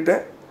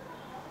சொல்லிட்டேன்.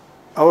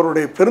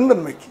 அவருடைய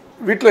பெருந்தன்மைக்கு,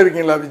 வீட்டில்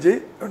இருக்கீங்களா விஜய்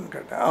அப்படின்னு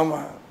கேட்டேன்.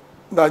 ஆமாம்,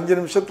 இந்த 5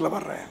 நிமிஷத்தில்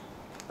வர்றேன்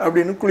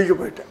அப்படின்னு குளிக்க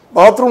போயிட்டேன்.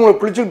 பாத்ரூமில்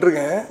குளிச்சுட்டு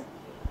இருக்கேன்.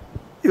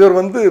 இவர்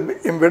வந்து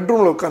என்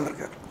பெட்ரூமில்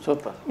உட்காந்துருக்கார்.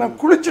 சூப்பர். நான்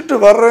குளிச்சுட்டு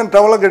வர்றேன்,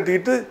 டவலை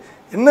கட்டிக்கிட்டு,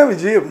 என்ன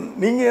விஜய்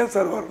நீங்கள் ஏன்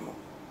சார் வரணும்,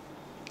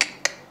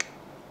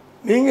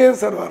 நீங்கள் ஏன்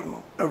சார்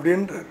வரணும்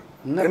அப்படின்றார்.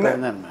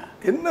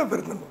 என்ன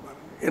பெருந்தன்மை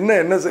பாருங்க,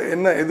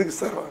 என்ன எதுக்கு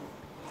சார் வரணும்,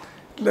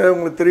 இல்லை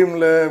உங்களுக்கு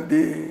தெரியுமில்ல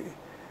அப்படி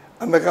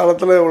அந்த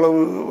காலத்தில் இவ்வளவு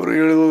ஒரு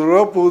 70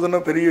 ரூபா போகுதுன்னா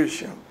பெரிய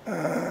விஷயம்.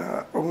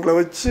 உங்களை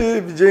வச்சு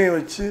விஜயை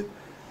வச்சு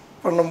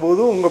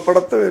பண்ணும்போது உங்கள்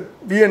படத்தை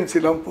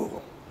பிஎன்சிலாம்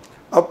போகும்.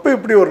 அப்போ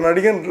இப்படி ஒரு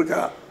நடிகன்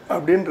இருக்கா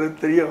அப்படின்றது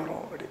தெரிய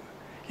வரும். அப்படின்னு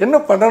என்ன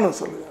பண்ணணும்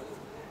சொல்லுங்கள்.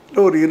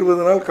 இல்லை ஒரு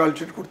 20 நாள் கால்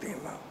ஷீட்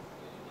கொடுத்தீங்கன்னா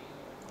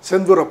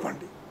செந்தூர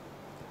பாண்டி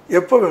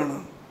எப்போ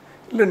வேணும்,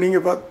 இல்லை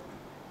நீங்கள்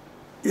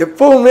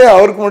எப்போவுமே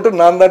அவருக்கு மட்டும்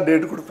நான் தான்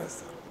டேட் கொடுப்பேன்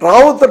சார்.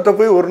 ராவுத்தர்கிட்ட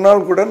போய் ஒரு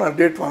நாள் கூட நான்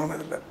டேட்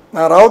வாங்கினதில்லை.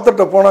 நான்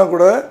ராவுத்தர்கிட்ட போனால்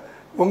கூட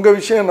உங்கள்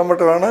விஷயம்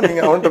நம்மகிட்ட வேணாம்,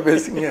 நீங்கள் அவன்கிட்ட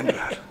பேசுங்க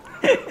என்றார்.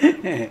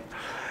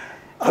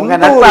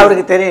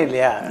 அவருக்கு தெரியும்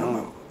இல்லையா,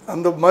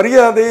 அந்த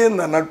மரியாதை,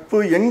 இந்த நட்பு.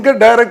 எங்கள்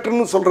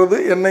டைரக்டர்னு சொல்கிறது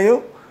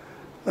என்னையும்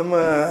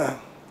நம்ம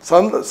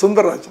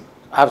சுந்தரராஜன்.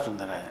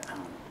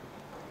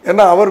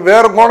 ஏன்னா அவர்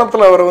வேறு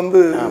கோணத்தில் அவரை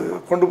வந்து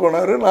கொண்டு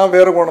போனார், நான்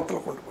வேறு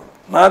கோணத்தில் கொண்டு போனேன்.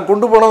 நான்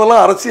கொண்டு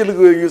போனதெல்லாம்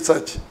அரசியலுக்கு யூஸ்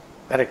ஆச்சு.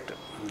 கரெக்ட்.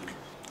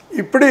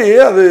 இப்படி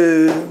அது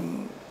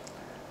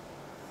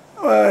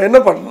என்ன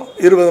பண்ணணும்,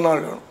 20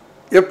 நாள் வேணும்,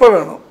 எப்போ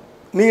வேணும்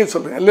நீங்கள்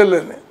சொல்லுங்கள். இல்லை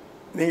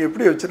நீங்கள்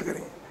எப்படி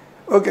வச்சுருக்கிறீங்க,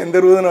 ஓகே இந்த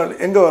 20 நாள்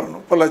எங்கே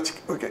வரணும்,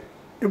 பொள்ளாச்சிக்கு, ஓகே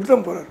இப்படி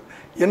தான் போகிறார்.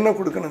 என்ன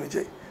கொடுக்கணும்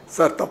விஜய்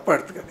சார், தப்பாக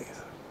எடுத்துக்காதீங்க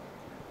சார்,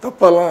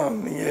 தப்பாலாம்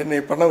நீங்கள்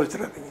என்னை பண்ண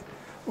வச்சிடாதீங்க,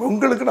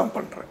 உங்களுக்கு நான்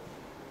பண்ணுறேன்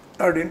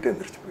அப்படின்ட்டு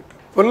எந்திரிச்சு போயிட்டேன்.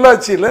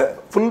 பொள்ளாச்சியில்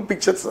ஃபுல்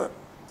பிக்சர் சார்.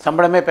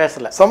 சம்பளமே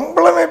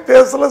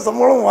பேசலை,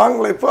 சம்பளம்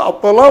வாங்கலை. இப்போ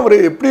அப்போல்லாம் அவர்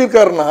எப்படி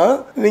இருக்காருன்னா,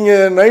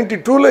 நீங்கள்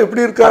 92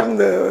 எப்படி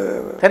இருக்காருன்னு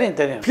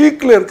தெரியும்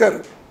பீக்கில் இருக்கார்.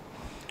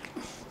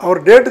 அவர்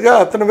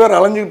டேட்டுக்காக அத்தனை பேர்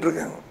அலைஞ்சிக்கிட்டு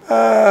இருக்காங்க.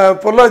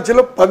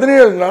 பொள்ளாச்சியில்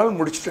 17 நாள்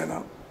முடிச்சிட்டேன்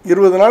நான்.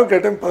 20 நாள்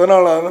கேட்டேன்,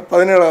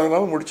 17ஆவது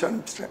நாள் முடிச்சு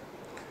அனுப்பிச்சிட்டேன்.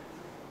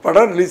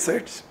 படம் ரிலீஸ்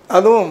ஆகிடுச்சு.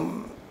 அதுவும்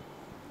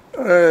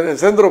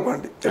செந்தூர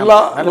பாண்டி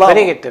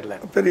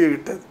பெரிய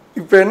கிட்டது.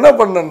 இப்போ என்ன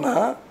பண்ணேன்னா,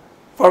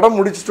 படம்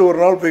முடிச்சுட்டு ஒரு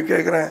நாள் போய்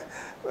கேட்குறேன்,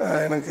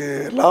 எனக்கு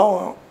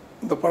லாபம்,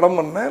 இந்த படம்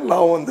பண்ணேன்,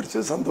 லாபம் வந்துருச்சு,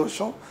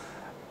 சந்தோஷம்,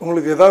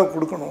 உங்களுக்கு எதாவது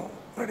கொடுக்கணும்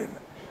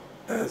அப்படின்னு.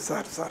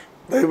 சார்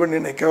தயவு பண்ணி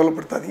என்னை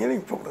கேவலப்படுத்தாதீங்க,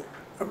 நீங்கள் போகணும்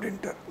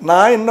அப்படின்ட்டார்.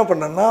 நான் என்ன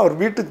பண்ணேன்னா, அவர்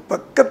வீட்டுக்கு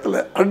பக்கத்தில்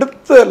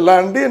அடுத்த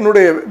லேண்டு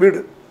என்னுடைய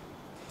வீடு.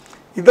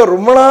 இதை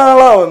ரொம்ப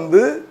நாளாக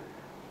வந்து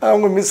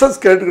அவங்க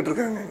மிஸ்ஸஸ் கேட்டுக்கிட்டு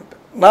இருக்காங்க என்கிட்ட.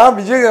 நான்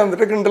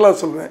விஜயகாந்த்கிட்ட கிண்டலாக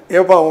சொல்லுவேன்,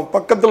 ஏப்பா அவன்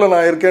பக்கத்தில்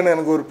நான் இருக்கேன்னு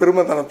எனக்கு ஒரு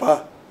பெருமை தானேப்பா,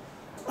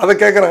 அதை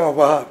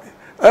கேட்குறாங்கப்பா,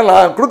 அதை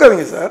நான்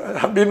கொடுக்காதீங்க சார்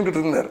அப்படின்ட்டு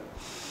இருந்தார்.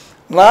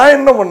 நான்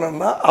என்ன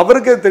பண்ணேன்னா,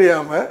 அவருக்கே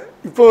தெரியாமல்,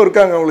 இப்போ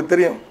இருக்காங்க அவங்களுக்கு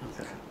தெரியும்,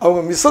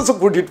 அவங்க மிஸ்ஸஸை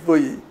கூட்டிகிட்டு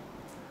போய்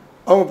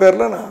அவங்க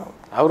பேரில் நான்,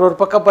 அவர் ஒரு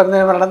பக்கம்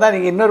பெருந்தன்மை நடந்தால்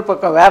நீங்கள் இன்னொரு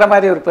பக்கம் வேறு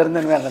மாதிரி ஒரு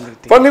பெருந்தன்மை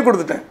நடந்துக்கிட்டு பண்ணி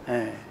கொடுத்துட்டேன்.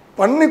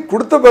 பண்ணி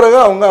கொடுத்த பிறகு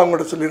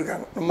அவங்கள்ட்ட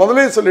சொல்லியிருக்காங்க.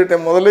 முதலே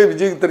சொல்லிட்டேன், முதலே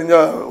விஜய்க்கு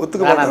தெரிஞ்சால்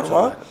ஒத்துக்க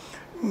மாட்டாருமா,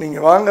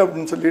 நீங்கள் வாங்க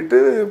அப்படின்னு சொல்லிட்டு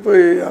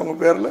போய் அவங்க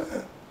பேரில்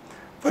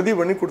பதிவு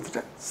பண்ணி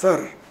கொடுத்துட்டேன்.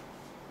 சார்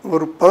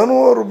ஒரு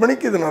 11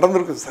 மணிக்கு இது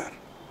நடந்திருக்கு சார்,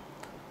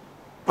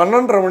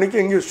 12:30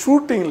 மணிக்கு எங்கேயோ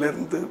ஷூட்டிங்கில்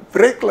இருந்து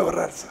பிரேக்கில்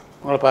வர்றாரு சார்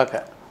உங்களை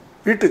பார்க்க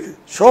வீட்டுக்கு.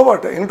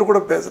 ஷோபாட்ட என்கிட்ட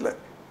கூட பேசலை,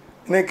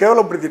 என்னை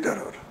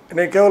கேவலப்படுத்திட்டார். அவர்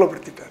என்னை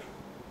கேவலப்படுத்திட்டார்.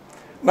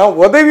 நான்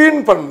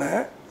உதவின்னு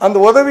பண்ணேன், அந்த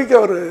உதவிக்கு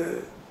அவர்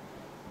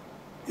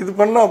இது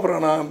பண்ணால்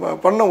அப்புறம் நான்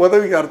பண்ண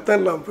உதவிக்கு அர்த்தம்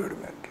இல்லாமல்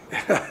போயிடுவேன்.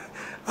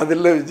 அது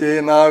இல்லை விஜய்,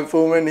 நான்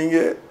இப்போவுமே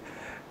நீங்கள்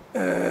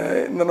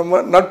இந்த நம்ம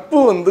நட்பு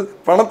வந்து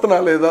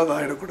பணத்தினால ஏதாவது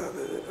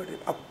ஆகிடக்கூடாது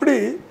அப்படின்னு. அப்படி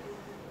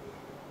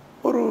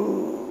ஒரு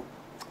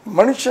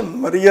மனுஷன்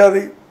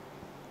மரியாதை.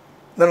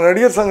 இந்த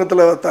நடிகர்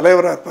சங்கத்தில்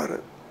தலைவராக இருப்பார்,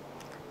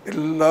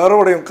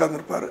 எல்லாரோடையும்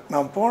உட்காந்துருப்பார்.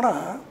 நான்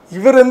போனால்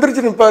இவர்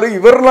எந்திரிச்சு நிற்பார்,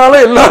 இவர்னால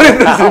எல்லாரும்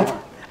எந்திரிச்சு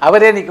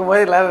அவரே நிற்கும்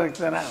போது எல்லாரும்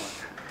நிற்கிறானா.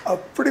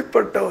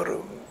 அப்படிப்பட்ட ஒரு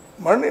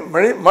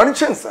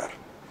மனுஷன் சார்.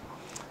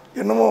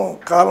 என்னமோ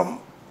காலம்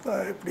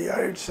இப்படி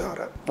ஆயிடுச்சு.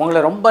 அவரை உங்களை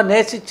ரொம்ப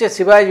நேசித்த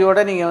சிவாஜியோட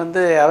நீங்கள்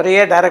வந்து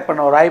அவரையே டைரக்ட்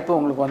பண்ண ஒரு வாய்ப்பு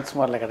உங்களுக்கு ஒன்ஸ்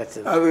மோரில்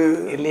கிடச்சிது. அது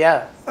இல்லையா?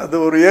 அது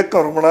ஒரு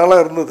ஏக்கம் ரொம்ப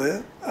நாளாக இருந்தது.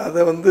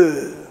 அதை வந்து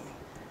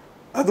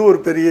அது ஒரு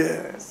பெரிய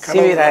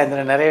சிவி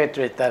ராஜேந்திரன் நிறைவேற்றி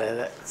வைத்தார்.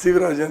 அதை சிவி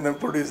ராஜேந்திரன்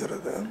ப்ரொடியூசர்.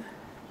 அது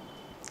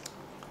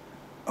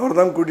அவர்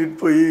தான் கூட்டிகிட்டு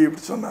போய்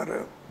இப்படி சொன்னார்,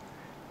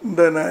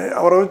 இந்த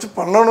அவரை வச்சு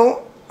பண்ணணும்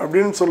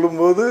அப்படின்னு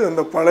சொல்லும்போது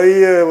அந்த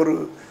பழைய ஒரு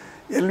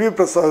எல்வி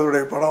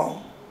பிரசாதுடைய படம்,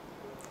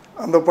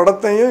 அந்த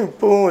படத்தையும்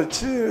இப்போவும்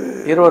வச்சு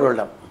இருவர்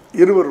உள்ளம்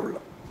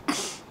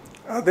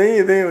அதையும்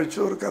இதையும் வச்சு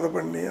ஒரு கதை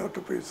பண்ணி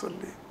அவர்கிட்ட போய்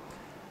சொல்லி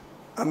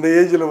அந்த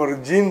ஏஜில் ஒரு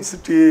ஜீன்ஸ்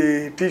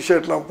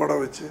டிஷர்ட்லாம் போட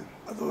வச்சு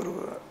அது ஒரு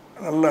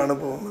நல்ல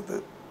அனுபவம். அது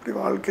இப்படி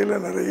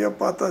வாழ்க்கையில் நிறைய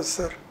பார்த்தாச்சு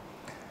சார்.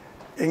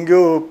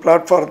 எங்கேயோ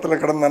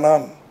பிளாட்ஃபாரத்தில் கிடந்த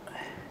நான்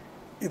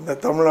இந்த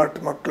தமிழ்நாட்டு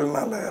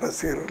மக்கள்னால,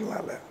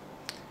 ரசிகர்கள்னால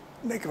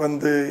இன்றைக்கி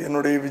வந்து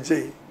என்னுடைய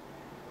விஜய்.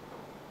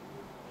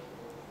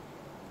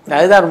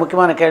 அதுதான் ஒரு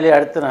முக்கியமான கேள்வி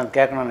அடுத்து நான்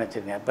கேட்கணும்னு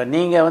வச்சுருக்கேன். இப்போ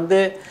நீங்கள் வந்து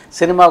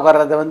சினிமாவுக்கு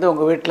வர்றதை வந்து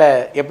உங்கள் வீட்டில்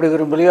எப்படி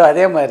விரும்பலையோ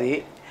அதே மாதிரி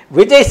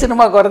விஜய்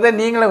சினிமாவுக்கு வர்றதை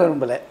நீங்களும்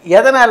விரும்பலை.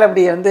 எதனால்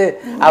அப்படி வந்து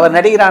அவர்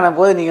நடிகரான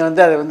போது நீங்கள்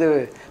வந்து அதை வந்து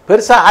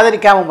பெருசாக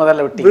ஆதரிக்காமல்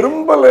முதல்ல விட்டு?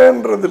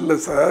 விரும்பலைன்றது இல்லை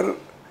சார்,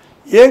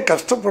 ஏன்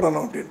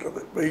கஷ்டப்படணும்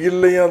அப்படின்றது.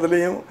 வெயில்லையும்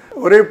அதுலேயும்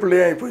ஒரே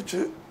பிள்ளையாகி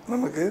போச்சு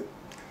நமக்கு.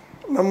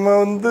 நம்ம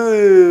வந்து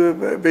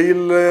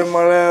வெயிலில்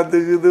மழை அது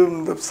இது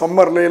இந்த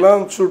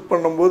சம்மர்லாம் ஷூட்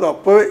பண்ணும்போது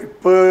அப்போ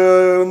இப்போ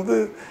வந்து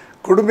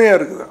கொடுமையாக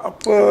இருக்குது.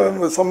 அப்போ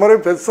அந்த சம்மரே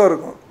பெருசாக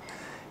இருக்கும்.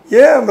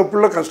 ஏன் அந்த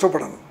பிள்ளை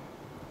கஷ்டப்படணும்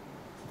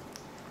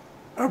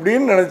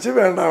அப்படின்னு நினச்சி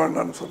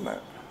வேண்டாம்னு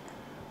சொன்னேன்.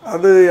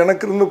 அது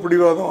எனக்கு இருந்த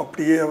பிடிவாதம்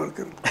அப்படியே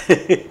அவருக்கு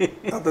இருக்கு.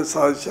 அதை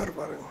சாதிச்சார்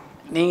பாருங்க.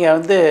 நீங்கள்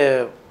வந்து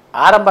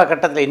ஆரம்ப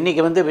கட்டத்தில்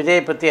இன்றைக்கி வந்து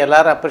விஜயை பற்றி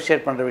எல்லாரும்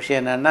அப்ரிஷியேட் பண்ணுற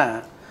விஷயம் என்னென்னா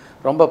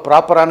ரொம்ப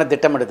ப்ராப்பரான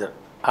திட்டமிடுதல்.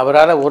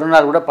 அவரால் ஒரு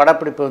நாள் கூட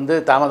படப்பிடிப்பு வந்து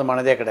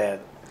தாமதமானதே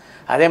கிடையாது.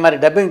 அதே மாதிரி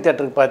டப்பிங்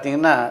தேட்டருக்கு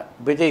பார்த்தீங்கன்னா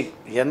விஜய்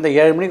எந்த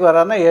 7 மணிக்கு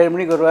வர்றாருன்னா 7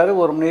 மணிக்கு வருவார்,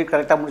 1 மணிக்கு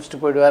கரெக்டாக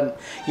முடிச்சுட்டு போயிடுவார்.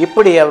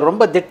 இப்படி அவர்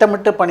ரொம்ப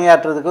திட்டமிட்டு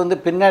பணியாற்றுறதுக்கு வந்து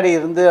பின்னாடி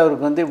இருந்து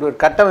அவருக்கு வந்து இப்படி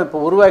ஒரு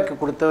கட்டமைப்பு உருவாக்கி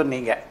கொடுத்தவர்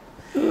நீங்கள்.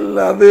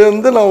 இல்லை, அது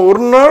வந்து நான்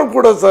ஒரு நாள்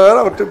கூட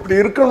சார் அவர்கிட்ட இப்படி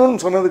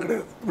இருக்கணும்னு சொன்னது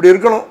கிடையாது, இப்படி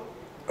இருக்கணும்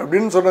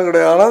அப்படின்னு சொன்னது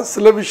கிடையாது. ஆனால்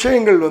சில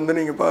விஷயங்கள் வந்து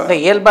நீங்கள்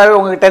இயல்பாகவே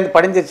உங்ககிட்ட இருந்து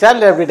படிஞ்சிருச்சா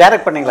இல்லை அப்படி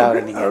டைரக்ட் பண்ணிங்களா அவர்?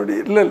 நீங்கள் அப்படி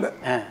இல்லை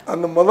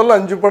அந்த முதல்ல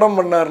 5 படம்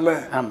பண்ணார்ல,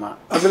 ஆமாம்,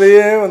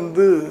 அதுலேயே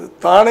வந்து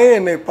தானே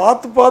என்னை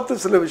பார்த்து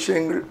சில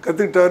விஷயங்கள்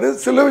கற்றுக்கிட்டாரு.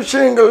 சில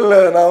விஷயங்களில்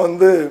நான்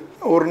வந்து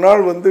ஒரு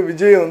நாள் வந்து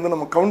விஜயை வந்து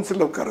நம்ம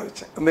கவுன்சிலில் உட்கார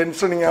வச்சேன். அந்த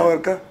இன்ஸ்டன்ட் ஞாபகம்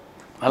இருக்கா?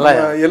 நல்லா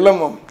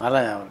எல்எம்எம்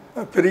நல்லா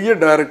பெரிய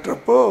டைரக்டர்.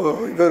 அப்போது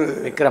இவர்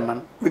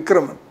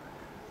விக்ரமன்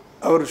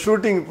அவர்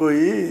ஷூட்டிங்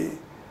போய்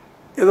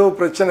ஏதோ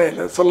பிரச்சனை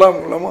இல்லை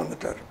சொல்லாமல்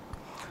வந்துட்டார்.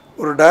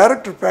 ஒரு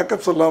டைரக்டர்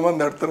பேக்கப் சொல்லாமல்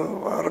அந்த இடத்துல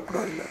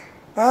வரக்கூடாது. இல்லை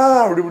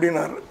அப்படி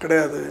இப்படின்னாரு.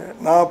 கிடையாது,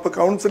 நான் இப்போ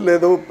கவுன்சிலில்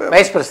ஏதோ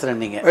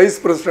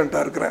வைஸ்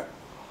பிரசிடெண்ட்டாக இருக்கிறேன்.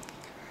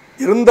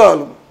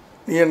 இருந்தாலும்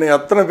நீ என்னை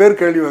அத்தனை பேர்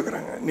கேள்வி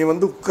வைக்கிறாங்க, நீ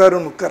வந்து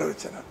உட்காருன்னு உட்கார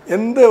வச்சேன்.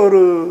 எந்த ஒரு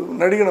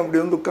நடிகன்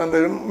அப்படி வந்து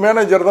உட்கார்ந்து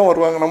மேனேஜர் தான்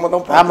வருவாங்க, நம்ம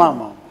தான்.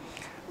 ஆமாம்,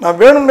 நான்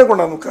வேணும்னே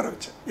கொண்டாந்து உட்கார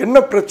வச்சேன். என்ன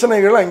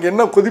பிரச்சனைகள் அங்கே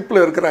என்ன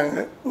கொதிப்பில் இருக்கிறாங்க,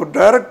 ஒரு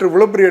டைரக்டர்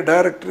இவ்வளோ பெரிய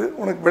டைரக்டர்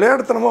உனக்கு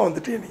விளையாடுத்தனமாக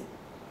வந்துட்டே, நீ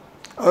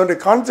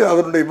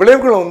அதனுடைய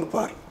விளைவுகளை வந்து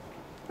பார்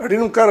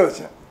அப்படின்னு உட்கார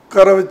வச்சேன்.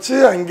 உட்கார வச்சு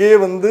அங்கேயே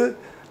வந்து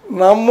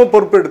நம்ம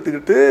பொறுப்பு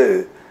எடுத்துக்கிட்டு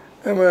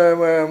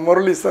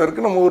முரளி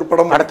சாருக்கு நம்ம ஒரு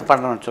படம்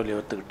பண்ணணும்னு சொல்லி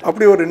ஒத்துக்கிட்டு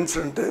அப்படி ஒரு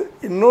இன்சிடென்ட்டு.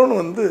 இன்னொன்று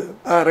வந்து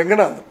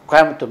ரங்கநாதன்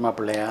கோயம்புத்தூர்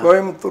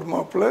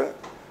மாப்பிள்ளை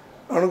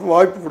அவனுக்கு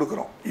வாய்ப்பு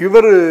கொடுக்குறோம்.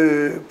 இவர்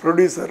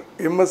ப்ரொடியூசர்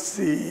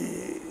எம்எஸ்சி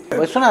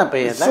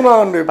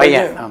விஸ்வநாதனுடைய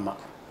பையன். ஆமாம்,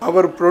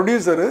 அவர்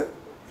ப்ரொடியூசரு,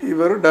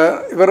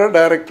 இவரை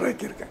டைரக்டர்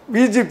ஆக்கியிருக்கேன்.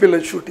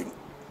 பிஜிபியில் ஷூட்டிங்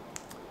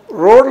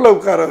ரோடில்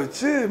உட்கார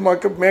வச்சு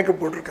மேக்கப்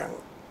போட்டிருக்காங்க.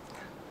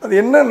 அது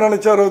என்ன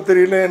நினச்சாரோ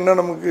தெரியல, என்ன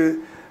நமக்கு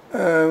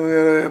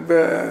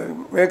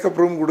மேக்கப்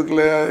ரூம்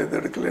கொடுக்கல, இது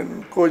எடுக்கலன்னு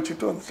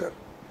கோச்சிட்டு வந்துட்டார்.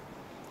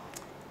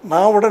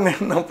 நான் உடனே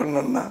என்ன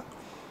பண்ணேன்னா,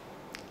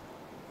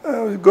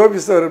 கோபி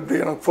சார் இப்படி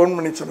எனக்கு ஃபோன்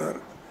பண்ணி சொன்னார்,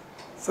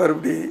 சார்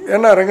இப்படி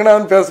ஏன்னா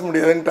ரங்கநாதன் பேச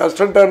முடியாது, என்கிட்ட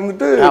அசிஸ்டண்ட்டாக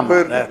இருந்துட்டு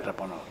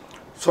போயிருக்கேன்.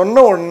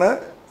 சொன்ன உடனே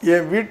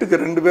என்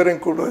வீட்டுக்கு 2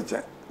 பேரையும் கூட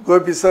வச்சேன்,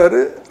 கோபி சார்,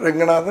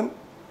 ரங்கநாதன்,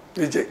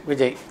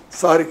 விஜய்.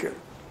 சாரி கேளு.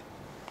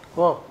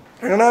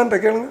 ரங்கநாதன்ட்ட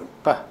கேளுங்க,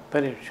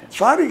 பெரிய விஷயம்.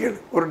 சாரி கேளு.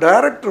 ஒரு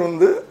டைரக்டர்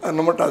வந்து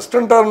நம்மகிட்ட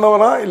அசிஸ்டண்ட்டாக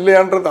இருந்தவனா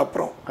இல்லையான்றது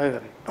அப்புறம்,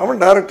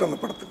 அவன் டைரக்டர் அந்த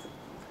படத்துக்கு.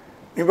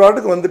 நீ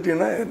பாட்டுக்கு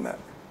வந்துட்டீங்கன்னா என்ன,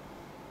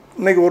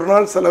 இன்னைக்கு ஒரு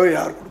நாள் செலவை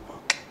யார் கொடுப்பா?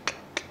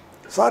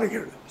 சாரி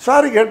கேளு.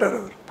 சாரி கேட்டார்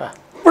அவர்.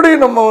 இப்படி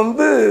நம்ம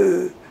வந்து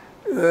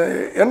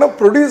என்ன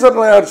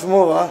ப்ரொடியூசர்னா யார்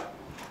சும்மாவா?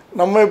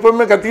 நம்ம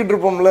எப்போவுமே கத்திக்கிட்டு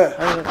இருப்போம்ல,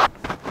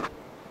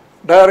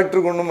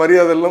 டைரக்டருக்கு ஒன்றும்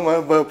மரியாதை இல்லை,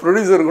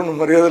 ப்ரொடியூசருக்கு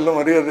ஒன்றும்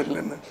மரியாதை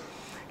இல்லைன்னு.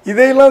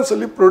 இதையெல்லாம்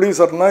சொல்லி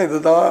ப்ரொடியூசர்னால்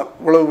இதுதான்,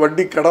 இவ்வளவு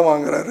வட்டி கடன்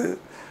வாங்குறாரு,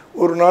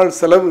 ஒரு நாள்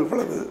செலவு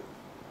இவ்வளவு,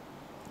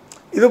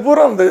 இது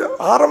பூரா அந்த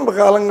ஆரம்ப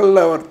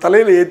காலங்களில் அவர்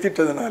தலையில்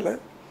ஏற்றிட்டதுனால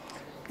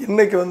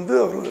இன்றைக்கி வந்து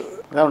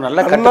அவர்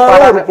நல்ல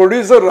ஒரு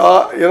ப்ரொடியூசர்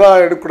எதா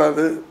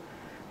எடுக்கக்கூடாது,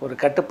 ஒரு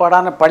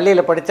கட்டுப்பாடான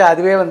பள்ளியில் படித்தா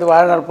அதுவே வந்து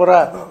வாழ்நாள் பூரா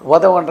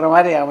உதவுன்ற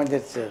மாதிரி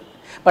அமைஞ்சிருச்சு.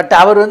 பட்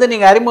அவர் வந்து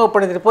நீங்கள்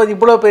அறிமுகப்படுத்திட்டு போது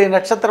இவ்வளோ பெரிய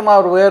நட்சத்திரமாக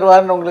அவர்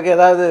உயர்வார்னு உங்களுக்கு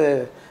ஏதாவது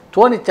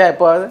தோணிச்சா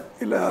எப்போது?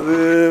 இல்லை, அது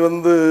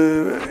வந்து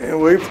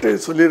என் ஒய்ஃப்டே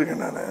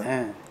சொல்லியிருக்கேன்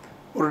நான்.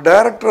 ஒரு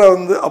டைரக்டராக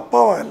வந்து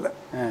அப்பாவும் இல்லை,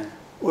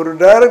 ஒரு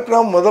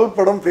டைரக்டராக முதல்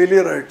படம்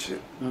ஃபெயிலியர் ஆயிடுச்சு.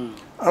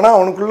 ஆனால்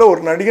அவனுக்குள்ள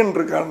ஒரு நடிகன்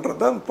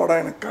இருக்கான்றது அந்த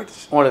படம் எனக்கு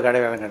காட்டுச்சு. உங்களுக்கு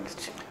அடையாளம்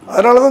கண்டுச்சு.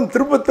 அதனால தான்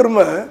திரும்ப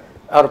திரும்ப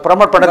அவர்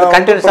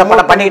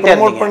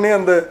ப்ரமோட் பண்ணி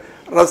அந்த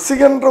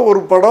ரசிகன்ற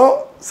ஒரு படம்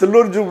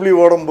சில்வர் ஜூப்ளி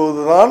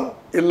ஓடும்போது தான்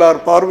எல்லார்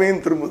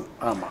பார்வையும் திரும்புது.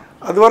 ஆமாம்,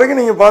 அது வரைக்கும்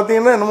நீங்கள்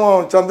பார்த்தீங்கன்னா என்னமோ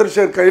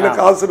சந்திரசேகர் கையில்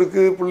காசு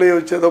இருக்குது, பிள்ளைய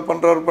வச்சு ஏதோ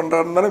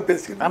பண்ணுறாருன்னு தானே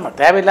பேசிக்கிட்டு. ஆமாம்,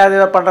 தேவையில்லாத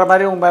ஏதோ பண்ணுற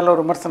மாதிரி உங்கள் மேலே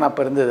ஒரு விமர்சனம்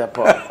அப்போ இருந்தது.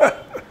 அப்போ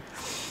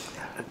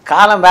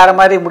காலம் வேறு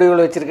மாதிரி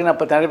முடிவுகள் வச்சுருக்குன்னு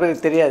அப்போ நிறைய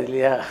பேருக்கு தெரியாது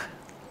இல்லையா?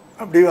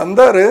 அப்படி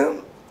வந்தார்.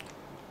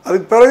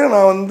 அதுக்கு பிறகு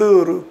நான் வந்து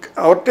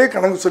அவர்கிட்டே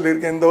கணக்கு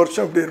சொல்லியிருக்கேன், இந்த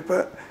வருஷம் இப்படி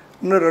இருப்பேன்,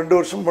 இன்னும் 2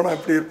 வருஷம் போனால்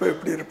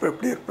இப்படி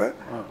இருப்பேன்.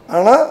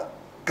 ஆனால்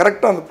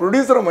கரெக்டாக அந்த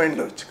ப்ரொடியூசரை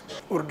மைண்டில் வச்சுக்க.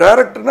 ஒரு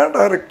டைரக்டர்னா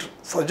டைரக்டர்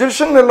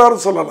சஜஷன்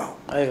எல்லாரும் சொல்லலாம்,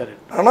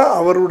 ஆனால்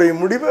அவருடைய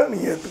முடிவை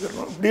நீங்கள்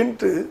ஏற்றுக்கணும்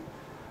அப்படின்ட்டு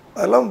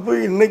அதெல்லாம்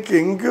போய் இன்னைக்கு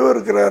எங்கேயோ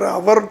இருக்கிறாரு.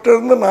 அவர்கிட்ட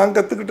இருந்து நான்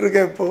கற்றுக்கிட்டு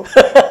இருக்கேன்.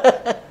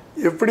 இப்போது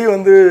எப்படி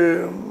வந்து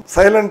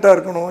சைலண்ட்டாக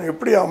இருக்கணும்,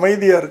 எப்படி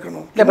அமைதியாக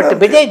இருக்கணும். இல்லை,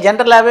 பட் விஜய்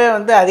ஜென்ரலாகவே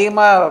வந்து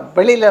அதிகமாக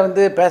வெளியில்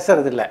வந்து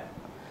பேசுறதில்லை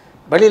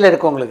வெளியில்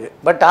இருக்கவங்களுக்கு.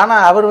 பட்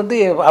ஆனால் அவர் வந்து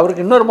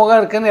அவருக்கு இன்னொரு முகம்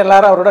இருக்குதுன்னு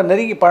எல்லாரும் அவரோட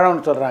நெருங்கி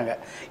பழம்னு சொல்கிறாங்க.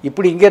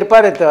 இப்படி இங்கே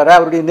இருப்பாரே தவிர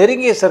அவருடைய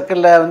நெருங்கிய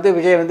சர்க்கிளில் வந்து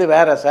விஜய் வந்து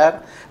வேறு சார்,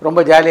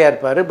 ரொம்ப ஜாலியாக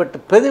இருப்பார். பட்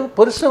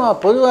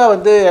பொதுவாக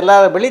வந்து எல்லா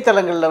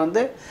வெளித்தலங்களில்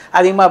வந்து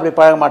அதிகமாக அப்படி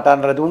பழக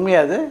மாட்டான்றது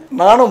உண்மையாது.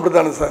 நானும் அப்படி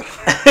தானே சார்.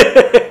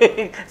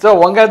 ஸோ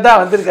உங்களுக்கு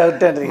தான் வந்திருக்கு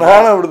அவர்கிட்ட.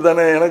 நானும் அப்படி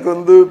தானே. எனக்கு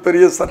வந்து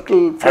பெரிய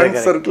சர்க்கிள்,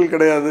 ஃப்ரெண்ட்ஸ் சர்க்கிள்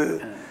கிடையாது.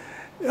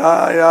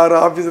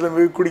 யார் ஆஃபீஸில்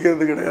போய்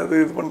குடிக்கிறது கிடையாது,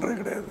 இது பண்ணுறது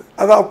கிடையாது.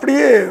 அது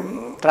அப்படியே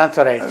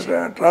ட்ரான்ஸ்ஃபர்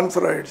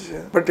ஆகிடுச்சு.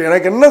 பட்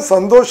எனக்கு என்ன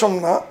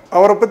சந்தோஷம்னா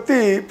அவரை பற்றி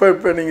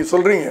இப்போ நீங்கள்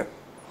சொல்கிறீங்க,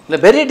 இல்லை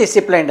வெரி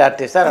டிசிப்ளைன்ட்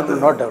ஆர்டிஸ்ட் சார், அது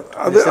நோ டவுட்.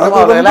 அது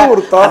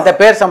அந்த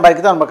பேர்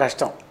சம்பாதிக்கிறது ரொம்ப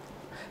கஷ்டம்.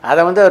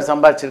 அதை வந்து அவர்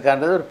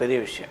சம்பாதிச்சிருக்கான்றது ஒரு பெரிய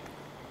விஷயம்.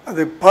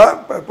 அது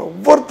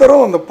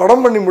ஒவ்வொருத்தரும் அந்த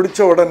படம் பண்ணி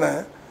முடித்த உடனே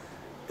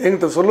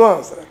என்கிட்ட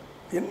சொல்லுவாங்க, சார்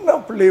என்ன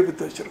பிள்ளையை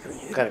பற்றி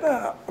வச்சுருக்கிறீங்க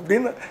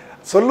அப்படின்னு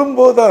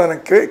சொல்லும்போது அதை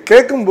எனக்கு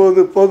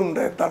கேட்கும்போது போதும்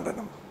தாண்ட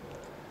நம்ம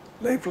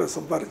லைஃப்பில்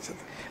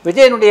சம்பாதிச்சது.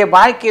 விஜயனுடைய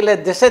வாழ்க்கையில்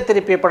திசை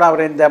திருப்பிய படம்,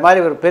 அவர் இந்த மாதிரி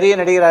ஒரு பெரிய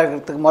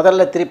நடிகராகிறதுக்கு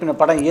முதல்ல திருப்பின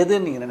படம்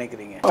எதுன்னு நீங்கள்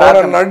நினைக்கிறீங்க?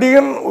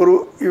 நடிகன்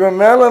இவன்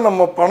மேலே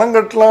நம்ம பணம்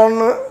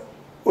கட்டலான்னு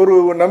ஒரு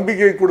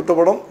நம்பிக்கை கொடுத்த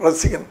படம்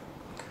ரசிகன்.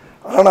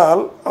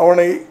 ஆனால்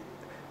அவனை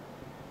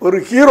ஒரு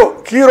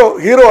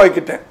ஹீரோ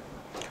ஆக்கிட்டேன்.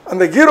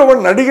 அந்த ஹீரோவை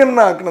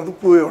நடிகன் ஆக்குனது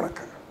பூவே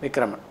உனக்கு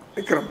விக்ரமன்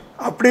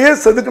அப்படியே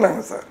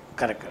செதுக்குனாங்க சார்.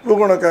 கரெக்ட்.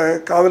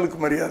 பூகுணக்காக காதலுக்கு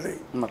மரியாதை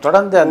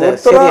தொடர்ந்து அந்த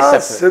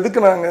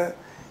செதுக்குனாங்க.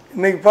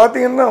 இன்னைக்கு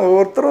பார்த்தீங்கன்னா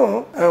ஒவ்வொருத்தரும்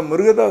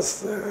முருகதாஸ்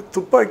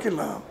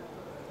துப்பாக்கிலாம்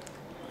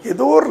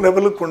ஏதோ ஒரு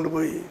லெவலுக்கு கொண்டு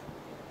போய்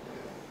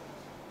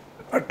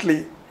அட்லி.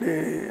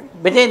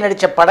 விஜய்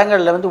நடித்த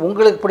படங்களில் வந்து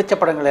உங்களுக்கு பிடிச்ச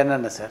படங்கள்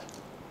என்னென்ன சார்?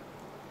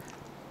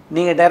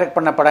 நீங்கள் டைரக்ட்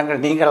பண்ண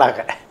படங்கள்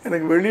நீங்களாக.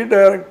 எனக்கு வெளி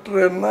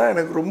டைரக்டர்னா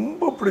எனக்கு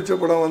ரொம்ப பிடிச்ச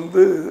படம்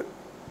வந்து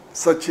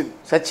சச்சின்.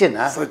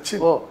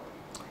 ஓ,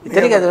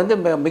 இத்தனைக்கு அது வந்து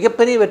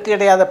மிகப்பெரிய வெற்றி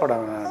அடையாத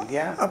படம்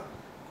இல்லையா?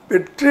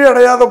 வெற்றி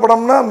அடையாத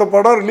படம்னா அந்த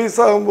படம் ரிலீஸ்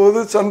ஆகும்போது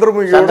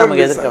சந்திரமுகியோட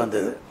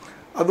வந்தது,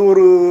 அது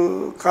ஒரு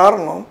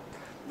காரணம்.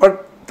 பட்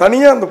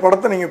தனியாக அந்த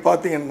படத்தை நீங்கள்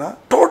பார்த்தீங்கன்னா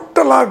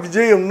டோட்டலாக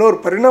விஜய் இன்னொரு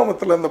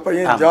பரிணாமத்தில் அந்த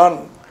பையன் ஜான்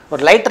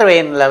ஒரு லைட்டர்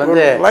வெயினில்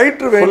வந்து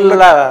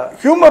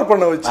ஹியூமர்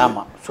பண்ண வச்சு.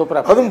 ஆமாம்,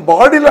 சூப்பராக. அதுவும்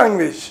பாடி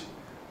லாங்குவேஜ்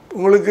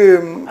உங்களுக்கு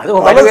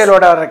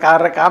வடிவேலோட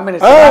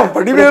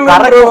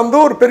வடிவேலு வந்து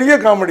ஒரு பெரிய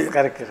காமெடி.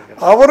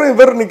 அவரும்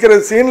இவர் நிற்கிற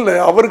சீனில்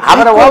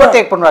அவருக்கு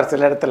ஓவர்டேக் பண்ணுவார்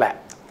சில இடத்துல.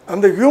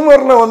 அந்த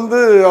ஹியூமர்ல வந்து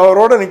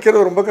அவரோட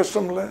நிற்கிறது ரொம்ப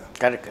கஷ்டம் இல்லை?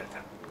 கரெக்ட்.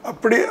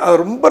 அப்படி அது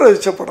ரொம்ப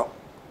ரசிச்ச படம்.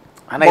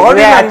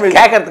 ஆனால்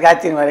கேட்கறதுக்கு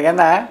ஆச்சரியமா இருக்கு.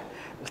 ஏன்னா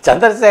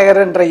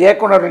சந்திரசேகர்ன்ற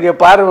இயக்குனருடைய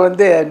பார்வை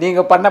வந்து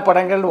நீங்கள் பண்ண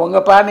படங்கள்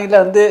உங்கள்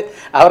பாணியில் வந்து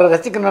அவரை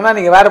ரசிக்கணும்னா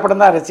நீங்கள் வேறு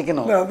படம் தான்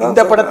ரசிக்கணும்,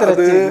 இந்த படத்தை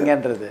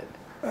ரசிக்கீங்கன்றது.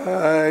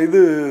 இது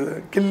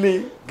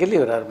கில்லி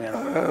ஒரு அருமையான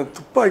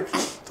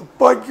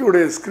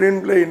துப்பாக்கியுடைய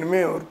ஸ்க்ரீன் பிளே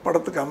இனிமே ஒரு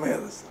படத்துக்கு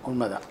அமையாது.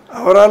 உண்மைதான்,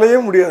 அவராலேயே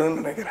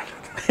முடியாதுன்னு நினைக்கிறேன்.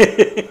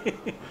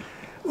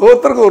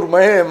 ஒவ்வொருத்தருக்கு ஒரு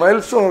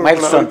மைல்ஸ்டோன்.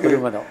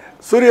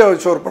 சூர்யா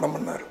வச்சு ஒரு படம்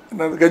பண்ணார்,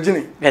 என்னது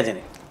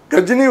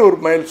கஜினி ஒரு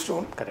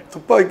மைல்ஸ்டோன்,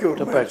 துப்பாக்கி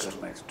ஒரு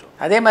மைல்ஸ்டோன்.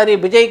 அதே மாதிரி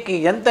விஜய்க்கு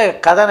எந்த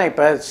கதனை,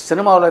 இப்போ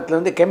சினிமா உலகத்தில்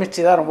வந்து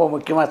கெமிஸ்ட்ரி தான் ரொம்ப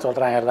முக்கியமாக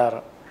சொல்கிறாங்க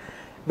எல்லாரும்.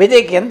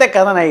 விஜய்க்கு எந்த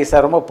கதனை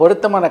சார் ரொம்ப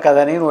பொருத்தமான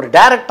கதனைன்னு ஒரு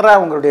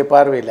டேரக்டராக உங்களுடைய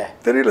பார்வையில்?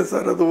 தெரியல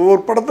சார், அது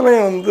ஒவ்வொரு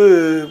படத்துலையும் வந்து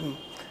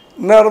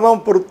இன்னார்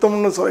தான்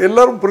பொருத்தம்னு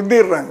எல்லாரும்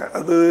புரிஞ்சிடுறாங்க.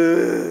 அது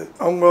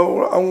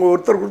அவங்க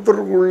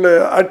ஒருத்தருக்கு உள்ள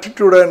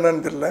ஆட்டிடியூடாக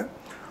என்னன்னு தெரியல.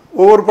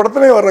 ஒவ்வொரு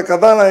படத்துலையும் வர்ற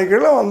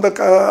கதாநாயகிகளும்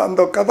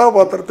அந்த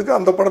கதாபாத்திரத்துக்கு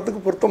அந்த படத்துக்கு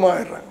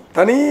பொருத்தமாகிடுறாங்க.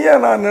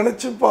 தனியாக நான்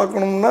நினச்சி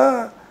பார்க்கணும்னா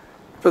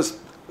இப்போ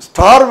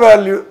ஸ்டார்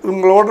வேல்யூ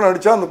இவங்களோட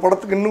நடித்தா அந்த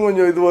படத்துக்கு இன்னும்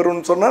கொஞ்சம் இது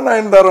வரும்னு சொன்னால்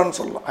நயன்தாரான்னு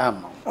சொல்லலாம்.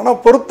 ஆமாம். ஆனால்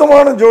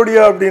பொருத்தமான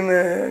ஜோடியா அப்படின்னு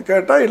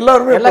கேட்டால்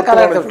எல்லாருமே எல்லா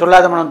காலகட்டத்தில்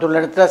துல்லாத மனம்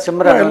துள்ளெடுத்தா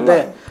சிம்ரன் வந்து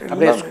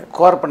அப்படியே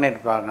ஸ்கோர்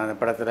பண்ணியிருப்பாங்க அந்த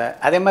படத்தில்.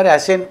 அதே மாதிரி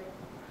அசின்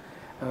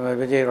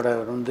விஜயோட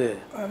வந்து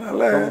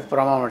அதனால்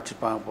பிரமாதம்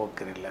நடிச்சிருப்பாங்க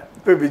போக்குறில்ல.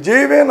 இப்போ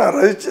விஜயவே நான்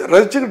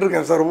ரசிச்சுக்கிட்டு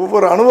இருக்கேன் சார்.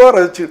 ஒவ்வொரு அணுவாக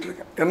ரசிச்சுக்கிட்டு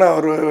இருக்கேன். ஏன்னா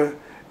அவர்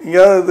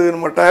எங்கேயாவது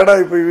நம்ம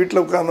டயர்டாகி போய்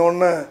வீட்டில்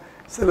உட்காந்தோடனே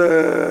சில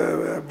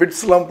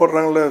பிட்ஸ்லாம்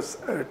போடுறாங்களே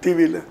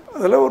டிவியில்,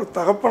 அதில் ஒரு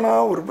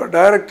தகப்பனாக ஒரு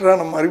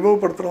டைரக்டராக நம்ம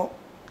அறிமுகப்படுத்துகிறோம்.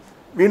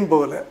 வீண்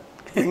போகலை,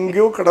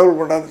 எங்கேயோ கடவுள்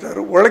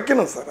கொண்டாந்துட்டார்.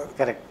 உழைக்கணும் சார். அது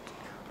கரெக்ட்.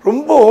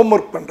 ரொம்ப ஹோம்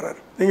ஒர்க் பண்ணுறாரு.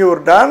 நீங்கள்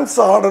ஒரு டான்ஸ்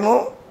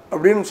ஆடணும்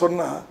அப்படின்னு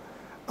சொன்னால்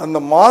அந்த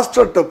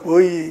மாஸ்டர்கிட்ட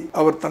போய்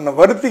அவர் தன்னை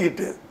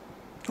வருத்திக்கிட்டு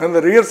அந்த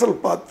ரிஹர்சல்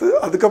பார்த்து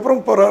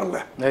அதுக்கப்புறம் போகிறார்ல.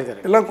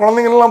 எல்லாம்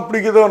குழந்தைங்கள்லாம்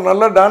பிடிக்குதோ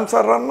நல்லா டான்ஸ்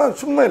ஆடுறான்னா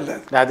சும்மா இல்லை.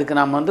 அதுக்கு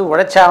நம்ம வந்து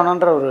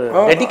உழைச்சாகணுன்ற ஒரு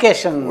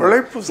டெடிகேஷன்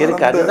உழைப்பு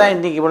இருக்கு. அதுதான்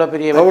இன்னைக்கு இவ்வளோ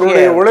பெரிய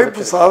அவருடைய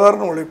உழைப்பு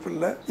சாதாரண உழைப்பு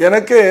இல்லை.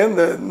 எனக்கே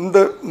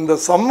இந்த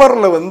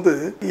சம்மரில் வந்து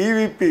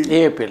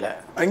EVPயில்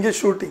அங்கே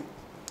ஷூட்டிங்,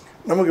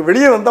 நமக்கு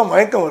வெளியே வந்தால்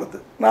மயக்கம்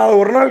வருது. நான்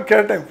ஒரு நாள்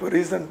கேட்டேன் இப்போ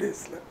ரீசெண்ட்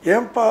டேஸில்,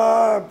 ஏன்பா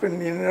இப்போ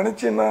நீ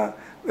நினச்சின்னா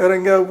வேற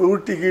எங்கேயாவது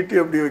ஊட்டி கீட்டி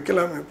அப்படி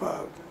வைக்கலாமேப்பா.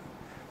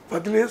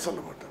 பதிலே சொல்ல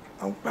மாட்டேன்.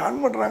 அவங்க பிளான்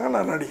பண்ணுறாங்க,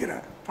 நான்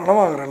நடிக்கிறேன், பணம்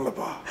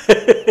வாங்குறேன்லப்பா.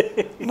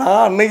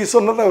 நான் அன்னைக்கு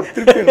சொன்னதை அவர்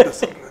திருப்பி என்கிட்ட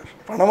சொல்கிறார்,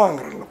 பணம்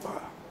வாங்குறேன்லப்பா,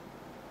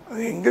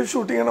 அது எங்கே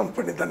ஷூட்டிங்கை நம்ம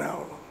பண்ணி தானே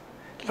ஆகணும்.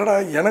 இல்லைடா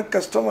எனக்கு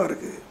கஷ்டமாக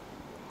இருக்குது,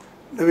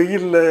 இந்த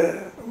வெயிலில்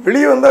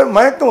வெளியே வந்தால்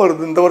மயக்கம்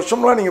வருது. இந்த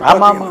வருஷம்லாம் நீங்கள்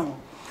பார்த்தீங்கன்னா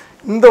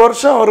இந்த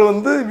வருஷம் அவர்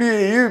வந்து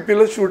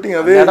EVPயில் ஷூட்டிங்,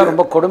 அதே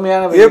ரொம்ப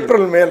கொடுமையான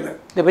ஏப்ரல் மேல.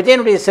 இந்த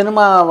விஜயனுடைய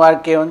சினிமா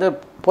வாழ்க்கையை வந்து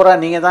பூரா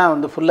நீங்கள் தான்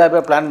வந்து ஃபுல்லாகவே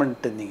பிளான்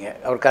பண்ணிட்டு இருந்தீங்க.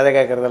 அவர் கதை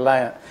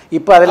கேட்குறதெல்லாம்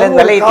இப்போ அதில்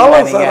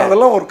காலம் சார்,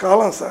 அதெல்லாம் ஒரு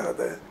காலம் சார்.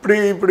 அது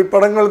இப்படி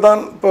படங்கள்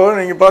தான். இப்போ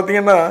நீங்கள்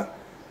பார்த்தீங்கன்னா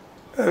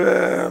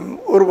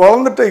ஒரு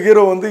வளர்ந்துட்ட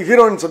ஹீரோ வந்து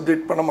ஹீரோயின்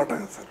சப்ஜெக்ட் பண்ண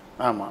மாட்டாங்க சார்.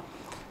 ஆமாம்.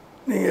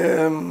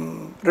 நீங்கள்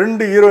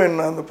 2 ஹீரோயின்,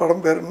 அந்த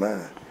படம் பேர் என்ன,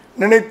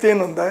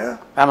 நினைத்தேன் வந்தாயா?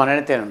 ஆமாம்,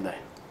 நினைத்தேன்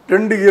வந்தேன்.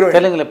 2 ஹீரோயின்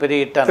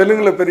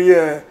தெலுங்குல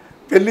பெரிய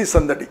பெல்லி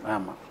சந்தடி.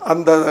 ஆமாம்.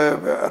 அந்த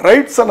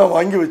ரைட்ஸை நான்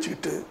வாங்கி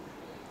வச்சுக்கிட்டு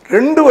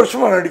 2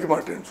 வருஷமாக நடிக்க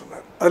மாட்டேன்னு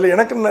சொன்னார். அதில்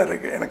எனக்கு என்ன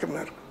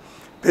இருக்குது,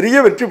 பெரிய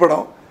வெற்றி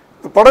படம்.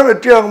 இந்த படம்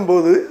வெற்றி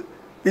ஆகும்போது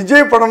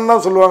விஜய் படம்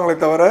தான் சொல்லுவாங்களே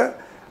தவிர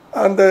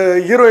அந்த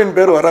ஹீரோயின்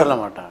பேர் வர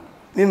மாட்டாங்க,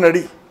 நீ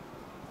நடி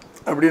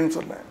அப்படின்னு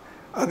சொன்னேன்.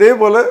 அதே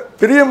போல்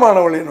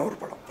பிரியமானவளின்னு ஒரு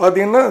படம்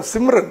பார்த்தீங்கன்னா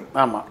சிம்ரன்.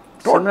 ஆமாம்,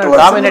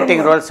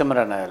 டாமினேட்டிங் ரோல்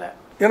சிம்ரன். அதில்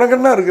எனக்கு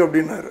என்ன இருக்குது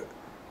அப்படின்னாரு,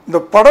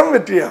 இந்த படம்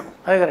வெற்றியாகும்,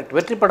 அது கரெக்ட்,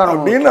 வெற்றி படம்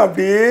அப்படின்னு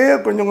அப்படியே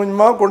கொஞ்சம்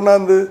கொஞ்சமாக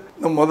கொண்டாந்து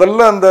இந்த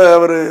முதல்ல அந்த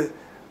அவர்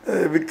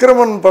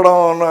விக்ரமன்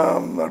படம்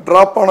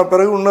ட்ராப் ஆன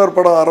பிறகு இன்னொரு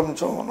படம்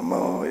ஆரம்பித்தோம்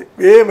நம்ம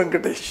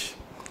வெங்கடேஷ்,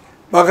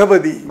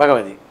 பகவதி.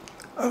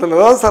 அதில்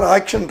தான் சார்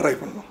ஆக்ஷன் ட்ரை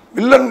பண்ணோம்.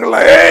 வில்லன்கள்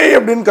ஏய்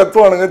அப்படின்னு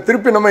கத்துவானுங்க,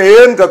 திருப்பி நம்ம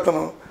ஏன்னு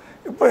கத்தணும்.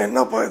 இப்போ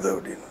என்னப்பா இது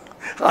அப்படின்னு,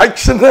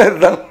 ஆக்ஷன் தான்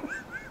இருந்தாங்க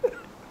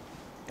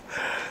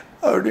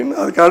அப்படின்னு.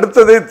 அதுக்கு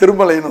அடுத்ததே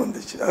திருமலைன்னு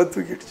வந்துச்சு, அது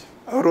தூக்கிடுச்சு.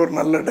 அவர் ஒரு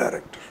நல்ல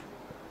டைரக்டர்.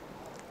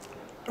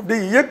 அப்படி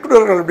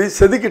இயக்குநர்கள் அப்படி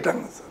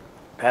செதுக்கிட்டாங்க சார்.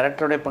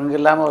 டைரக்டருடைய பங்கு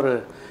இல்லாமல் ஒரு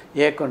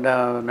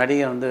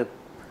நடிகை வந்து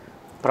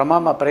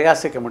பிரமாமா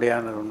பிரகாசிக்க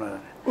முடியாத ஒன்று.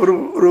 ஒரு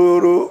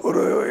ஒரு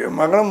ஒரு என்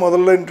மகனை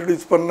முதல்ல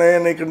இன்ட்ரடியூஸ் பண்ணேன்,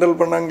 என்னை கிண்டல்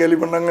பண்ணாங்க, கேலி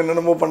பண்ணாங்க,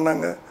 என்னென்னமோ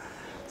பண்ணாங்க.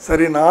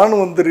 சரி,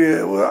 நானும் வந்து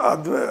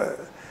அது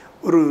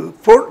ஒரு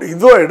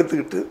இதுவாக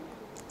எடுத்துக்கிட்டு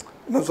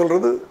என்ன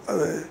சொல்கிறது,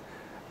 அது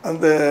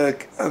அந்த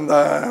அந்த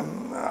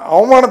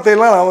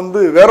அவமானத்தையெல்லாம் நான்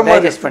வந்து வேற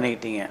மாதிரி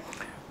பண்ணிக்கிட்டீங்க.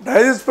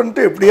 டைஜஸ்ட்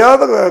பண்ணிட்டு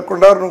எப்படியாவது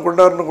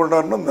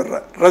கொண்டாடணும். இந்த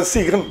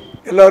ரசிகன்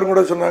எல்லோரும்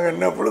கூட சொன்னாங்க,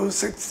 என்ன அவ்வளவு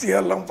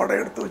செக்ஸியாக எல்லாம்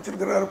படம் எடுத்து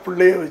வச்சுருக்கிறாரு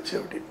பிள்ளைய வச்சு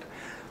அப்படின்ட்டு.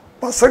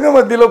 பசங்க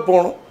மத்தியில்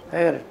போகணும்,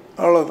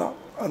 அவ்வளோதான்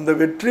அந்த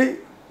வெற்றி.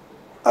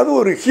 அது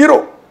ஒரு ஹீரோ,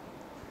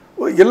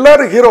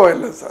 எல்லோரும் ஹீரோவாக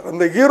இல்லை சார்.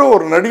 அந்த ஹீரோ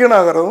ஒரு நடிகன்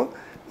ஆகிறதும்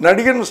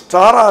நடிகன்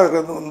ஸ்டார்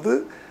ஆகிறதும் வந்து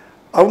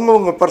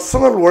அவங்கவுங்க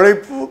பர்சனல்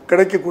உழைப்பு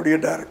கிடைக்கக்கூடிய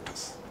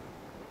டைரக்டர்ஸ்.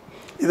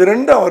 இது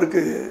ரெண்டும்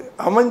அவருக்கு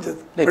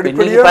அமைஞ்சது.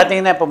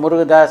 பார்த்தீங்கன்னா இப்போ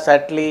முருகதாஸ்,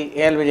 அட்லி,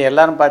 ஏஎல் விஜய்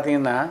எல்லாரும்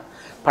பார்த்தீங்கன்னா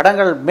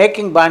படங்கள்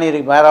மேக்கிங் பாணி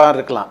வேறவாக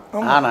இருக்கலாம்,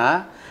 ஆனால்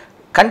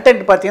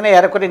கண்டென்ட் பார்த்தீங்கன்னா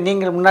ஏறக்குறைய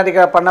நீங்கள் முன்னாடி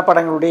பண்ண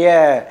படங்களுடைய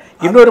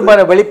இன்னொரு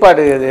மாதிரி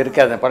வெளிப்பாடு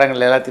இருக்குது அந்த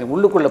படங்கள் எல்லாத்தையும்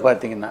உள்ளுக்குள்ளே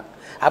பார்த்தீங்கன்னா.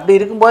 அப்படி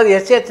இருக்கும்போது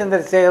S.A.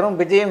 சந்திரசேகரும்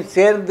விஜயும்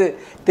சேர்ந்து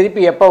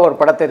திருப்பி எப்போ ஒரு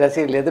படத்தை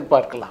ரசிகர்கள்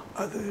எதிர்பார்க்கலாம்?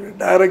 அது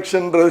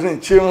டைரக்ஷன்றது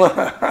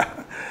நிச்சயமாக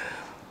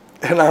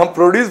நான்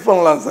ப்ரொடியூஸ்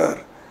பண்ணலாம் சார்.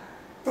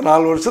 இப்போ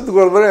 4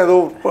 வருஷத்துக்கு ஒரு தடவை ஏதோ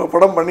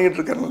படம் பண்ணிக்கிட்டு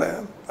இருக்கேன்ல,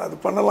 அது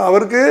பண்ணலாம்.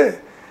 அவருக்கு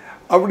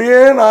அப்படியே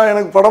நான்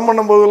எனக்கு படம்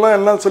பண்ணும்போதெல்லாம்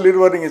எல்லாம்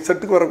சொல்லிடுவார், நீங்கள்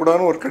செட்டுக்கு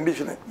வரக்கூடாதுன்னு ஒரு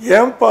கண்டிஷனு.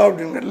 ஏன்பா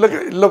அப்படின்னு.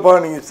 இல்லைப்பா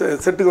நீங்கள்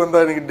செட்டுக்கு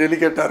வந்தால் எனக்கு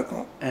டெலிகேட்டாக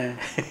இருக்கும்,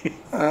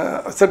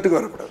 செட்டுக்கு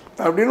வரக்கூடாது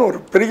அப்படின்னு ஒரு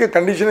பெரிய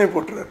கண்டிஷனே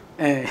போட்டுறாரு.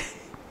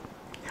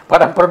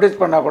 படம்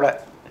ப்ரொடியூஸ் பண்ணால் கூட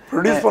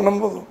ப்ரொடியூஸ்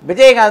பண்ணும்போதும்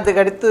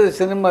விஜயகாந்துக்கு அடுத்து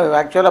சினிமா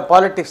ஆக்சுவலாக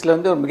பாலிட்டிக்ஸில்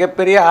வந்து ஒரு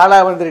மிகப்பெரிய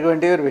ஆளாக வந்திருக்க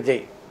வேண்டிய ஒரு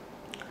விஜய்.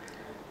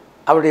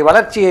 அவருடைய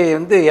வளர்ச்சியை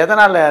வந்து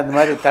எதனால் அந்த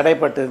மாதிரி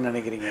தடைப்பட்டதுன்னு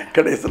நினைக்கிறீங்க?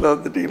 கடைசியில்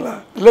வந்துட்டீங்களா?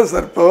 இல்லை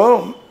சார், இப்போ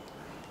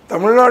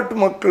தமிழ்நாட்டு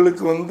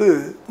மக்களுக்கு வந்து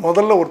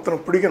முதல்ல ஒருத்தனை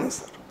பிடிக்கணும்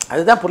சார்.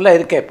 அதுதான் ஃபுல்லாக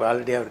இருக்கே இப்போ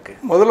ஆல்ரெடி அவருக்கு.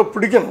 முதல்ல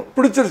பிடிக்கணும்,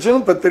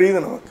 பிடிச்சிருச்சுன்னு இப்போ தெரியுது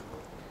நமக்கு.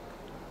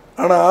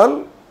 ஆனால்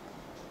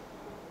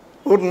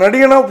ஒரு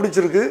நடிகனாக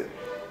பிடிச்சிருக்கு,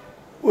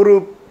 ஒரு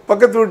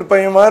பக்கத்து வீட்டு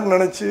பையன் மாதிரி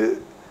நினச்சி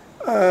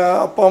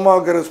அப்பா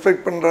அம்மாவுக்கு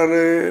ரெஸ்பெக்ட்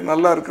பண்ணுறாரு,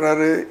 நல்லா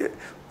இருக்கிறாரு,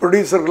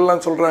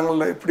 ப்ரொடியூசர்கள்லாம்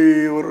சொல்கிறாங்கல்ல இப்படி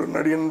ஒரு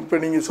நடிகன் இப்போ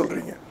நீங்கள்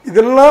சொல்கிறீங்க,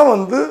 இதெல்லாம்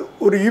வந்து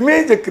ஒரு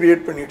இமேஜை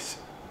க்ரியேட் பண்ணிடுச்சு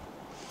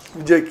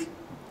விஜய்க்கு.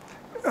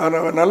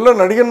 நல்ல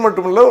நடிகன்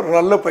மட்டும் இல்லை, ஒரு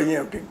நல்ல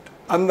பையன் அப்படின்ட்டு.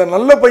 அந்த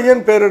நல்ல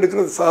பையன் பேர்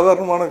எடுக்கிறது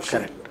சாதாரணமான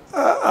விஷயம் இல்லை.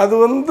 அது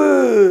வந்து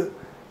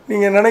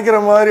நீங்கள் நினைக்கிற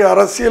மாதிரி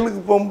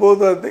அரசியலுக்கு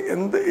போகும்போது அது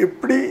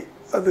எப்படி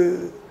அது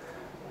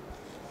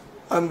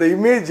அந்த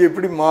இமேஜ்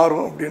எப்படி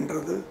மாறும்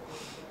அப்படின்றது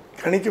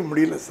கணிக்க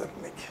முடியல சார்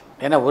இன்னைக்கு.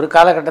 ஏன்னா ஒரு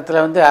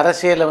காலகட்டத்தில் வந்து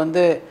அரசியலை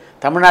வந்து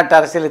தமிழ்நாட்டு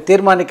அரசியலை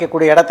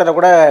தீர்மானிக்கக்கூடிய இடத்துல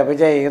கூட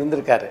விஜய்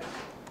இருந்திருக்காரு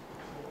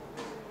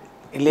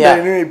இல்லையா?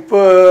 இப்போ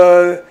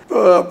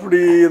அப்படி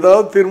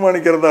ஏதாவது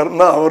தீர்மானிக்கிறதா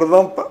இருந்தால் அவர்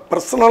தான்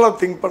பர்சனலாக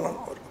திங்க்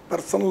பண்ணணும், அவர்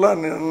பர்சனலாக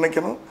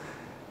நினைக்கணும்.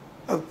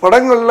 அது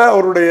படங்களில்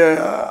அவருடைய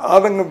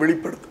ஆதங்கம்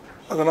வெளிப்படுது.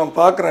 அதை நான்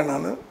பார்க்குறேன்.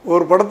 நான்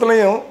ஒரு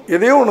படத்துலையும்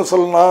எதையோ ஒன்று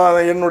சொல்லணும்.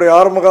 என்னுடைய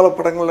ஆரம்பகால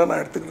படங்களில்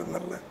நான் எடுத்துக்கிட்டு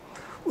இருந்தேன்ல,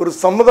 ஒரு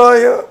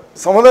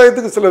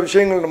சமுதாயத்துக்கு சில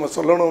விஷயங்கள் நம்ம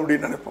சொல்லணும்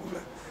அப்படின்னு நினைப்போம்ல,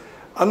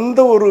 அந்த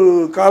ஒரு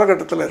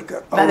காலகட்டத்தில்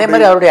இருக்கார். அதே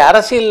மாதிரி அவருடைய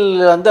அரசியல்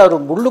வந்து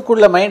அவர்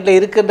உள்ளுக்குள்ள மைண்டில்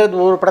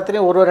இருக்குன்றது ஒரு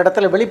படத்துலையும் ஒரு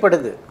இடத்துல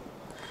வெளிப்படுது,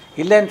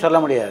 இல்லைன்னு சொல்ல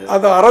முடியாது.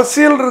 அது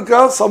அரசியல்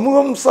இருக்கா,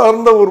 சமூகம்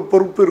சார்ந்த ஒரு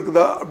பொறுப்பு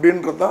இருக்குதா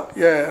அப்படின்றது தான்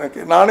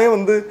எனக்கு. நானே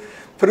வந்து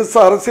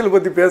பெருசாக அரசியல்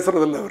பற்றி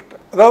பேசுகிறதில்ல அவர்கிட்ட.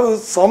 அதாவது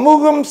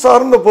சமூகம்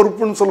சார்ந்த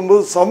பொறுப்புன்னு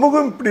சொல்லும்போது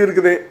சமூகம் இப்படி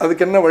இருக்குதே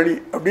அதுக்கு என்ன வழி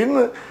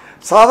அப்படின்னு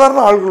சாதாரண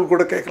ஆள்கள்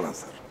கூட கேட்கலாம்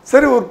சார்.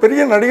 சரி, ஒரு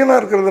பெரிய நடிகனாக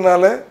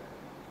இருக்கிறதுனால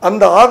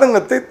அந்த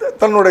ஆதங்கத்தை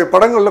தன்னுடைய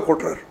படங்களில்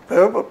கொட்டுறாரு.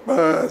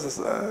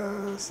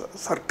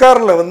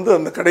 சர்க்காரில் வந்து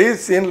அந்த கடைசி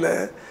சீனில்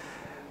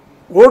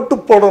ஓட்டு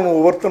போடணும்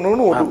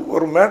ஒவ்வொருத்தனும்னு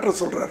ஒரு மேட்ரு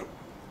சொல்கிறாரு.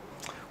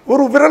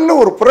 ஒரு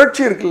விரலில் ஒரு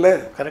புரட்சி இருக்குல்ல.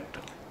 கரெக்ட்.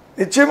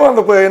 நிச்சயமாக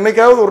அந்த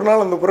என்னைக்காவது ஒரு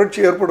நாள் அந்த புரட்சி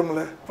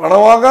ஏற்படும்ல.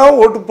 பணமாக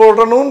ஓட்டு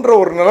போடணுன்ற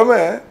ஒரு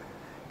நிலைமை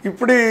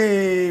இப்படி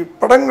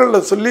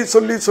படங்களில் சொல்லி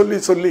சொல்லி சொல்லி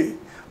சொல்லி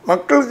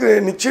மக்களுக்கு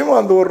நிச்சயமாக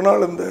அந்த ஒரு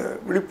நாள் இந்த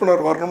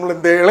விழிப்புணர்வு வரணும்ல.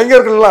 இந்த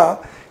இளைஞர்கள்லாம்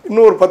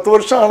இன்னும் ஒரு 10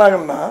 வருஷம்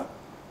ஆனாங்கன்னா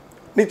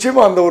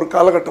நிச்சயமாக அந்த ஒரு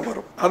காலகட்டம்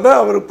வரும். அதான்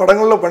அவர்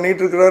படங்களில்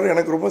பண்ணிகிட்டு இருக்கிறாரு.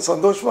 எனக்கு ரொம்ப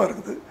சந்தோஷமாக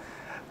இருக்குது.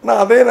 ஆனால்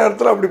அதே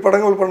நேரத்தில் அப்படி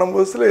படங்கள்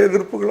பண்ணும்போது சில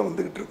எதிர்ப்புகளும்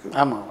வந்துக்கிட்டு இருக்கு.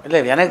 ஆமாம், இல்லை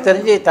எனக்கு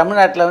தெரிஞ்சு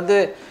தமிழ்நாட்டில் வந்து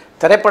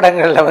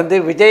திரைப்படங்களில் வந்து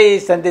விஜய்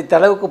சந்தித்த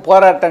அளவுக்கு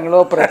போராட்டங்களோ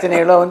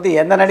பிரச்சனைகளோ வந்து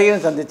எந்த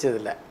நடிகரும்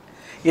சந்தித்ததில்லை.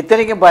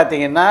 இத்தனைக்கும்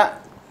பார்த்தீங்கன்னா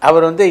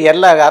அவர் வந்து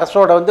எல்லா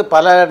அரசோட வந்து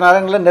பல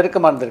நேரங்களில்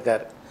நெருக்கமாக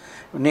இருந்திருக்கார்.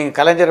 நீங்கள்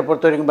கலைஞரை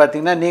பொறுத்த வரைக்கும்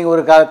பார்த்தீங்கன்னா நீங்கள்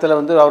ஒரு காலத்தில்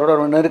வந்து அவரோட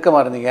ஒரு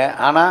நெருக்கமாக இருந்தீங்க.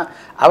 ஆனால்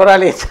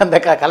அவராலேயே அந்த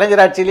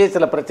கலைஞர் ஆட்சியிலேயே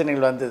சில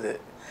பிரச்சனைகள் வந்தது.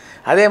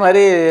 அதே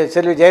மாதிரி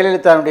செல்வி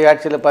ஜெயலலிதாவுடைய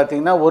ஆட்சியில்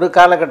பார்த்தீங்கன்னா ஒரு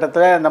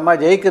காலகட்டத்தில் நம்ம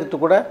ஜெயிக்கிறது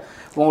கூட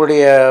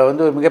உங்களுடைய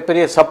வந்து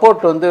மிகப்பெரிய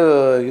சப்போர்ட் வந்து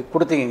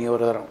கொடுத்தீங்க நீங்கள்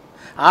ஒரு தரம்.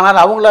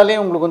 ஆனால்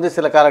அவங்களாலேயும் உங்களுக்கு வந்து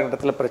சில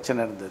காலகட்டத்தில் பிரச்சனை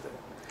இருந்தது.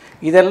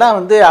 இதெல்லாம்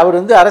வந்து அவர்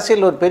வந்து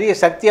அரசியல் ஒரு பெரிய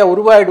சக்தியாக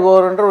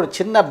உருவாயிடுவோர்ன்ற ஒரு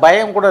சின்ன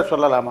பயம் கூட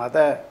சொல்லலாமா?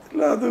 அதை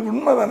இல்லை, அது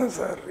உண்மை தானே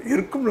சார்,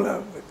 இருக்கும்ல.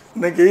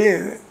 இன்னைக்கு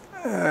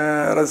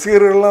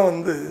ரசிகர்கள்லாம்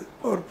வந்து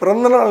ஒரு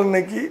பிறந்தநாள்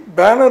இன்னைக்கு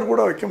பேனர்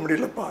கூட வைக்க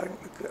முடியலப்பா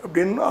எங்களுக்கு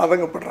அப்படின்னு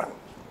ஆதங்கப்படுறாங்க.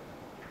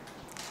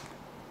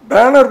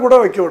 பேனர் கூட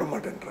வைக்க விட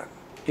மாட்டேன்றாங்க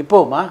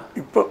இப்போமா.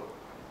 இப்போ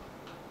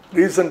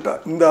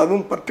ரீசெண்டாக இந்த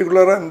அதுவும்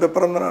பர்டிகுலராக இந்த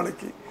பிறந்த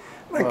நாளைக்கு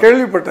நான்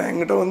கேள்விப்பட்டேன்.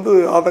 எங்கிட்ட வந்து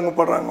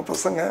ஆதங்கப்படுறாங்க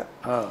பசங்க.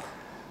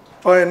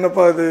 அப்பா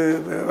என்னப்பா இது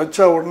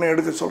வச்சா உடனே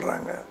எடுக்க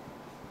சொல்கிறாங்க.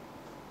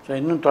 ஸோ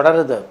இன்னும்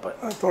தொடருது. அப்போ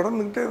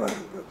தொடர்ந்துக்கிட்டே தான்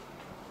இருக்குது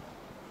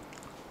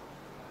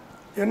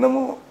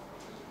என்னமோ.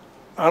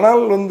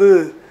 ஆனால் வந்து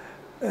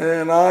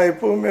நான்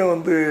எப்போவுமே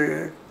வந்து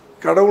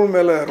கடவுள்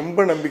மேலே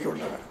ரொம்ப நம்பிக்கை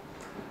உள்ளவன்.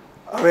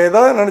 அவன்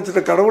எதாவது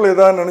நினச்சிட்டு, கடவுள்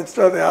எதாவது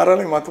நினச்சிட்டு அதை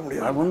யாராலையும் மாற்ற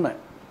முடியாது. உண்மை.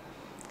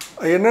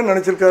 என்ன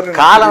நினச்சிருக்காரு,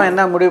 காலம்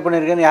என்ன முடிவு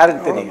பண்ணியிருக்கேன்னு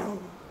யாருக்கு தெரியும்.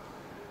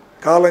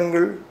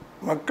 காலங்கள்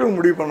மக்கள்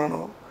முடிவு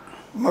பண்ணணும்.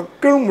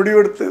 மக்கள்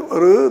முடிவெடுத்து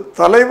ஒரு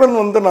தலைவன்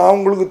வந்து நான்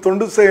உங்களுக்கு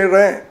தொண்டு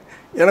செய்கிறேன்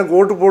எனக்கு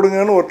ஓட்டு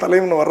போடுங்கன்னு ஒரு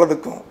தலைவன்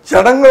வர்றதுக்கும்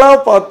ஜனங்களாக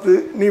பார்த்து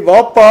நீ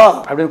வாப்பா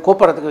அப்படின்னு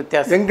கூப்பிட்றதுக்கு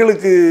வித்தியாசம்,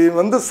 எங்களுக்கு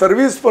வந்து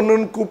சர்வீஸ்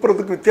பண்ணுன்னு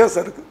கூப்பிட்றதுக்கு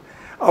வித்தியாசம் இருக்குது.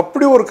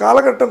 அப்படி ஒரு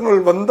காலகட்டங்கள்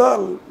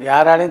வந்தால்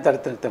யாராலையும்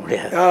தடுத்து நிறுத்த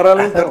முடியாது.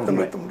 யாராலையும் தடுத்து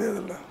நிறுத்த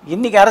முடியாதுல்ல.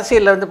 இன்றைக்கி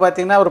அரசியலில் வந்து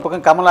பார்த்திங்கன்னா ஒரு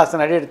பக்கம்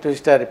கமல்ஹாசன் அடி எடுத்து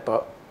வச்சிட்டார். இப்போ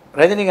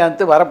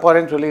ரஜினிகாந்த்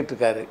வரப்போகிறேன்னு சொல்லிகிட்டு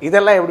இருக்காரு.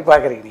 இதெல்லாம் எப்படி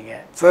பார்க்குறீங்க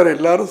நீங்கள்? சார்,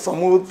 எல்லோரும்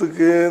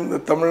சமூகத்துக்கு இந்த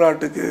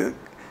தமிழ்நாட்டுக்கு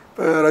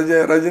இப்போ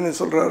ரஜினி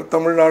சொல்கிறார்,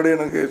 தமிழ்நாடு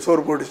எனக்கு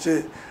சோறு போட்டுச்சு,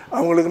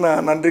 அவங்களுக்கு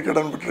நான் நன்றி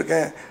கடன்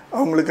பட்டிருக்கேன்,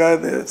 அவங்களுக்காக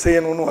இது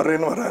செய்யணும்னு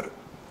வரேன்னு வர்றாரு.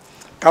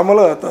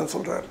 கமலும் தான்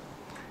சொல்கிறார்.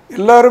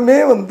 எல்லாருமே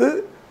வந்து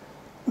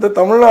இந்த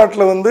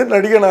தமிழ்நாட்டில் வந்து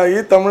நடிகனாகி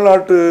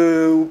தமிழ்நாட்டு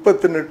உப்பை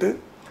தின்னுட்டு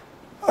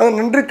அது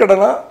நன்றி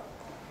கடனாக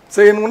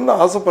செய்யணும்னு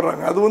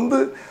ஆசைப்பட்றாங்க. அது வந்து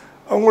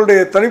அவங்களுடைய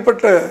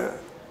தனிப்பட்ட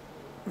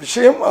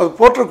விஷயம். அது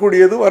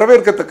போற்றக்கூடியது,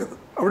 வரவேற்கத்தக்கது.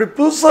 அப்படி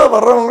புதுசாக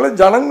வர்றவங்கள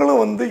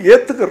ஜனங்களும் வந்து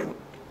ஏற்றுக்கிறணும்.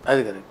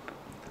 அது கரெக்ட்.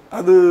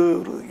 அது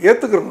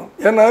ஏற்றுக்கிறணும்.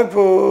 ஏன்னா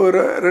இப்போ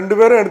ரெண்டு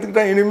பேரும்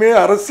எடுத்துக்கிட்டா இனிமேல்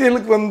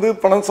அரசியலுக்கு வந்து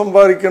பணம்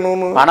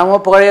சம்பாதிக்கணும்னு, பணமோ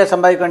புகழையோ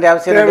சம்பாதிக்க வேண்டிய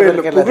அவசியம்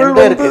இல்லை. புகழ்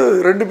வந்து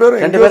ரெண்டு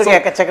பேரும்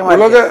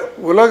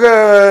உலக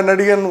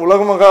நடிகன், உலக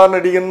மகா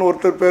நடிகன்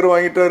ஒருத்தர் பேர்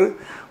வாங்கிட்டாரு,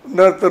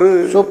 இன்னொருத்தர்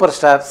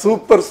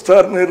சூப்பர்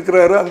ஸ்டார்னு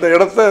இருக்கிறாரு. அந்த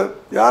இடத்த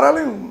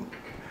யாராலையும்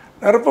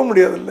நிரப்ப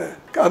முடியாதுல்ல.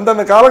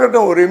 அந்தந்த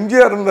காலகட்டம் ஒரு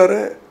எம்ஜிஆர் இருந்தார்,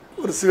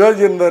 ஒரு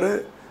சிவாஜி இருந்தார்,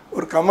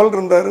 ஒரு கமல்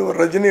இருந்தார், ஒரு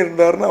ரஜினி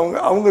இருந்தாருன்னு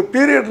அவங்க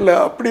பீரியடில்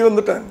அப்படி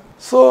வந்துட்டாங்க.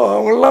 ஸோ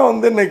அவங்களாம்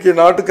வந்து இன்னைக்கு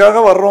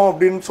நாட்டுக்காக வர்றோம்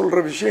அப்படின்னு சொல்கிற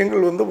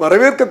விஷயங்கள் வந்து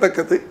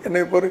வரவேற்கத்தக்கது.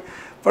 என்னை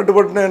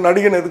பட்டுன்னு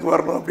நடிகன் எதுக்கு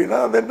வரணும் அப்படின்னா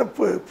அது என்ன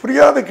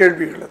புரியாத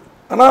கேள்விகள் அது.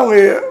 ஆனால் அவங்க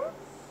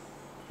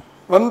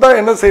வந்தால்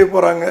என்ன செய்ய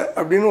போகிறாங்க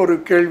அப்படின்னு ஒரு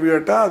கேள்வி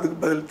கேட்டால் அதுக்கு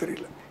பதில்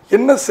தெரியல.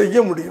 என்ன செய்ய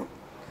முடியும்?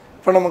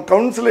 இப்போ நம்ம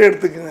கவுன்சிலை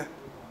எடுத்துக்கோங்க,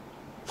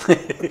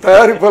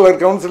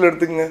 தயாரிப்பாளர் கவுன்சில்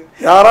எடுத்துக்கோங்க.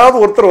 யாராவது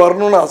ஒருத்தர்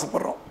வரணும்னு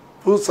ஆசைப்பட்றோம்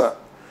புதுசாக,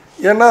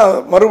 ஏன்னா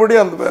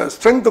மறுபடியும் அந்த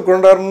ஸ்ட்ரென்த்தை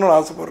கொண்டாடணும்னு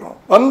ஆசைப்பட்றோம்.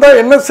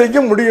 வந்தால் என்ன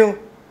செய்ய முடியும்?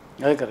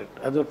 அது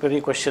கரெக்ட். அது ஒரு பெரிய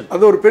கொஸ்டின்.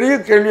 அது ஒரு பெரிய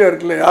கேள்வியாக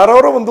இருக்குல்ல.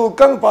 யாரோ வந்து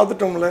உட்காந்து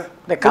பார்த்துட்டோம்ல.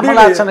 இந்த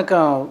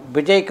கமல்ஹாசனுக்கும்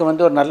விஜய்க்கு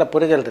வந்து ஒரு நல்ல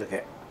புரிதல்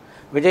இருக்குது.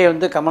 விஜய்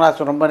வந்து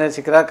கமல்ஹாசன் ரொம்ப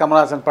நேசிக்கிறார்.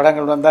 கமல்ஹாசன்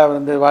படங்கள் வந்தால் அவர்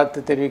வந்து வாழ்த்து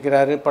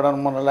தெரிவிக்கிறாரு, படம்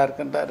ரொம்ப நல்லா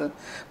இருக்குன்றாரு.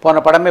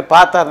 போன படமே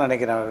பார்த்தாருன்னு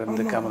நினைக்கிறேன் அவர்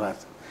வந்து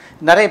கமல்ஹாசன்.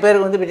 நிறைய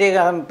பேருக்கு வந்து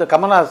விஜயகாந்த்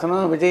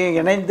கமல்ஹாசனும் விஜயும்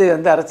இணைந்து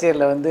வந்து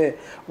அரசியலில் வந்து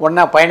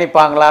ஒன்றா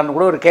பயணிப்பாங்களான்னு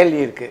கூட ஒரு கேள்வி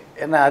இருக்குது.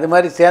 ஏன்னா அது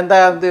மாதிரி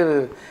சேர்ந்தால் வந்து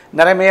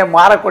நிலைமையாக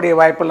மாறக்கூடிய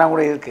வாய்ப்பெல்லாம்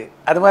கூட இருக்குது.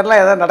 அது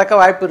மாதிரிலாம் ஏதாவது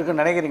நடக்க வாய்ப்பு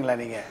இருக்குன்னு நினைக்கிறீங்களா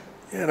நீங்கள்?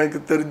 எனக்கு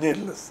தெரிஞ்சே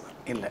இல்லை சார்.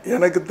 இல்லை,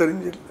 எனக்கு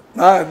தெரிஞ்சு இல்லை.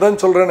 நான்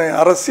இதான் சொல்கிறேனே,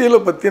 அரசியலை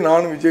பற்றி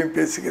நானும் விஜயம்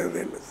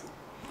பேசிக்கிறதே இல்லை சார்.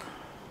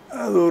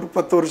 அது ஒரு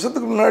 10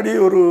 வருஷத்துக்கு முன்னாடி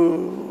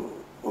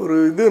ஒரு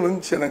இது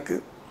இருந்துச்சு எனக்கு.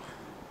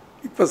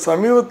 இப்போ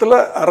சமீபத்தில்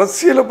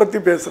அரசியலை பற்றி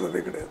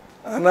பேசுகிறதே கிடையாது.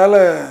 அதனால்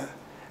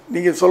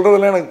நீங்கள்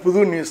சொல்கிறதெல்லாம் எனக்கு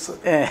புது நியூஸ்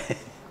சார்.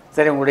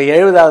 சரி, உங்களுடைய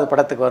 70வது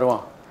படத்துக்கு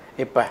வருவோம்.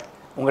 இப்போ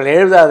உங்கள்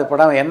 70வது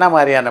படம் என்ன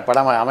மாதிரியான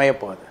படம்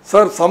அமையப்போகுது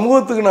சார்?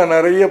 சமூகத்துக்கு நான்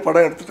நிறைய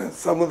படம் எடுத்துட்டேன்.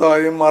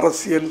 சமுதாயம்,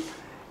 அரசியல்,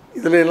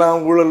 இதில்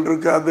எல்லாம் ஊழல்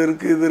இருக்குது, அது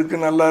இருக்குது, இது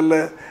இருக்குது, நல்லா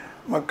இல்லை,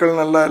 மக்கள்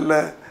நல்லா இல்லை,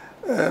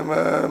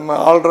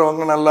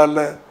 ஆள்றவங்க நல்லா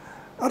இல்லை,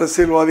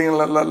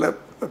 அரசியல்வாதிகள் நல்லா இல்லை.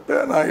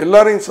 நான்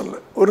எல்லாரையும் சொல்ல,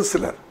 ஒரு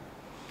சிலர்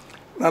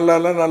நல்லா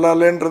இல்லை நல்லா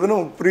இல்லைன்றது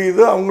நமக்கு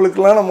புரியுது.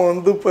 அவங்களுக்கெல்லாம் நம்ம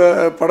வந்து இப்போ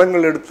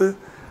படங்கள் எடுத்து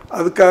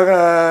அதுக்காக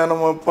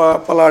நம்ம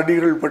பல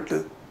அடிகள் பட்டு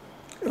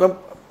எல்லாம்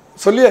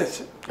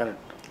சொல்லியாச்சு.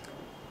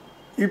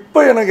 இப்போ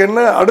எனக்கு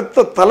என்ன,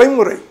 அடுத்த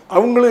தலைமுறை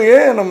அவங்களையே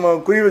நம்ம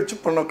குறி வச்சு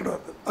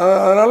பண்ணக்கூடாது.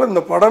 அதனால்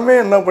இந்த படமே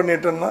என்ன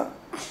பண்ணிட்டேன்னா,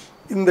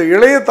 இந்த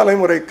இளைய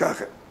தலைமுறைக்காக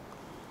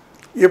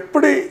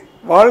எப்படி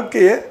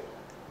வாழ்க்கையை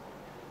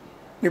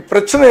நீ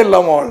பிரச்சனை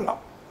இல்லாமல்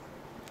வாழலாம்,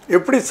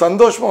 எப்படி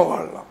சந்தோஷமாக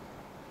வாழலாம்,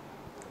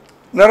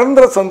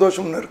 நிரந்தர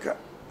சந்தோஷம்னு இருக்க.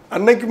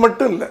 அன்னைக்கு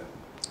மட்டும் இல்லை,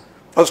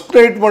 ஃபஸ்ட்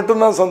நைட்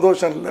மட்டும்தான்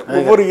சந்தோஷம் இல்லை,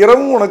 ஒவ்வொரு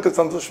இரவும் உனக்கு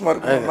சந்தோஷமாக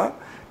இருக்கணும்னா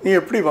நீ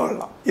எப்படி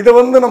வாழலாம். இதை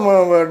வந்து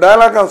நம்ம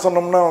டயலாக்காக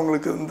சொன்னோம்னா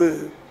அவங்களுக்கு வந்து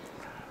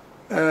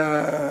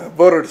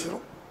போர்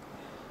அடிச்சிடும்.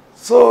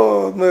 ஸோ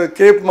இந்த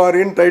கேப்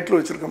மாதிரின்னு டைட்டில்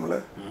வச்சுருக்கோம்ல,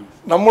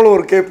 நம்மளும்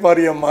ஒரு கேப்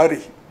மாதிரியாக மாறி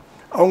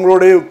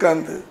அவங்களோடய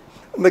உட்காந்து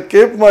இந்த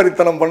கேப்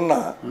மாதிரித்தனம்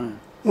பண்ணால்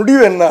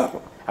முடிவு என்ன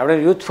ஆகும்? அப்படியே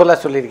யூத்ஃபுல்லாக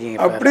சொல்லியிருக்கீங்க.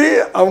 அப்படி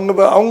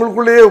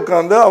அவங்களுக்குள்ளேயே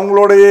உட்காந்து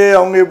அவங்களோடையே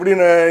அவங்க எப்படி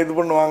இது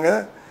பண்ணுவாங்க.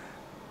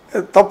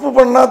 தப்பு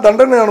பண்ணால்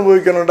தண்டனை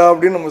அனுபவிக்கணும்டா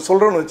அப்படின்னு நம்ம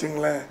சொல்கிறோன்னு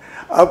வச்சுங்களேன்,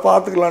 அதை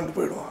பார்த்துக்கலான்ட்டு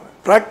போயிடுவாங்க.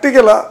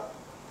 ப்ராக்டிக்கலாக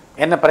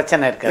என்ன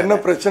பிரச்சனை இருக்குது, என்ன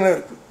பிரச்சனை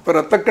இருக்குது. இப்போ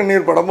ரத்த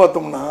கண்ணீர் படம்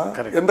பார்த்தோம்னா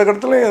எந்த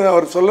இடத்துலையும்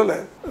அவர் சொல்லலை,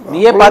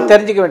 நீயே பார்த்து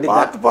தெரிஞ்சுக்க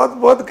வேண்டியது.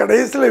 பார்த்து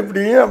கடைசியில்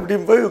இப்படியும் அப்படி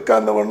போய்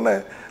உட்கார்ந்த உடனே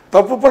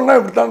தப்பு பண்ணால்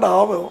இப்படி தாண்டா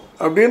ஆகும்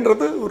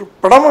அப்படின்றது ஒரு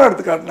படமாக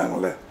எடுத்து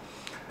காட்டினாங்களே.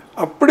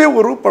 அப்படியே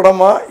ஒரு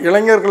படமாக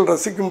இளைஞர்கள்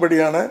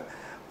ரசிக்கும்படியான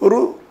ஒரு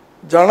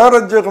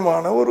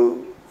ஜனரஞ்சகமான ஒரு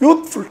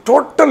யூத்ஃபுல்,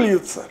 டோட்டல்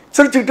யூத் சார்.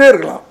 சிரிச்சுக்கிட்டே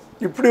இருக்கலாம்.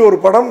 இப்படி ஒரு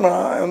படம்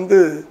நான் வந்து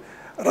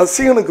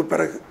ரசிகனுக்கு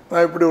பிறகு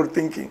நான் இப்படி ஒரு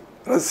திங்கிங்,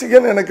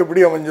 ரசிகன் எனக்கு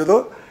எப்படி அமைஞ்சதோ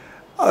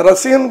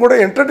ரசிகன் கூட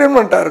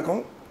என்டர்டெயின்மெண்ட்டாக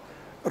இருக்கும்,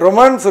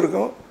 ரொமான்ஸ்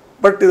இருக்கும்.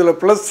 பட் இதில்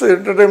ப்ளஸ்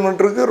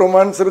என்டர்டெயின்மெண்ட் இருக்குது,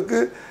 ரொமான்ஸ்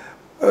இருக்குது,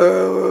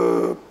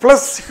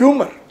 ப்ளஸ்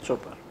ஹியூமர்.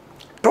 சூப்பர்,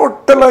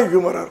 டோட்டலாக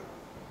ஹியூமராக இருக்கும்.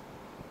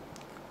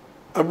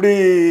 அப்படி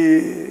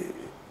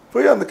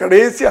போய் அந்த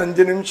கடைசி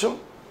 5 நிமிஷம்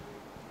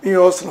நீ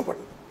யோசனை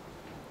பண்ணு,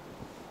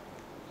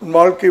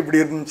 வாழ்க்கை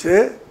இப்படி இருந்துச்சு,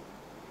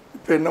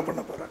 இப்போ என்ன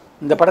பண்ண போகிறேன்.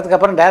 இந்த படத்துக்கு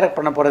அப்புறம் டைரக்ட்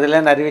பண்ண போகிறது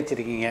இல்லைன்னு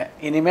அறிவிச்சிருக்கீங்க.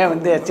 இனிமேல்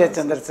வந்து S.A.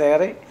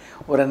 சந்திரசேகரை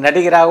ஒரு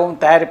நடிகராகவும்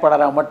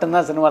தயாரிப்பாளராகவும்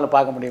மட்டும்தான் சினிமாவில்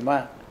பார்க்க முடியுமா?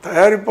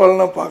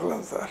 தயாரிப்பாளர்னா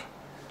பார்க்கலாம் சார்,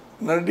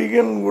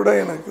 நடிகன் கூட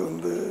எனக்கு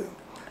வந்து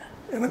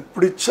எனக்கு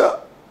பிடிச்சா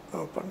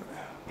பண்ணுவேன்.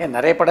 ஏன்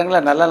நிறைய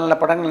படங்களில் நல்ல நல்ல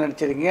படங்கள்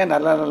நடிச்சிருக்கீங்க,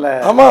 நல்ல நல்ல.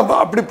 ஆமாம்,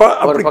 அப்படி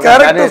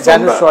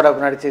தனுஷோட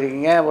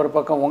நடிச்சிருக்கீங்க, ஒரு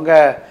பக்கம்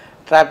உங்கள்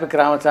டிராஃபிக்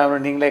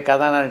ராமசாமி நீங்களே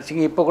கதாநாயகன்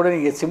நடிச்சிங்க. இப்போ கூட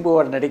நீங்கள்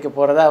சிம்புவோட நடிக்க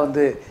போகிறதா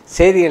வந்து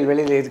செய்திகள்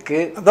வெளியில்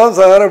இருக்குது. அதான்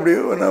சார், அப்படி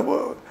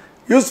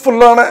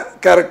யூஸ்ஃபுல்லான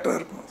கேரக்டராக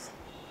இருக்கணும்,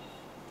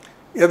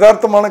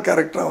 யதார்த்தமான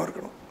கேரக்டராகவும்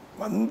இருக்கணும்.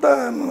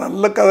 வந்தால்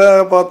நல்ல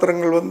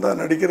கதாபாத்திரங்கள் வந்தால்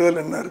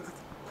நடிக்கிறதில் என்ன இருக்குது?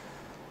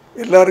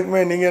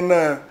 எல்லாருக்குமே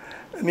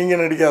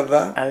நீங்கள்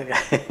நடிக்காதுதான்,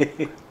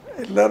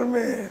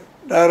 எல்லாருமே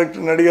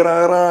டைரக்டர்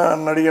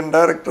நடிகராகிறான், நடிகன்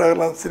டைரக்டர்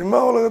ஆகலாம். சினிமா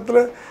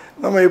உலகத்தில்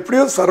நம்ம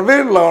எப்படியோ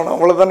சர்வேவில் ஆகணும்,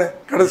 அவ்வளோதானே.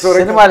 கடைசி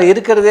வரை சினிமாவில்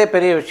இருக்கிறதே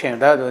பெரிய விஷயம்.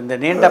 அதாவது இந்த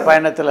நீண்ட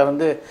பயணத்தில்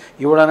வந்து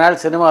இவ்வளோ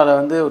நாள் சினிமாவில்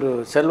வந்து ஒரு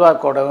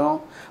செல்வாக்கோடவும்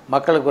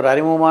மக்களுக்கு ஒரு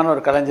அறிமுகமான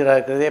ஒரு கலைஞராக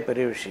இருக்கிறதே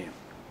பெரிய விஷயம்.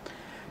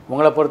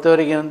 உங்களை பொறுத்த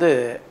வரைக்கும் வந்து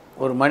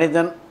ஒரு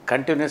மனிதன்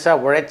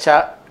கண்டினியூஸாக உழைச்சா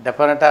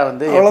டெஃபினட்டாக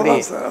வந்து எப்படி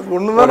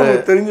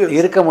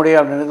இருக்க முடியும்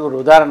அப்படின்றது ஒரு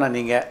உதாரணம்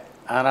நீங்கள்.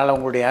 அதனால்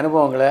உங்களுடைய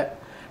அனுபவங்களை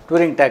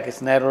டூரிங்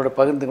டாக்கீஸ் நேயர்களோடு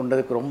பகிர்ந்து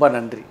கொண்டதுக்கு ரொம்ப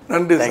நன்றி.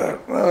 நன்றி சார்.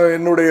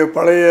 என்னுடைய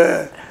பழைய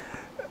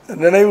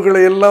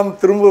நினைவுகளை எல்லாம்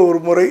திரும்ப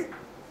ஒரு முறை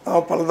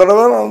பல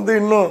தடவை நான் வந்து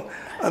இன்னும்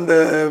அந்த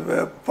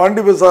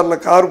பாண்டி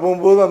பசாரில் கார்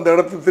போகும்போது அந்த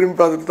இடத்த திரும்பி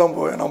பார்த்துட்டு தான்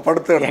போவேன். நான்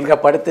படுத்த இடம் எங்கே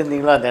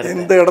படுத்துருந்தீங்களோ அந்த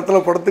எந்த இடத்துல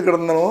படுத்து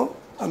கிடந்தனோ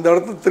அந்த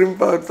இடத்த திரும்பி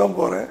பார்த்துட்டு தான்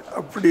போகிறேன்.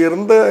 அப்படி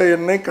இருந்த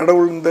என்னை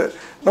கடவுள் இந்த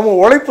நம்ம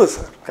உழைப்பு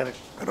சார்,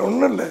 வேறு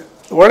ஒன்றும் இல்லை,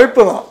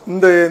 உழைப்பு தான்.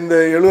 இந்த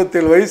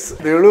 77 வயசு,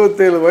 இந்த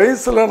 77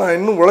 வயசில் நான்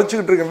இன்னும்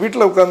உழைச்சிக்கிட்டு இருக்கேன்.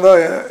 வீட்டில் உட்காந்தா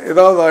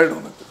ஏதாவது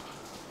ஆகிடும்.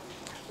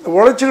 எனக்கு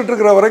உழைச்சிக்கிட்டு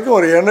இருக்கிற வரைக்கும்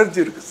ஒரு எனர்ஜி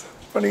இருக்குது சார்,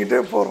 பண்ணிக்கிட்டே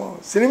போகிறோம்.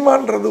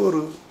 சினிமான்றது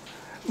ஒரு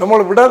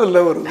நம்மளை விடாதில்ல,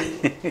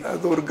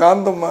 அது ஒரு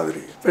காந்தம்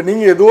மாதிரி. இப்போ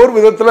நீங்கள் ஏதோ ஒரு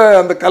விதத்தில்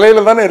அந்த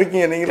கலையில் தானே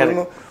இருக்கீங்க. நீங்கள்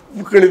இன்னும்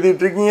புக்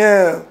எழுதிட்டு இருக்கீங்க,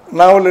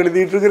 நாவல்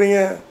எழுதிட்டு இருக்கிறீங்க,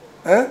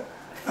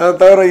 அதை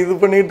தவிர இது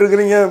பண்ணிகிட்டு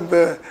இருக்கிறீங்க.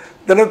 இப்போ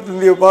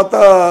தினத்தந்தியை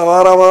பார்த்தா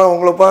வாரம்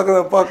உங்களை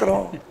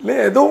பார்க்குறோம்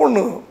இல்லையா, ஏதோ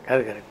ஒன்று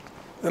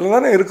இதில்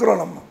தானே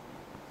இருக்கிறோம். நம்ம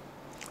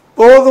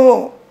போதும்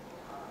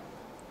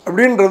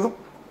அப்படின்றது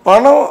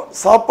பணம்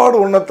சாப்பாடு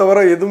ஒன்றை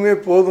தவிர எதுவுமே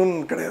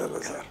போதும்னு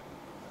கிடையாதுல்ல சார்.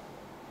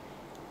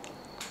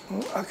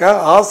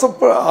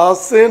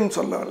 ஆசைன்னு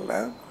சொல்லவில்லை,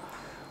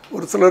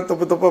 ஒரு சிலர்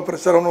தப்பாக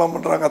பிரச்சாரம்லாம்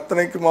பண்ணுறாங்க,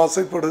 அத்தனைக்கும்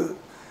ஆசைப்படு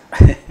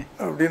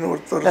அப்படின்னு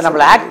ஒருத்தர்.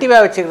 நம்மளை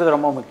ஆக்டிவாக வச்சுக்கிறது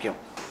ரொம்ப முக்கியம்.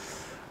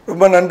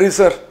 ரொம்ப நன்றி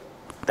சார்.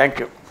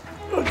 தேங்க்யூ.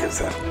 Okay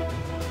sir.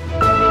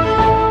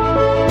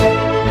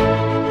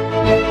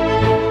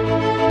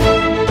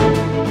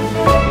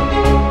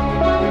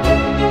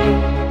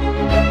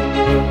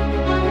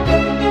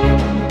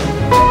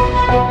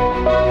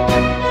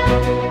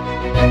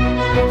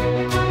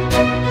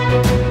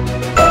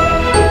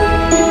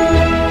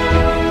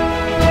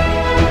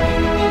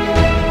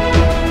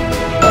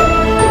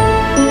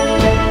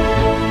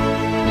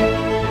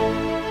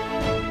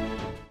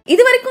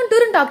 இதுவரைக்கும்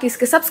டூர் அண்ட்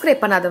டாக்கீஸ்க்கு சப்ஸ்கிரைப்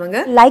பண்ணாதவங்க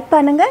லைக்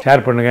பண்ணுங்க,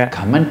 ஷேர் பண்ணுங்க,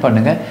 கமெண்ட்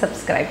பண்ணுங்க,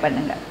 சப்ஸ்கிரைப்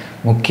பண்ணுங்க,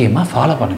 முக்கியமாக ஃபாலோ பண்ணுங்க.